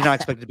 I did not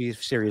expect it to be a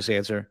serious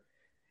answer.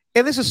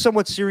 And this is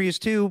somewhat serious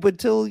too, but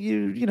until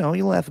you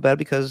laugh about it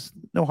because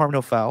no harm,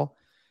 no foul.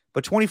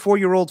 But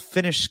 24-year-old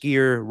Finnish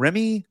skier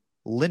Remi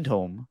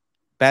Lindholm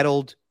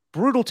battled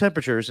brutal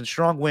temperatures and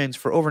strong winds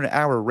for over an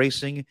hour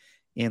racing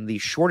in the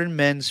shortened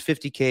men's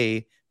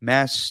 50K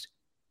mass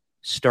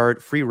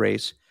start free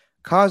race,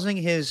 causing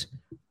his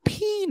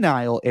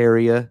penile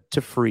area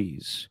to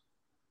freeze.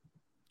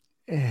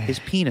 His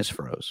penis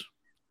froze.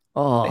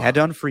 Oh, they had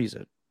to unfreeze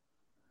it.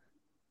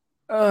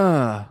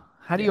 How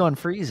do you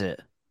unfreeze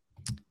it?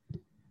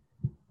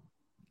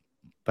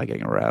 By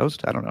getting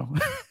aroused? I don't know.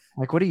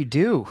 Like, what do you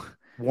do?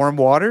 Warm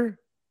water?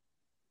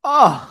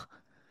 Oh.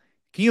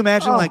 Can you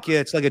imagine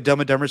it's like a Dumb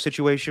and Dumber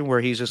situation where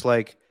he's just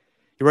like,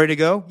 you ready to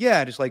go?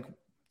 Yeah, just like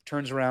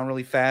turns around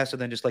really fast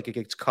and then just like it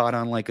gets caught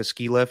on like a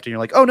ski lift and you're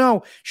like, oh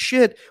no,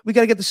 shit, we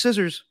got to get the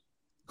scissors.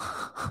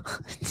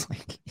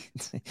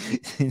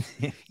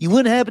 You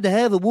wouldn't happen to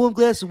have a warm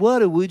glass of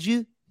water, would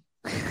you?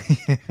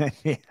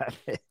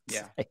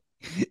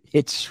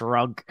 It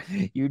shrunk.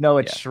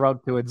 It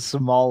shrunk to its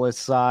smallest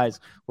size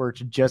where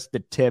it's just the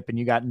tip and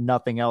you got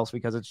nothing else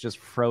because it's just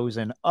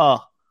frozen.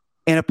 Oh.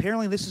 And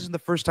apparently this isn't the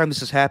first time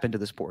this has happened to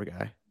this poor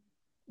guy.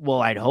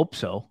 Well, I'd hope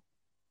so.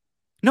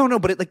 No,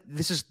 but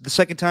this is the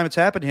second time it's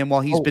happened to him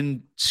while he's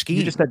been skiing.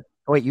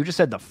 You just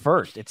said the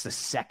first. It's the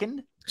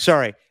second?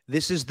 Sorry,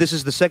 this is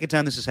the second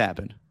time this has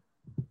happened.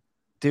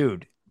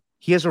 Dude,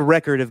 he has a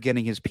record of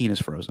getting his penis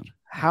frozen.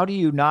 How do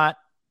you not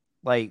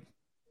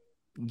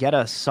get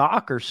a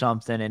sock or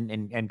something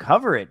and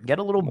cover it? Get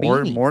a little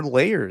beanie. More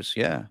layers,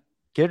 yeah.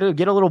 Get a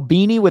little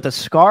beanie with a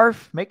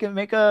scarf. Make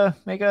a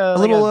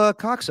little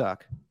cock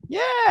sock.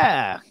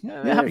 Yeah.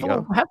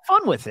 Have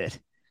fun with it.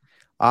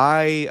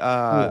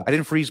 I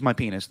didn't freeze my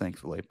penis,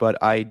 thankfully,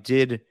 but I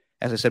did,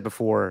 as I said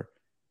before,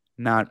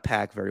 not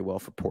pack very well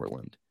for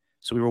Portland.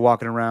 So we were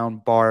walking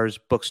around bars,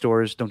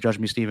 bookstores. Don't judge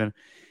me, Steven.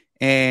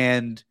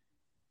 And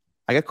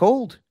I got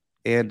cold.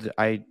 And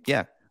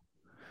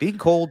being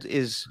cold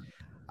is.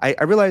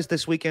 I realized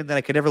this weekend that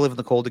I could never live in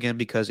the cold again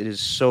because it is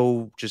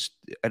so just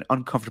an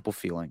uncomfortable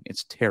feeling.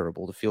 It's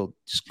terrible to feel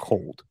just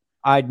cold.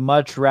 I'd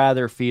much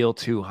rather feel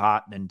too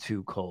hot than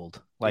too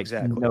cold.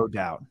 Exactly. No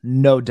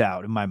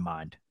doubt in my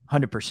mind.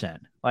 100%.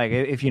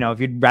 If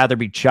you'd rather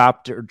be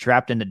chopped or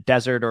trapped in the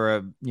desert or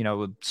a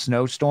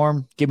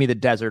snowstorm, give me the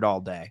desert all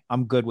day.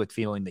 I'm good with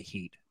feeling the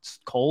heat. It's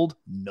cold.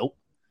 Nope.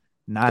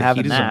 Not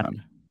having that.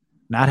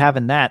 Not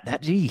having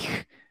that.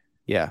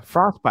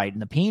 Frostbite in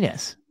the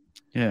penis.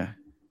 Yeah.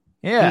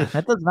 Yeah.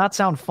 That does not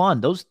sound fun.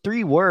 Those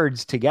 3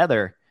 words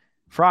together,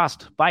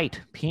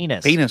 frostbite,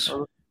 penis.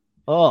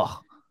 Oh.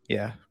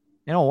 Yeah.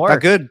 It don't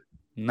work.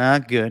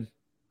 Not good.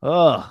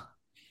 Oh.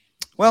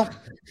 Well,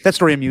 that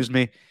story amused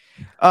me.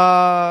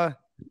 Well,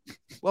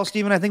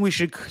 Steven, I think we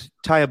should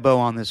tie a bow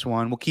on this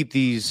one. We'll keep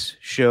these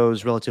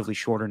shows relatively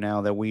shorter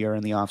now that we are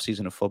in the off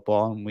season of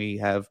football and we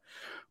have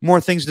more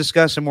things to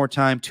discuss and more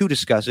time to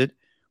discuss it.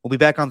 We'll be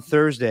back on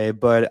Thursday,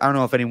 but I don't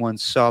know if anyone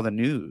saw the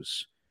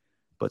news,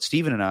 but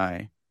Steven and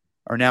I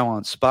are now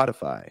on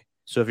Spotify.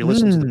 So if you're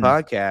listening to the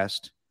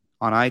podcast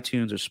on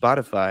iTunes or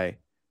Spotify,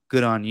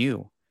 good on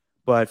you.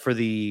 But for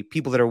the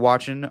people that are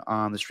watching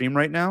on the stream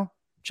right now,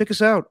 check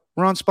us out.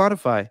 We're on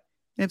Spotify.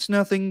 It's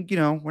nothing,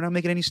 we're not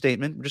making any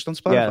statement. We're just on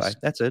Spotify. Yes.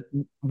 That's it.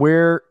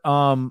 We're,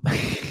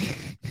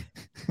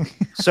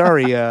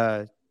 sorry,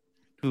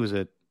 who is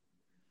it?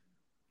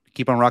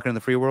 Keep on rocking in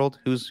the free world?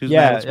 Who's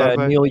mad at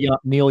Spotify? Neil Young.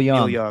 Neil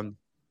Young.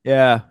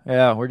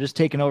 Yeah. We're just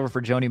taking over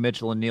for Joni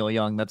Mitchell and Neil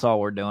Young. That's all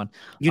we're doing.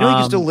 You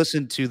can still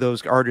listen to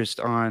those artists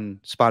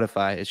on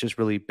Spotify. It's just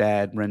really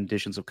bad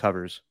renditions of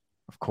covers.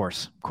 Of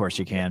course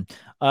you can.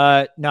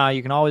 No,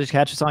 you can always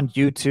catch us on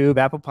YouTube,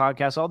 Apple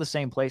Podcasts, all the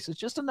same places.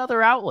 Just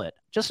another outlet.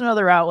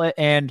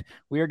 And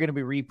we are going to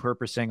be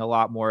repurposing a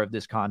lot more of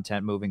this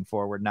content moving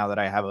forward now that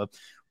I have a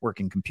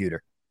working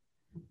computer.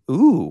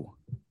 Ooh.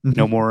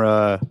 No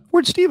more,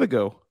 where'd Steve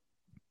go?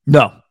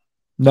 No,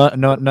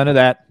 none of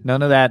that.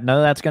 None of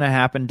that's going to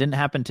happen. Didn't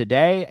happen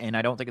today, and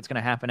I don't think it's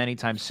going to happen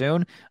anytime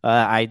soon.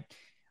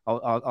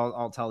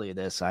 I'll tell you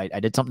this. I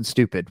did something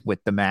stupid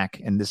with the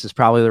Mac, and this is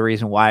probably the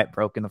reason why it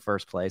broke in the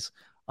first place.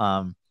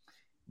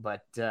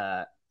 But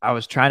I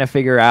was trying to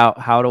figure out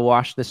how to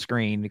wash the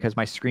screen because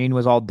my screen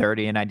was all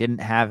dirty, and I didn't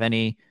have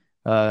any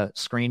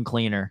screen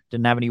cleaner,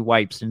 didn't have any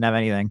wipes, didn't have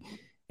anything,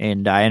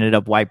 and I ended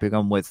up wiping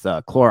them with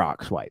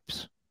Clorox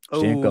wipes.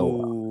 Didn't go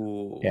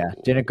well. Yeah,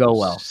 didn't go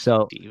well.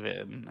 So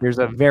Steven. There's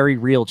a very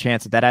real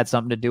chance that had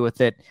something to do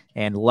with it,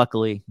 and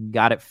luckily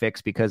got it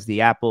fixed because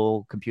the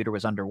Apple computer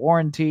was under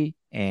warranty,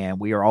 and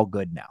we are all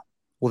good now.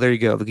 Well, there you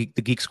go. The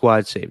Geek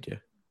Squad saved you.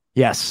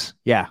 Yes.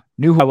 Yeah.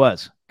 Knew who I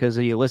was because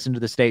he listened to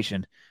the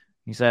station.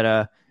 He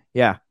said,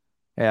 yeah.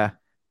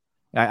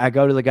 I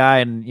go to the guy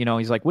and,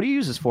 he's like, what do you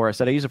use this for? I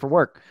said, I use it for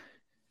work.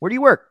 Where do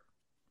you work?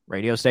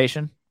 Radio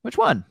station. Which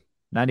one?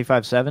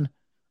 95.7.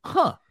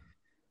 Huh.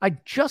 I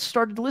just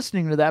started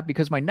listening to that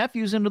because my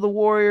nephew's into the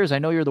Warriors. I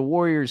know you're the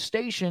Warriors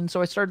station.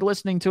 So I started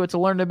listening to it to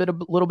learn a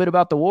little bit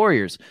about the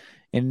Warriors.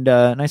 And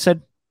I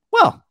said,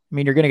 well,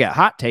 you're going to get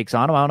hot takes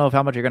on them. I don't know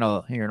how much you're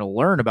going to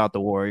learn about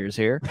the Warriors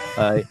here.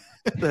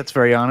 That's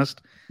very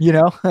honest. But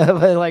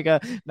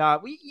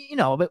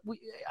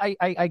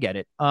I get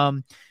it.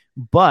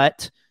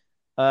 But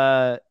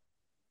I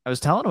was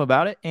telling him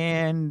about it,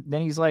 and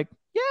then he's like,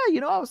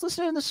 yeah, I was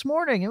listening this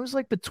morning. It was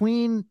like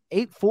between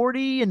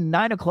 8:40 and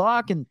 9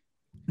 o'clock, and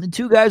the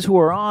 2 guys who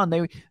were on,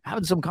 they were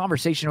having some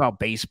conversation about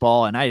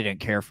baseball, and I didn't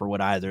care for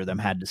what either of them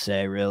had to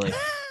say, really.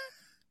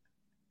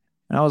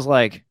 And I was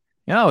like,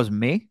 that was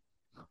me.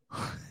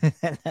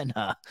 And then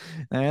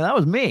that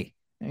was me.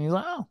 And he's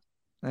like, oh.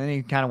 And then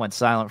he kind of went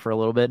silent for a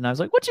little bit, and I was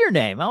like, what's your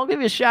name? I'll give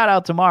you a shout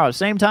out tomorrow.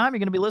 Same time, you're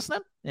going to be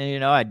listening?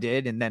 And, I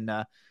did, and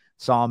then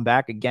saw him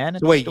back again.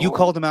 So wait, you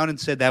called him out and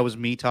said that was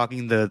me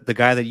talking, the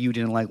guy that you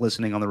didn't like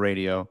listening on the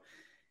radio.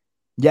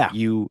 Yeah.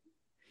 You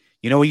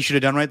know what you should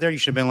have done right there? You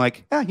should have been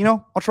like,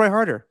 I'll try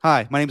harder.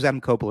 Hi, my name is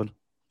Adam Copeland.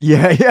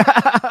 Yeah.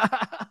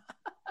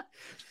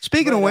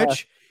 Speaking of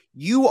which,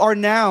 you are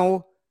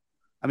now,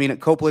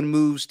 Copeland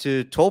moves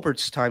to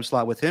Tolbert's time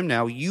slot with him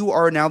now. You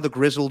are now the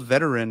grizzled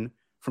veteran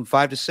from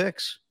 5 to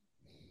 6.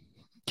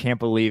 Can't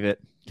believe it.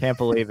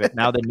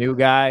 Now the new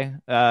guy,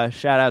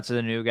 shout out to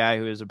the new guy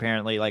who is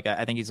apparently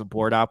I think he's a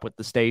board op with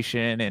the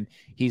station, and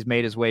he's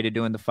made his way to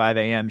doing the 5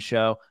 a.m.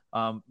 show,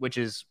 which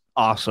is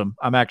awesome.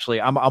 I'm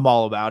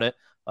all about it.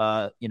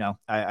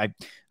 I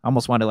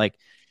almost want to, like,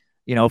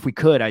 if we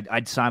could,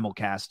 I'd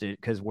simulcast it,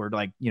 because we're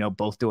like,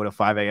 both doing a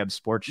 5 a.m.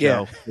 sports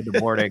show in the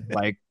morning.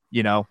 Like,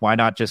 why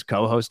not just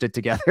co-host it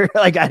together?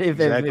 Like, if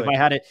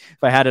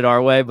I had it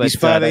our way. But these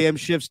 5 a.m.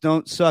 shifts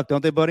don't suck,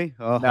 don't they, buddy?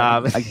 Oh,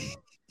 nah,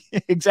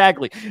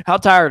 exactly. How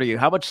tired are you?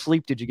 How much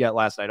sleep did you get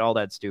last night? All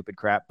that stupid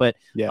crap. But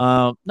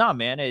no,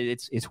 man,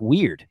 it's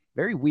weird,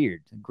 very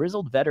weird.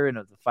 Grizzled veteran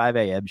of the 5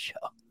 a.m. show.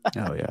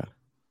 Oh yeah.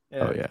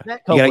 Oh yeah.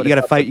 You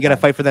gotta fight. You gotta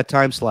fight for that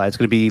time slot. It's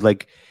gonna be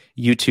like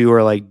you two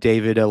are like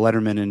David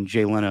Letterman and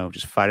Jay Leno,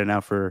 just fighting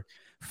out for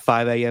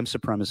 5 a.m.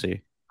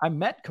 supremacy. I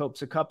met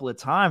Copes a couple of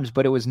times,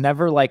 but it was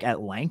never like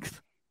at length.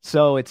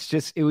 So it's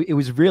just, it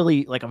was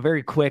really like a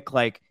very quick,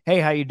 like, hey,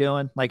 how you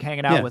doing? Like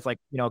hanging out with, like,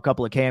 a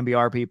couple of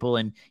KMBR people,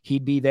 and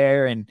he'd be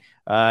there, and,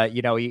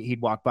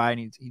 he'd walk by and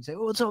he'd say,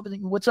 oh,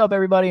 what's up,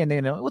 everybody? And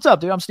then, what's up,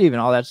 dude? I'm Steven,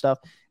 all that stuff.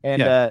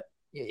 And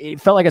it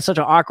felt like such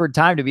an awkward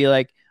time to be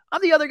like,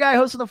 I'm the other guy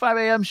hosting the 5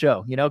 a.m.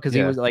 show, because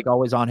he was like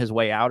always on his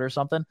way out or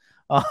something.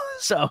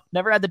 So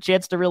never had the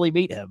chance to really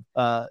meet him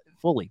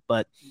fully,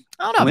 but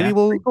I don't know. Maybe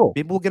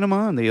we'll get him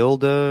on the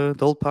old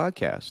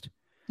podcast.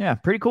 Yeah,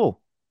 pretty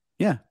cool.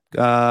 Yeah.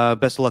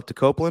 Best of luck to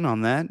Copeland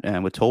on that,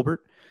 and with Tolbert.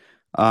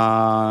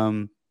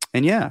 And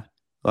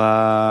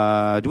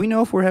do we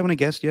know if we're having a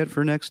guest yet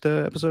for next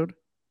episode?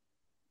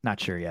 Not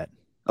sure yet.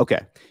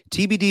 Okay.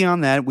 TBD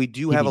on that. We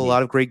do have a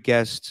lot of great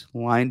guests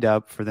lined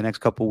up for the next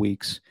couple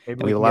weeks.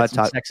 Maybe we have a lot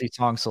of sexy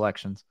song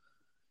selections.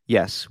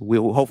 Yes, we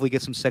will hopefully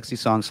get some sexy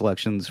song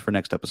selections for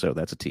next episode.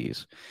 That's a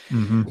tease.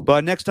 Mm-hmm.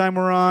 But next time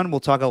we're on, we'll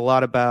talk a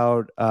lot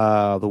about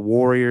the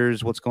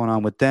Warriors, what's going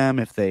on with them,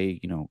 if they,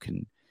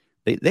 can.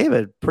 They have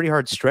a pretty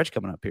hard stretch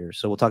coming up here.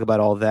 So we'll talk about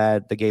all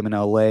that. The game in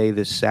LA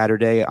this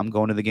Saturday. I'm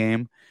going to the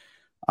game.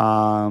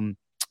 And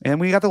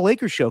we got the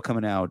Lakers show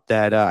coming out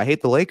that I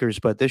hate the Lakers,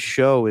 but this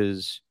show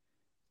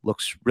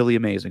looks really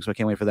amazing. So I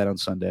can't wait for that on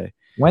Sunday.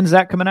 When's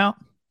that coming out?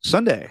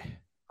 Sunday.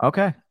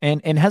 Okay.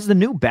 And has the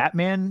new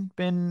Batman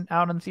been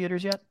out in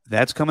theaters yet?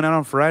 That's coming out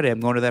on Friday. I'm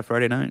going to that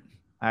Friday night.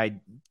 I've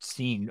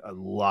seen a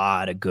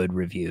lot of good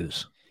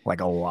reviews.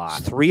 Like a lot.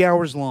 It's 3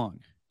 hours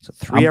long. It's a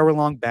 3-hour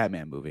long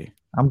Batman movie.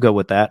 I'm good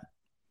with that.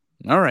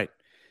 All right.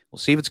 We'll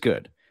see if it's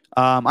good.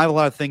 I have a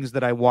lot of things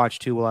that I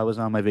watched, too, while I was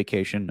on my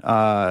vacation.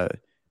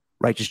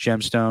 Righteous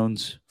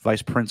Gemstones,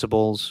 Vice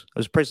Principals. I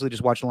was basically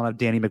just watching a lot of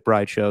Danny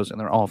McBride shows, and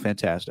they're all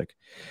fantastic.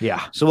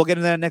 Yeah. So we'll get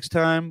into that next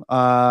time.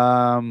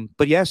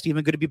 But yeah,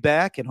 Steven, good to be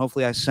back, and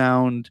hopefully I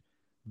sound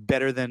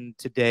better than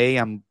today.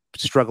 I'm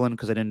struggling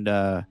because I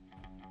didn't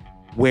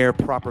wear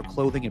proper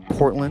clothing in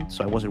Portland,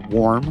 so I wasn't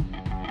warm,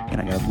 and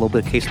I got a little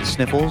bit of case of the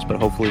sniffles, but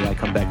hopefully I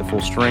come back at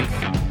full strength.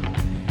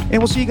 And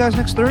we'll see you guys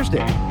next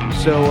Thursday.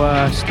 So,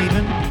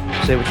 Steven,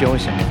 say what you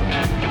always say.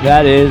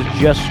 That is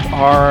just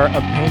our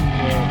opinion,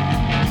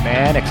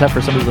 man, except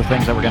for some of the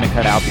things that we're going to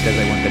cut out because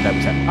they weren't good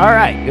episodes. All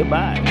right,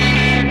 goodbye.